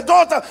called, my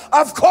daughter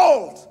I've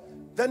called.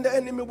 Then the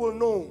enemy will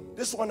know,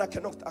 this one I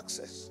cannot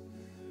access.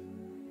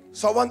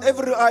 So I want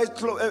every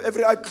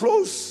eye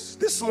closed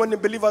this morning,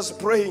 believers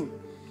praying.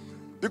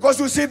 Because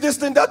you see, this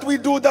thing that we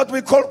do, that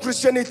we call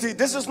Christianity,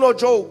 this is no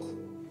joke.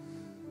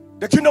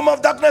 The kingdom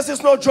of darkness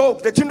is no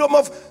joke. The kingdom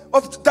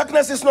of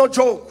darkness is no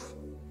joke.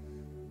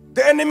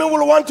 The enemy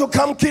will want to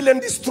come kill and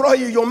destroy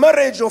you, your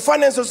marriage, your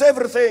finances,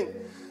 everything.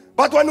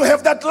 But when you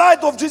have that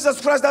light of Jesus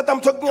Christ that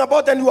I'm talking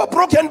about, and you are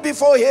broken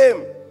before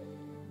Him,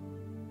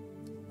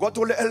 God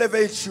will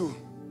elevate you.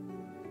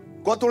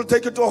 God will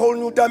take you to a whole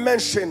new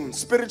dimension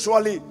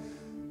spiritually.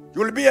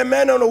 You will be a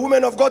man and a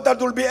woman of God that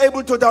will be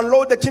able to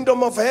download the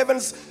kingdom of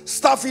heaven's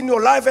stuff in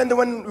your life. And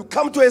when you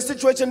come to a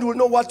situation, you will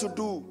know what to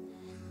do.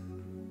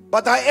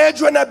 But I urge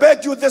you and I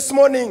beg you this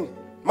morning,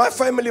 my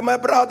family, my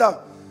brother,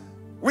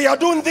 we are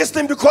doing this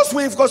thing because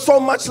we've got so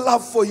much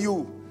love for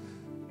you.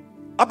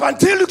 Up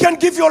until you can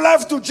give your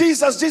life to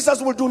Jesus,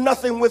 Jesus will do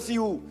nothing with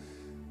you.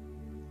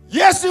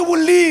 Yes, you will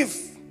live.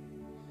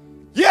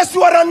 Yes,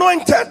 you are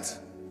anointed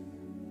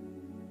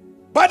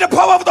by the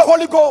power of the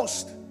Holy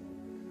Ghost.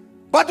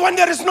 But when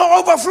there is no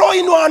overflow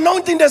in your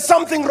anointing, there's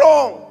something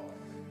wrong.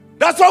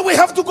 That's why we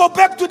have to go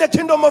back to the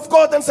kingdom of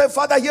God and say,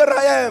 Father, here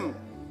I am.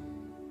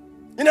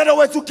 In other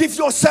words, to give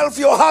yourself,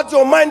 your heart,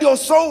 your mind, your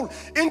soul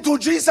into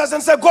Jesus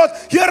and say, God,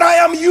 here I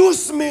am,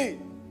 use me.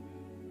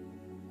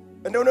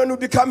 And then when you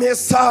become His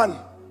son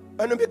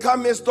and you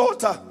become His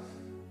daughter,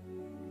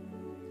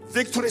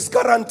 victory is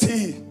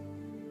guaranteed.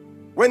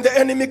 When the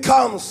enemy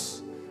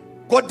comes,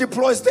 God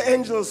deploys the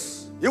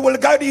angels. He will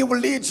guide you, He will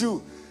lead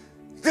you.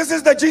 This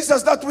is the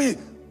Jesus that we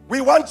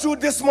want you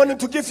this morning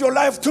to give your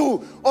life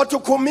to, or to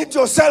commit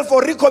yourself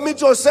or recommit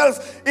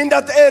yourself in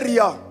that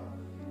area.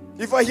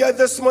 If I hear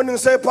this morning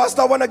say,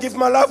 Pastor, I want to give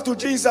my life to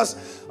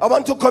Jesus. I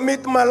want to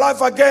commit my life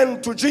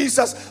again to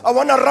Jesus. I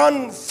want to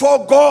run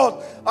for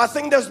God. I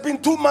think there's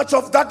been too much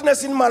of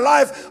darkness in my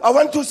life. I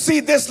want to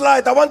see this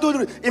light. I want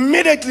to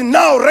immediately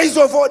now raise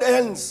your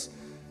hands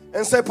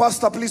and say,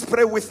 Pastor, please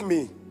pray with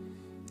me.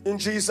 In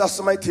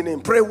Jesus' mighty name,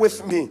 pray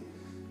with me.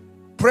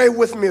 Pray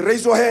with me.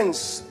 Raise your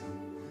hands.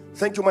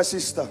 Thank you, my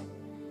sister.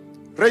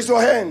 Raise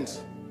your hands.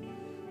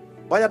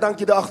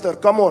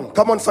 Come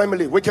on,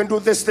 family. We can do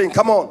this thing.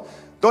 Come on.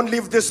 Don't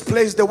leave this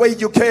place the way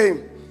you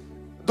came.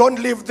 Don't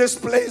leave this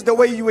place the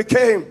way you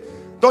came.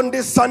 Don't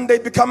this Sunday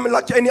become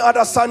like any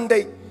other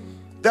Sunday.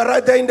 They're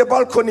right there in the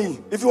balcony.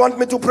 If you want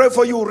me to pray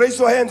for you, raise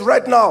your hand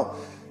right now.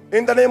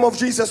 In the name of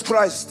Jesus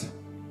Christ.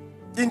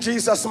 In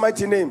Jesus'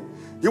 mighty name.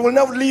 He will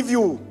never leave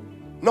you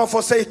nor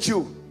forsake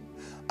you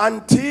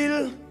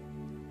until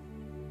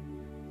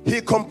He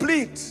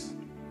completes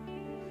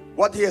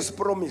what He has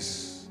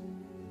promised.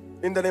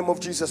 In the name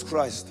of Jesus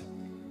Christ.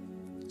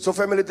 So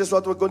family, this is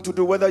what we're going to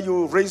do. Whether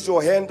you raise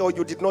your hand or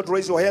you did not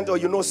raise your hand, or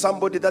you know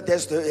somebody that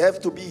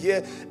have to be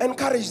here,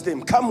 encourage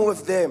them. Come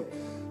with them.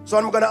 So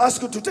I'm going to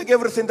ask you to take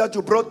everything that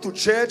you brought to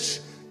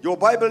church, your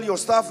Bible, your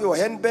stuff, your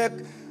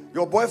handbag,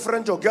 your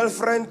boyfriend, your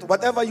girlfriend,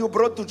 whatever you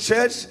brought to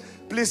church.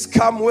 Please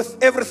come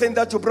with everything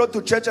that you brought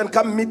to church and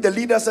come meet the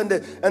leaders and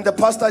the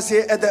pastors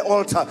here at the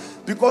altar.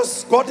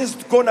 Because God is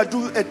going to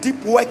do a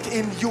deep work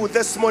in you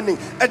this morning.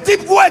 A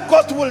deep work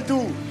God will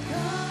do.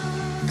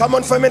 Come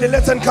on, family,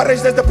 let's encourage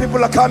that the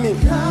people are coming.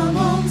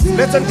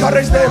 Let's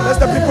encourage them as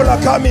the people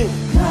are coming.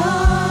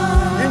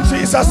 In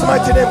Jesus'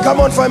 mighty name. Come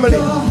on, family.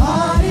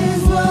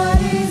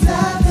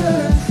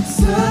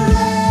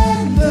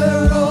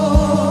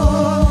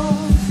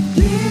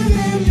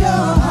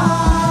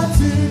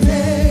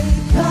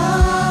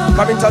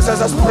 Come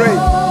intercessors, pray.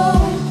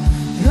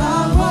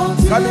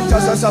 Come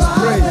intercessors,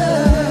 pray.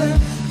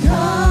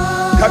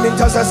 Come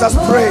intercessors,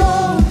 pray.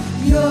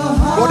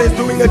 God is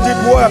doing a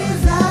deep work.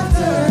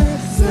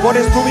 God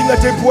is doing a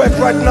deep work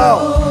right now.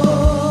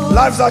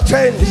 Lives are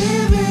changed.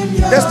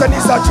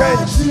 Destinies are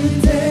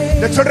changed.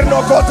 The children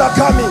of God are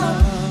coming.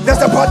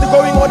 There's a party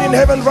going on in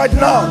heaven right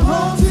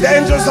now. The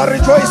angels are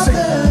rejoicing.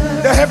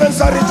 The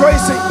heavens are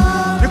rejoicing.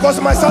 Because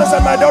my sons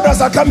and my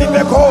daughters are coming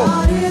back home.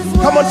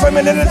 Come on,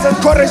 family, let's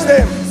encourage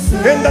them.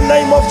 In the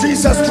name of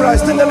Jesus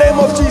Christ. In the name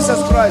of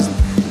Jesus Christ.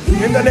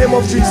 In the name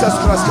of Jesus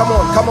Christ. Come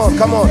on, come on,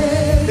 come on.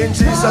 In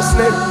Jesus'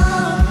 name.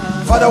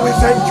 Father, we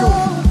thank you.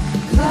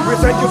 We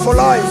thank you for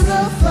life.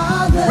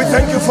 We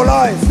thank you for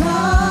life.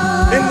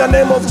 In the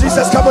name of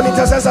Jesus, come on,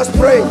 intercessors,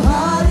 pray.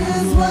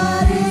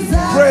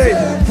 Pray,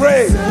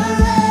 pray.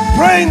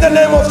 Pray in the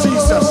name of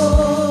Jesus.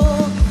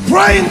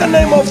 Pray in the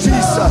name of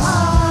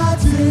Jesus.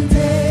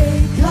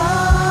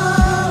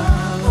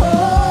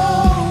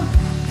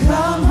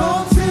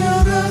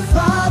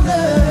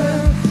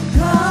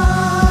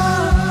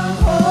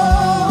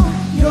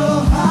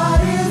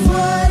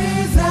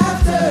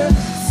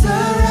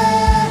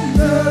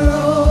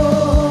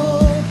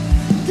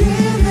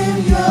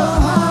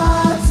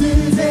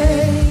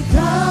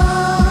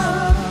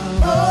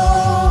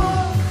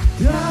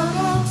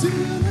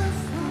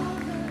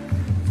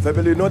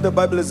 Family, you know the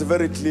Bible is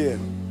very clear.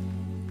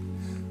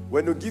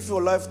 When you give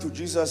your life to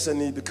Jesus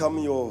and He become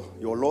your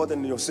Lord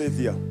and your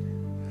Savior,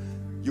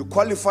 you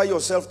qualify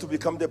yourself to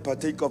become the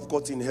partaker of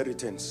God's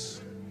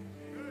inheritance.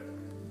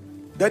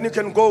 Then you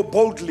can go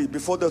boldly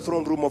before the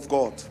throne room of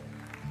God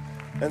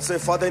and say,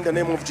 Father, in the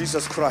name of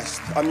Jesus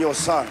Christ, I'm your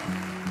son.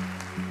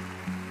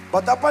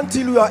 But up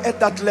until you are at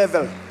that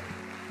level,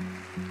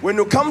 when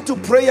you come to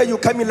prayer, you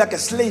come in like a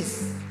slave.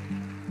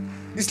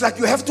 It's like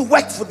you have to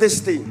work for this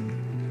thing.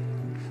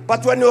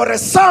 But when you're a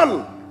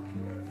son,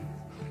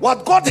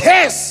 what God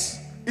has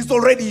is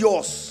already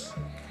yours.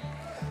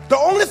 The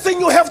only thing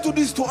you have to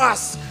do is to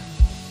ask.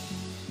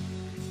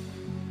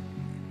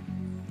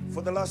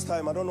 For the last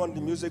time, I don't want the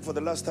music. For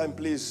the last time,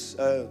 please,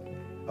 I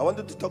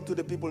wanted to talk to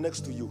the people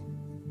next to you.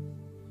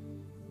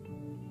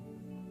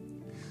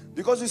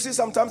 Because you see,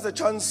 sometimes the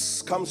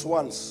chance comes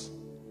once,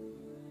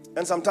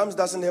 and sometimes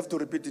doesn't have to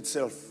repeat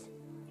itself.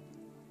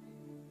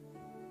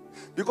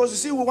 Because you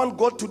see, we want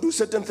God to do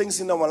certain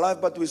things in our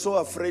life, but we're so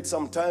afraid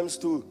sometimes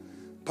to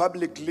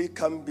publicly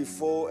come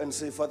before and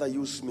say, Father,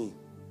 use me.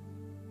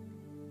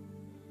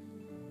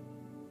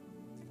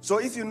 So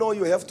if you know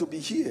you have to be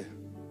here,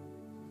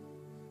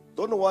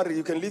 don't worry,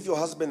 you can leave your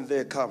husband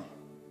there, come.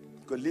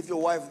 You can leave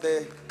your wife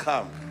there,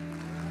 come.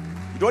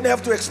 You don't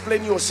have to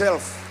explain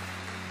yourself.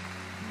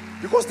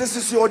 Because this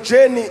is your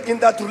journey in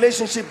that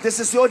relationship. This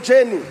is your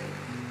journey.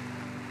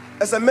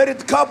 As a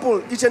married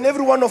couple, each and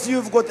every one of you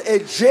have got a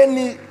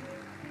journey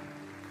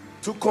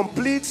to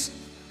complete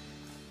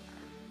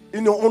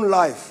in your own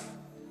life.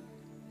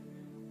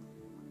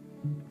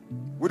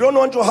 We don't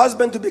want your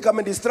husband to become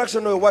a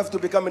distraction or your wife to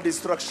become a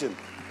distraction.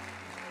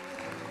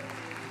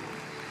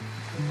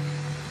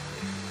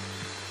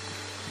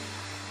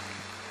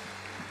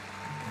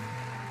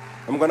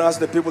 I'm going to ask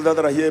the people that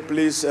are here,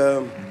 please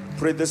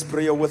pray this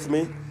prayer with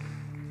me,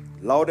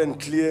 loud and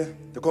clear.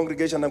 The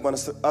congregation, I'm going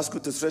to ask you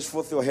to stretch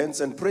forth your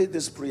hands and pray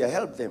this prayer.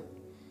 Help them.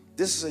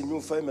 This is a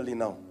new family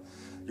now.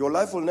 Your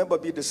life will never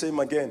be the same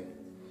again.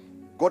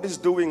 God is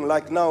doing,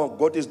 like now,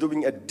 God is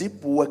doing a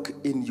deep work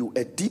in you,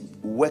 a deep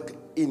work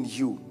in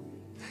you.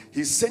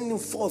 He's sending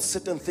forth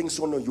certain things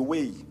on your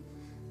way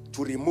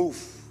to remove,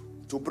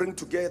 to bring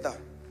together,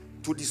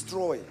 to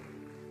destroy.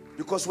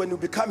 Because when you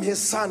become his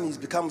son, he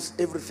becomes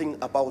everything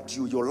about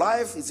you. Your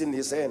life is in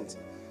his hands.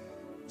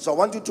 So I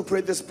want you to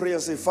pray this prayer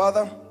and say,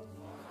 Father,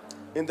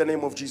 in the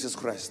name of Jesus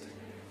Christ,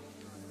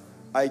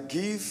 I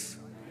give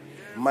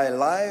my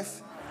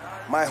life,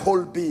 my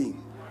whole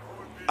being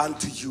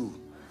unto you.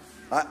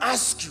 I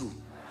ask you,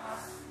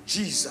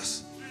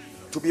 Jesus,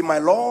 to be my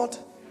Lord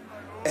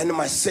and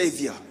my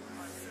Savior.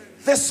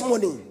 This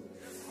morning,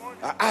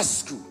 I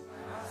ask you,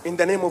 in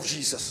the name of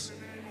Jesus,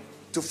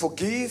 to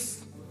forgive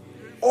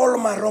all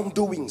my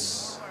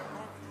wrongdoings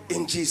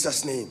in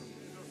Jesus' name.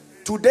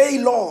 Today,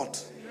 Lord,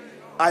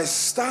 I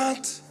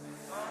start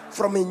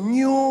from a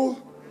new,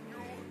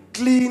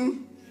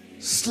 clean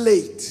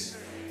slate.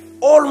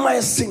 All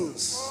my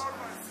sins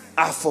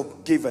are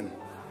forgiven.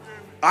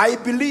 I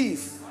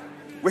believe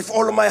with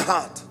all my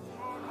heart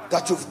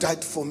that you've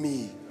died for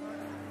me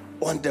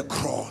on the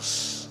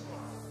cross.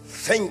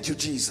 Thank you,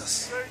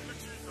 Jesus.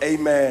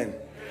 Amen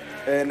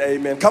and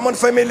amen. Come on,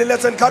 family,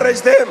 let's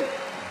encourage them.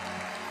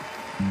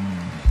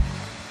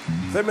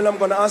 Family, I'm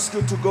going to ask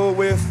you to go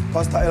with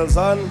Pastor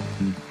Elzan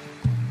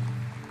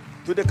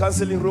to the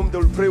counseling room. They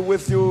will pray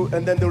with you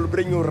and then they will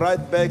bring you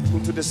right back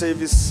into the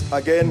service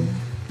again.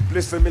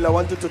 Please, family, I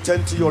want you to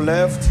turn to your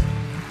left.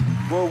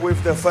 Go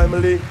with the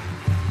family.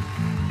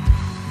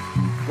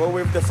 Go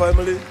with the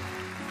family.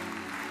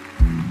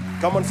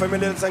 Come on, family,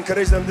 let's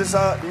encourage them. These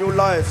are new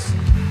lives.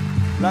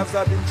 Lives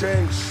that have been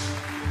changed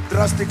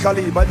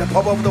drastically by the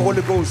power of the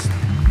Holy Ghost.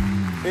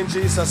 In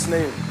Jesus'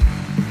 name.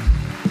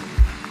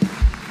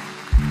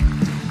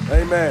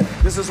 Amen.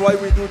 This is why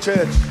we do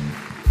church.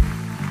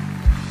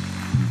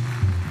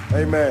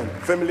 Amen.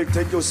 Family,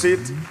 take your seat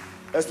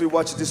as we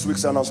watch this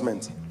week's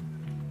announcement.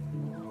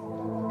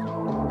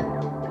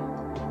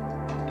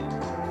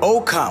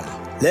 Oh, come,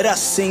 let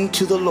us sing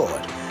to the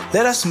Lord.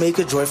 Let us make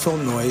a joyful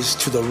noise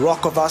to the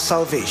rock of our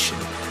salvation.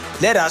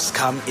 Let us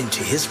come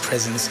into his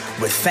presence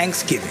with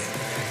thanksgiving.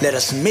 Let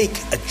us make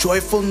a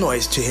joyful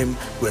noise to him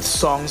with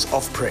songs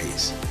of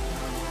praise.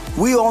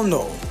 We all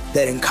know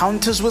that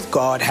encounters with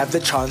God have the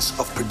chance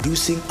of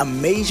producing a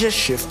major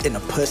shift in a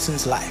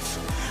person's life.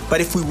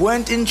 But if we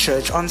weren't in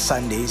church on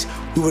Sundays,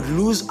 we would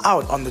lose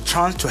out on the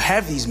chance to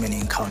have these many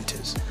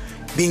encounters.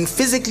 Being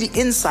physically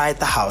inside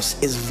the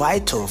house is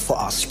vital for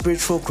our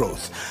spiritual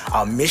growth,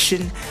 our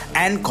mission,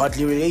 and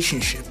godly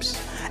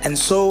relationships. And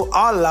so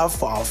our love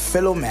for our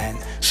fellow man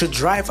should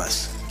drive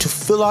us to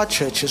fill our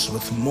churches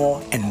with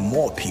more and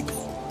more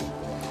people.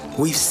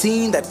 We've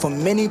seen that for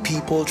many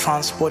people,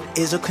 transport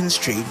is a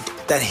constraint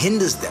that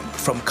hinders them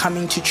from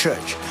coming to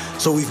church.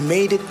 So we've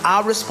made it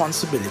our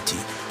responsibility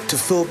to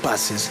fill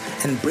buses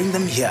and bring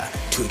them here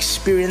to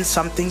experience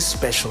something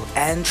special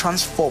and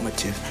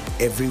transformative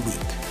every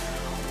week.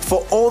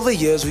 For all the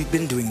years we've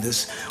been doing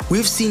this,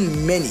 we've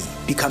seen many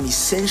become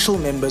essential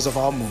members of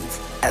our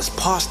move as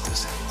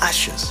pastors,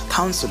 ushers,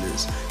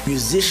 counselors,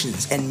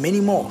 musicians, and many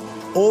more,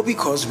 all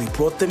because we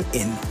brought them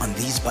in on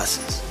these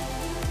buses.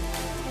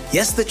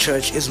 Yes, the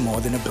church is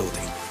more than a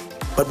building,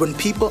 but when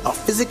people are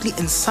physically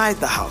inside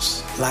the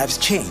house, lives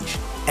change,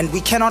 and we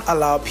cannot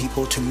allow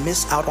people to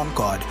miss out on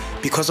God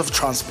because of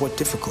transport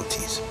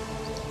difficulties.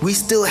 We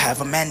still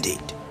have a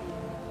mandate.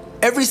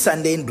 Every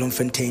Sunday in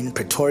Bloemfontein,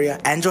 Pretoria,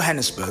 and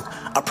Johannesburg,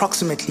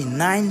 approximately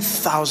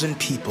 9,000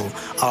 people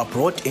are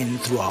brought in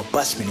through our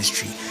bus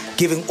ministry,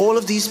 giving all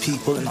of these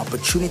people an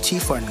opportunity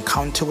for an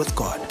encounter with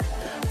God.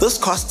 This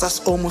costs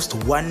us almost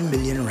 1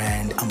 million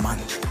rand a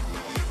month.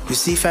 You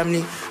see,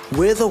 family,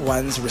 we're the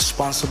ones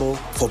responsible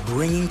for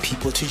bringing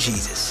people to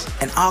Jesus,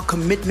 and our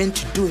commitment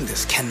to doing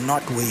this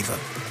cannot waver.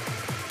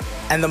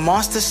 And the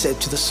master said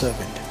to the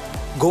servant,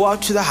 "Go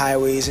out to the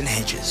highways and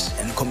hedges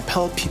and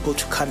compel people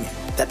to come in,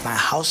 that my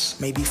house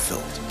may be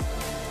filled."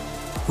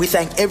 We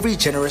thank every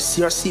generous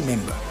CRC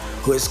member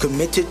who is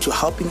committed to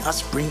helping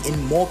us bring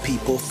in more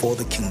people for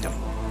the kingdom.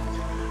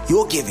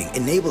 Your giving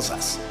enables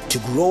us to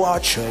grow our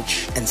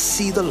church and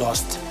see the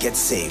lost get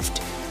saved.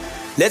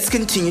 Let's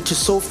continue to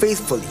sow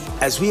faithfully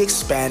as we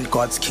expand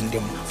God's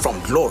kingdom from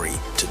glory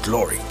to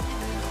glory.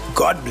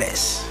 God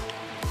bless.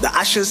 The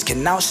ushers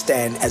can now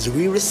stand as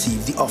we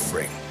receive the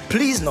offering.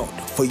 Please note,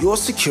 for your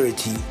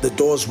security, the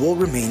doors will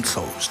remain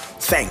closed.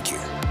 Thank you.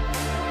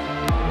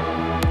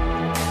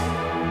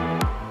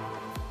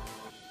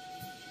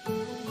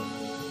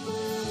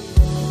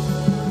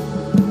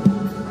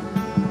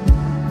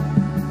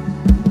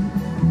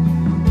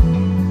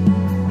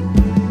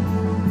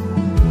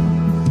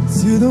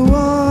 To the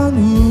one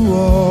who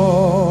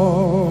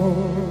wore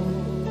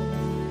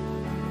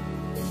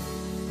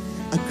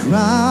a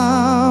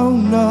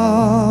crown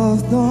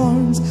of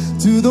thorns,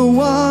 to the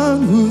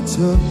one who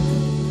took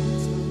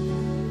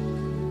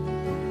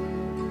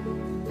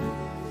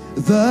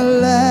the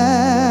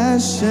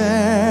lash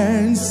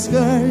and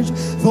scourge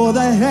for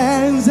the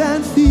hands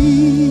and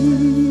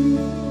feet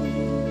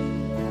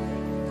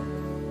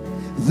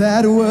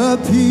that were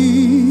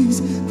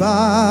pierced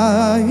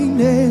by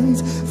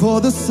nails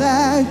for the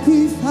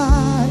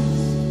sacrifice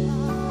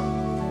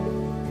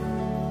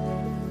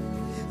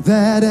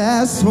that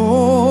has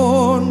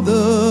torn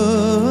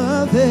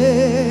the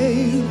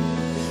veil.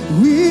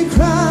 We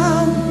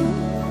crown,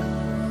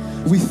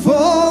 we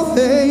fall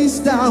face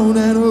down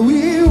and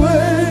we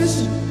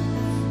worship.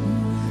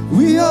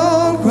 We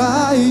all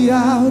cry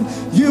out,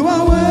 you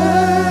are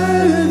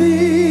worthy,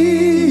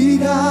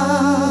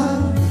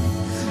 God.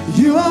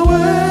 You are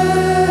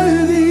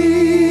worthy,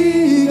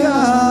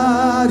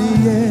 God.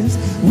 Yes,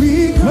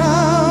 we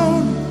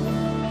crown,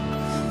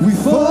 we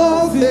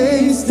fall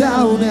face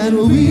down and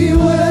we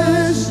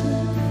worship.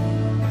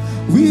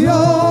 We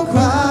all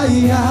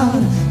cry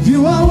out,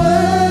 you are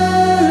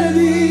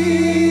worthy,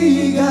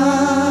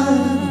 God.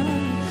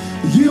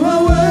 You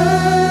are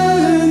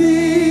worthy,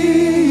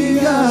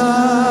 God.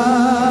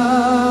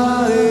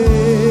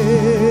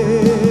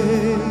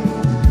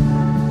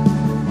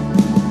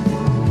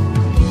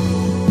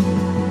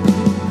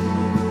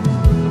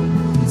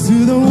 To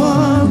the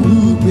one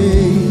who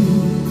gave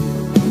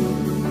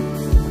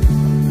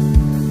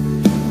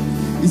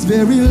his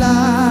very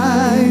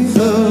life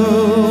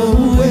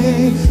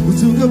away, who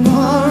took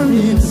upon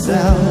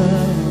himself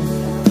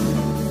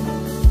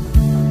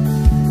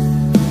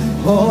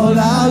all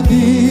our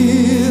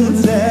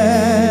guilt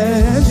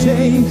and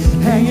shame,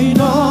 hanging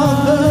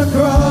on the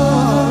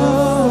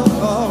cross.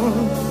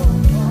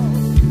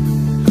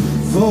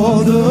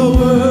 For the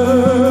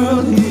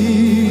world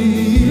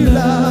he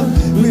loved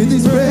with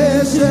his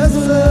precious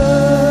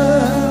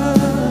love,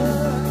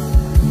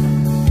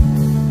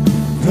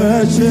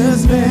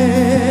 purchased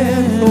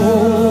man,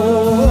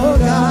 oh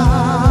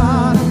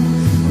God.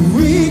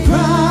 We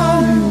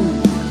crown,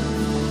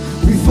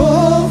 we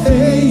fall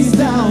face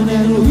down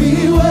and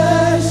we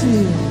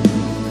worship.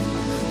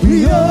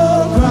 We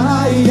all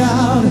cry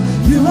out,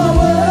 you are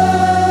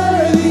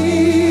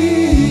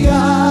worthy,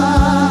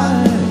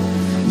 God.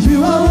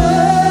 You are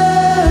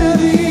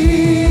worthy,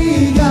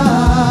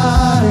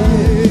 God.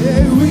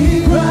 Yeah, we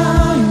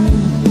cry,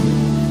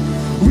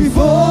 we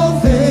fall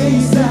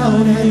face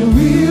down and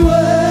we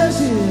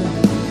worship.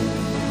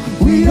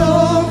 We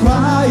all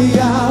cry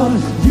out,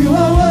 you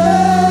are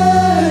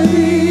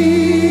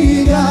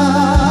worthy,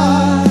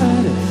 God.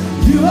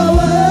 You are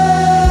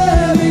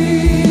worthy,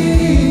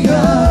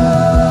 God.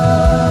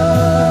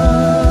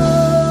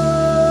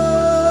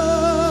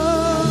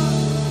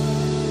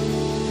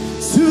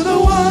 To the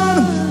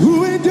one who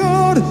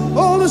endured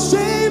all the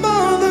shame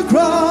on the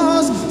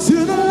cross,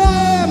 to the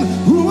Lamb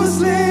who was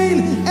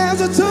slain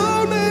as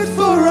atonement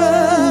for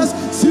us,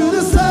 to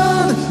the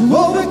Son who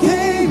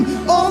overcame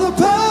all the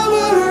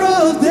power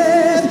of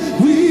death,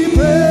 we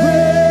pray.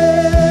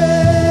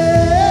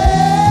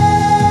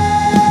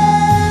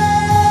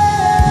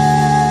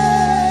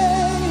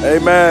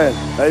 Amen.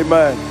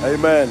 Amen.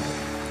 Amen.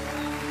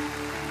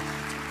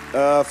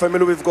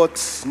 Family, we've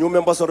got new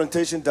members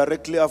orientation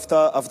directly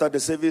after the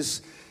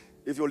service.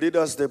 If your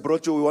leaders, they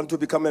brought you, we want to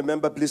become a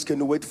member, please can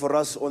you wait for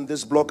us on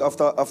this block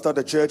after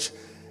the church.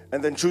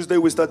 And then Tuesday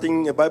we're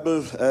starting a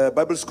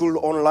Bible school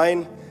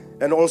online.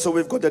 And also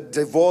we've got a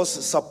divorce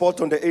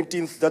support on the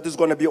 18th that is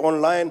going to be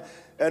online.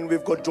 And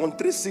we've got John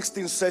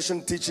 3:16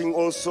 session teaching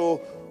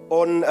also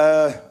on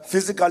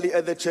physically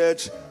at the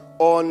church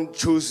on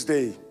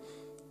Tuesday.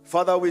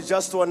 Father, we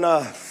just want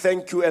to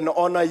thank you and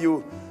honor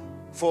you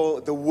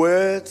for the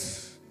word.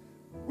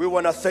 We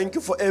want to thank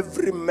you for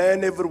every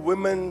man, every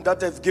woman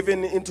that have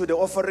given into the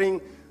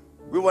offering.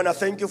 We want to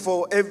thank you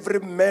for every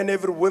man,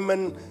 every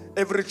woman,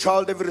 every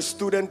child, every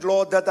student,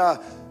 Lord, that are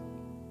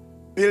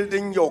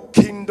building your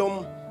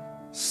kingdom,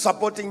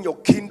 supporting your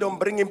kingdom,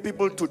 bringing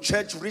people to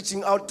church,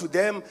 reaching out to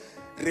them,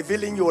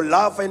 revealing your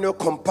love and your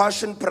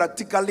compassion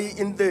practically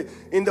in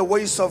the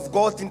ways of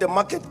God in the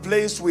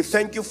marketplace. We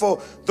thank you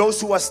for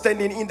those who are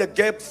standing in the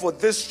gap for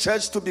this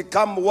church to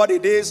become what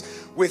it is.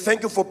 We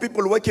thank you for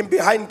people working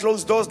behind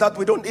closed doors that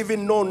we don't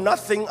even know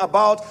nothing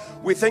about.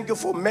 We thank you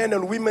for men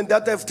and women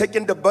that have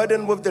taken the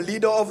burden with the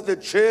leader of the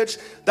church,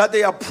 that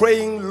they are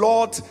praying,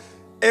 Lord,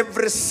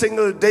 every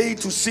single day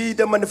to see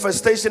the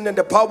manifestation and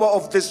the power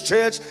of this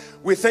church.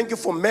 We thank you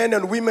for men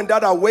and women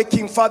that are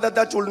working, Father,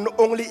 that will not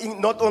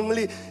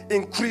only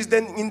increase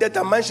them in the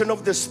dimension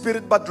of the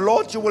Spirit, but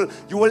Lord, you will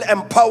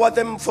empower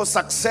them for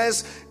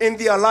success in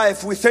their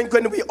life. We thank you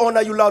and we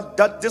honor you, Lord,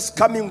 that this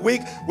coming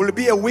week will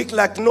be a week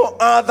like no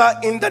other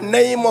in the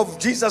name of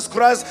Jesus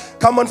Christ.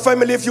 Come on,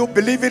 family, if you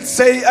believe it,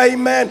 say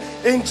amen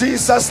in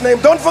Jesus' name.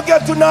 Don't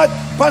forget tonight,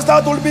 Pastor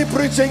Art will be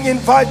preaching.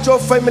 Invite your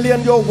family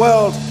and your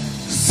world.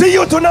 See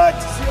you tonight.